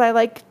because I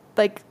like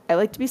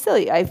to be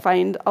silly. I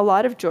find a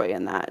lot of joy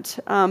in that.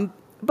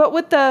 But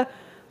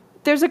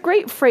there's a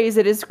great phrase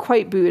that is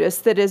quite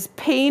Buddhist that is,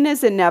 pain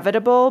is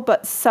inevitable,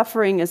 but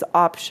suffering is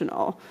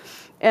optional.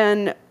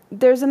 And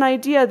there's an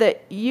idea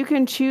that you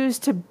can choose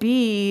to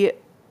be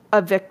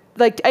a victim.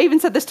 I even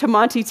said this to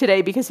Monty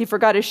today because he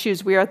forgot his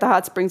shoes. We were at the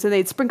hot springs and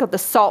they'd sprinkled the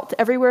salt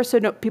everywhere so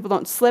people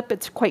don't slip.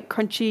 It's quite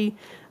crunchy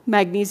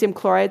magnesium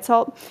chloride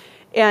salt.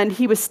 And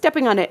he was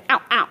stepping on it,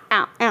 ow, ow,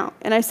 ow, ow.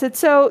 And I said,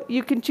 so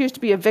you can choose to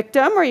be a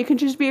victim or you can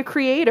choose to be a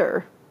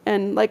creator.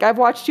 And I've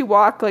watched you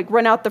walk,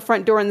 run out the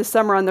front door in the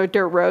summer on the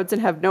dirt roads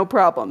and have no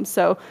problem.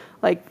 So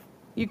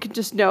you can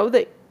just know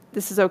that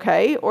this is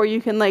okay, or you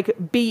can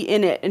be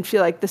in it and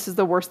feel like this is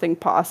the worst thing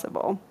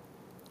possible.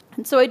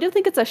 And so I do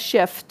think it's a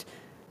shift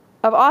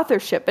of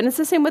authorship. And it's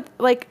the same with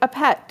a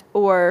pet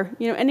or,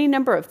 any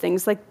number of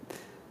things.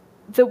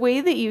 The way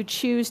that you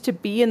choose to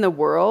be in the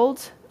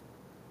world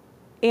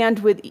and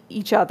with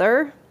each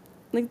other.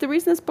 The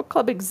reason this book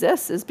club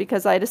exists is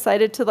because I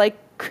decided to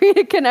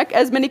create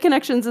as many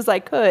connections as I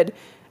could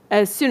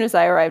as soon as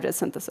I arrived at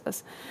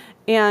Synthesis.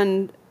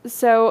 And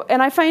so,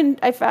 I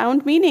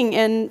found meaning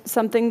in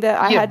something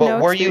that I had no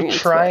experience with. Were you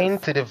trying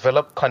to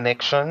develop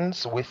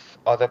connections with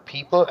other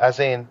people, as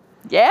in?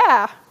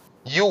 Yeah.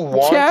 You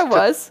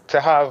want to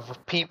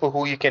have people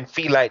who you can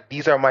feel like,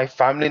 these are my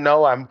family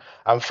now,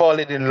 I'm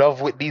falling in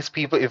love with these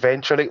people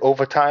eventually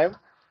over time?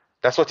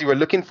 That's what you were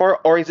looking for?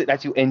 Or is it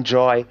that you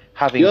enjoy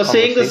having You're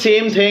saying the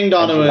same thing,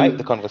 Donovan. You like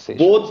the conversation.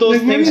 Both those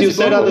things you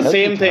said are the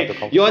same thing.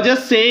 You're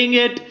just saying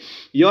it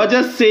You're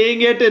just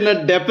saying it in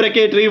a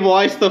deprecatory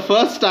voice the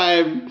first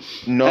time.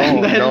 No.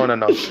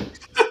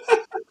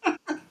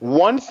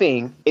 One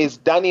thing is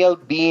Daniel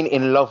being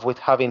in love with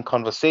having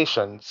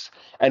conversations,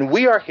 and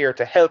we are here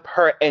to help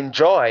her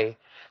enjoy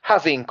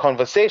having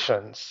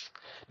conversations.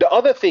 The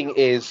other thing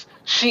is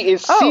she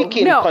is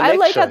seeking no, connections. I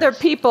like other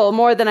people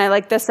more than I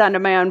like the sound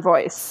of my own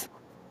voice.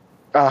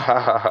 No,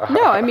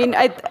 I mean,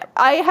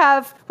 I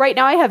have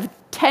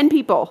 10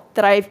 people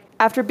that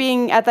after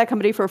being at that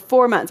company for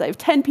 4 months, I have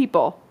 10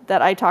 people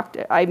that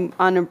I'm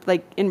on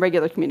in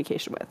regular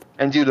communication with.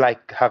 And you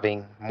like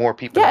having more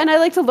people? Yeah, and I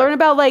like to learn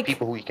about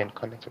people who you can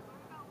connect with.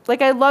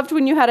 Like I loved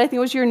when you had, I think it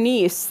was your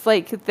niece,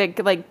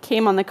 that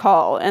came on the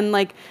call, and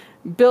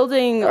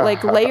building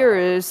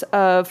layers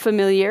of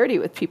familiarity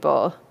with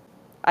people.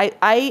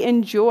 I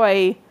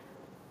enjoy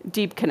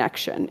deep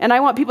connection, and I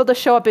want people to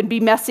show up and be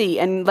messy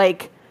and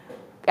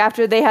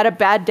after they had a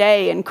bad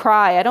day and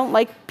cry. I don't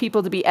like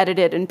people to be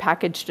edited and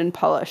packaged and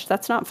polished.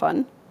 That's not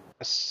fun.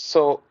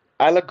 So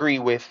I'll agree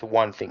with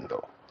one thing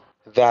though,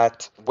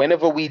 that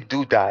whenever we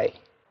do die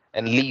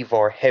and leave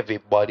our heavy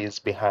bodies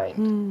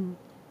behind,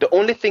 the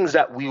only things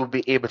that we will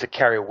be able to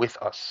carry with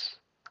us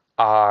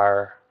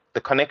are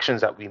the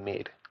connections that we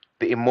made,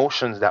 the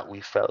emotions that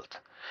we felt.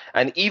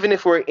 And even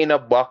if we're in a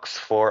box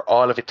for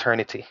all of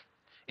eternity,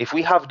 if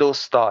we have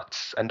those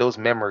thoughts and those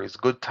memories,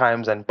 good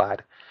times and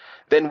bad,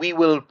 then we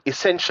will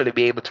essentially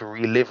be able to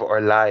relive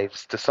our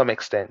lives to some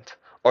extent,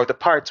 or the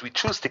parts we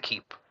choose to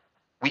keep.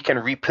 We can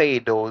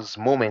replay those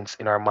moments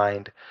in our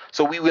mind.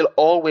 So we will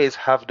always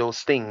have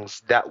those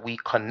things that we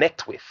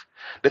connect with.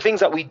 The things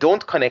that we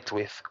don't connect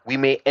with, we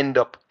may end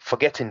up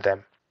forgetting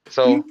them.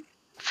 So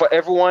for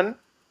everyone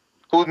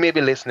who may be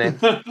listening,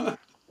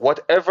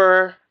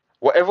 whatever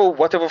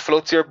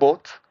floats your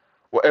boat,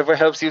 whatever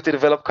helps you to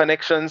develop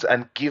connections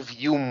and give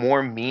you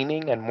more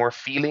meaning and more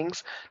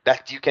feelings,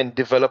 that you can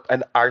develop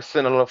an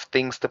arsenal of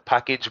things to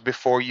package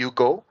before you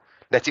go,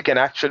 that you can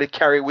actually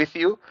carry with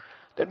you,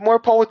 then more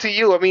power to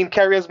you. I mean,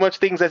 carry as much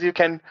things as you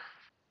can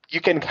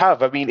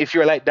have. I mean, if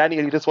you're like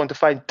Daniel, you just want to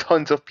find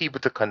tons of people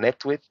to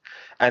connect with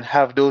and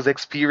have those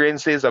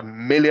experiences, a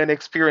million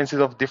experiences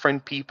of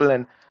different people,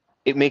 and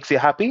it makes you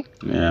happy,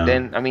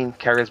 then, I mean,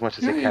 carry as much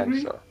as you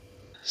can.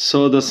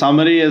 So the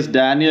summary is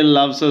Daniel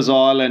loves us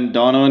all and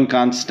Donovan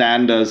can't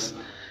stand us.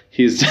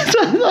 He's just...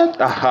 Yeah,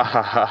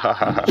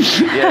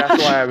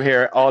 that's why I'm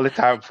here all the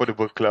time for the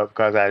book club,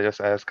 because I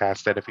just can't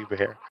stand the people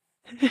here.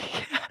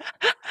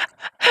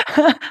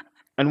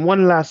 And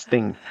one last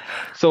thing.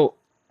 So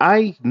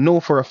I know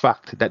for a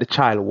fact that the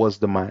child was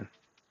the man.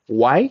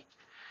 Why?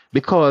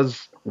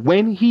 Because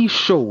when he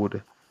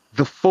showed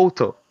the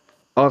photo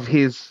of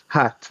his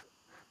hat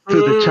to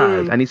the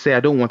child, and he said, I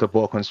don't want a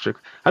boa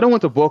constrictor. I don't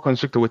want a boa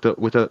constrictor with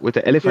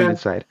the elephant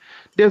inside.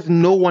 There's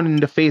no one in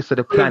the face of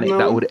the planet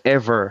that would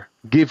ever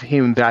give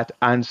him that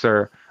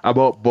answer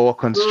about boa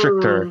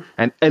constrictor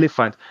and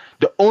elephant.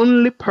 The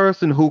only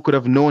person who could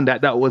have known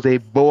that was a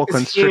boa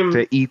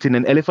constrictor eating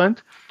an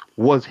elephant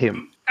was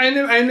him. I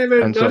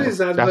never noticed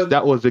that. But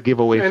That was the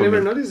giveaway for me. I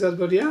never noticed that,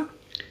 but yeah.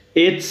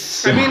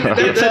 It's... I mean,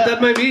 that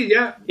might be,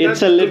 yeah.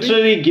 It's a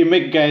literary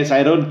gimmick, guys.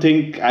 I don't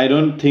think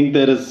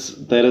there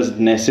is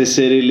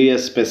necessarily a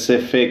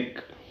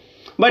specific...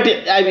 But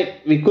I mean,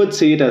 we could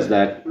see it as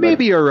that.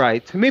 Maybe you're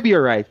right.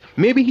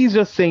 Maybe he's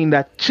just saying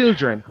that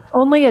children...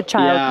 Only a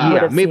child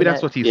would have maybe seen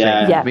that's it. what he's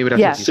saying. Yeah. Maybe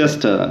that's what he's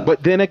just saying.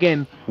 But then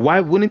again, why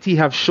wouldn't he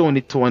have shown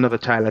it to another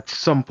child at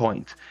some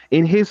point?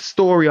 In his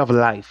story of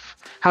life,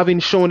 having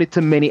shown it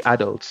to many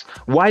adults,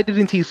 why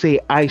didn't he say,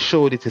 I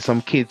showed it to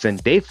some kids and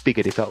they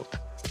figured it out?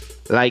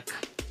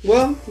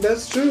 Well,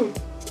 that's true.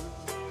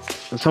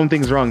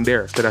 Something's wrong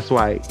there, so that's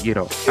why,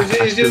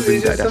 It's just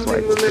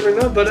something we'll never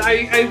know. But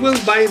I will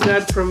buy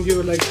that from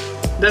you.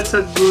 That's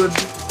a good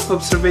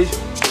observation.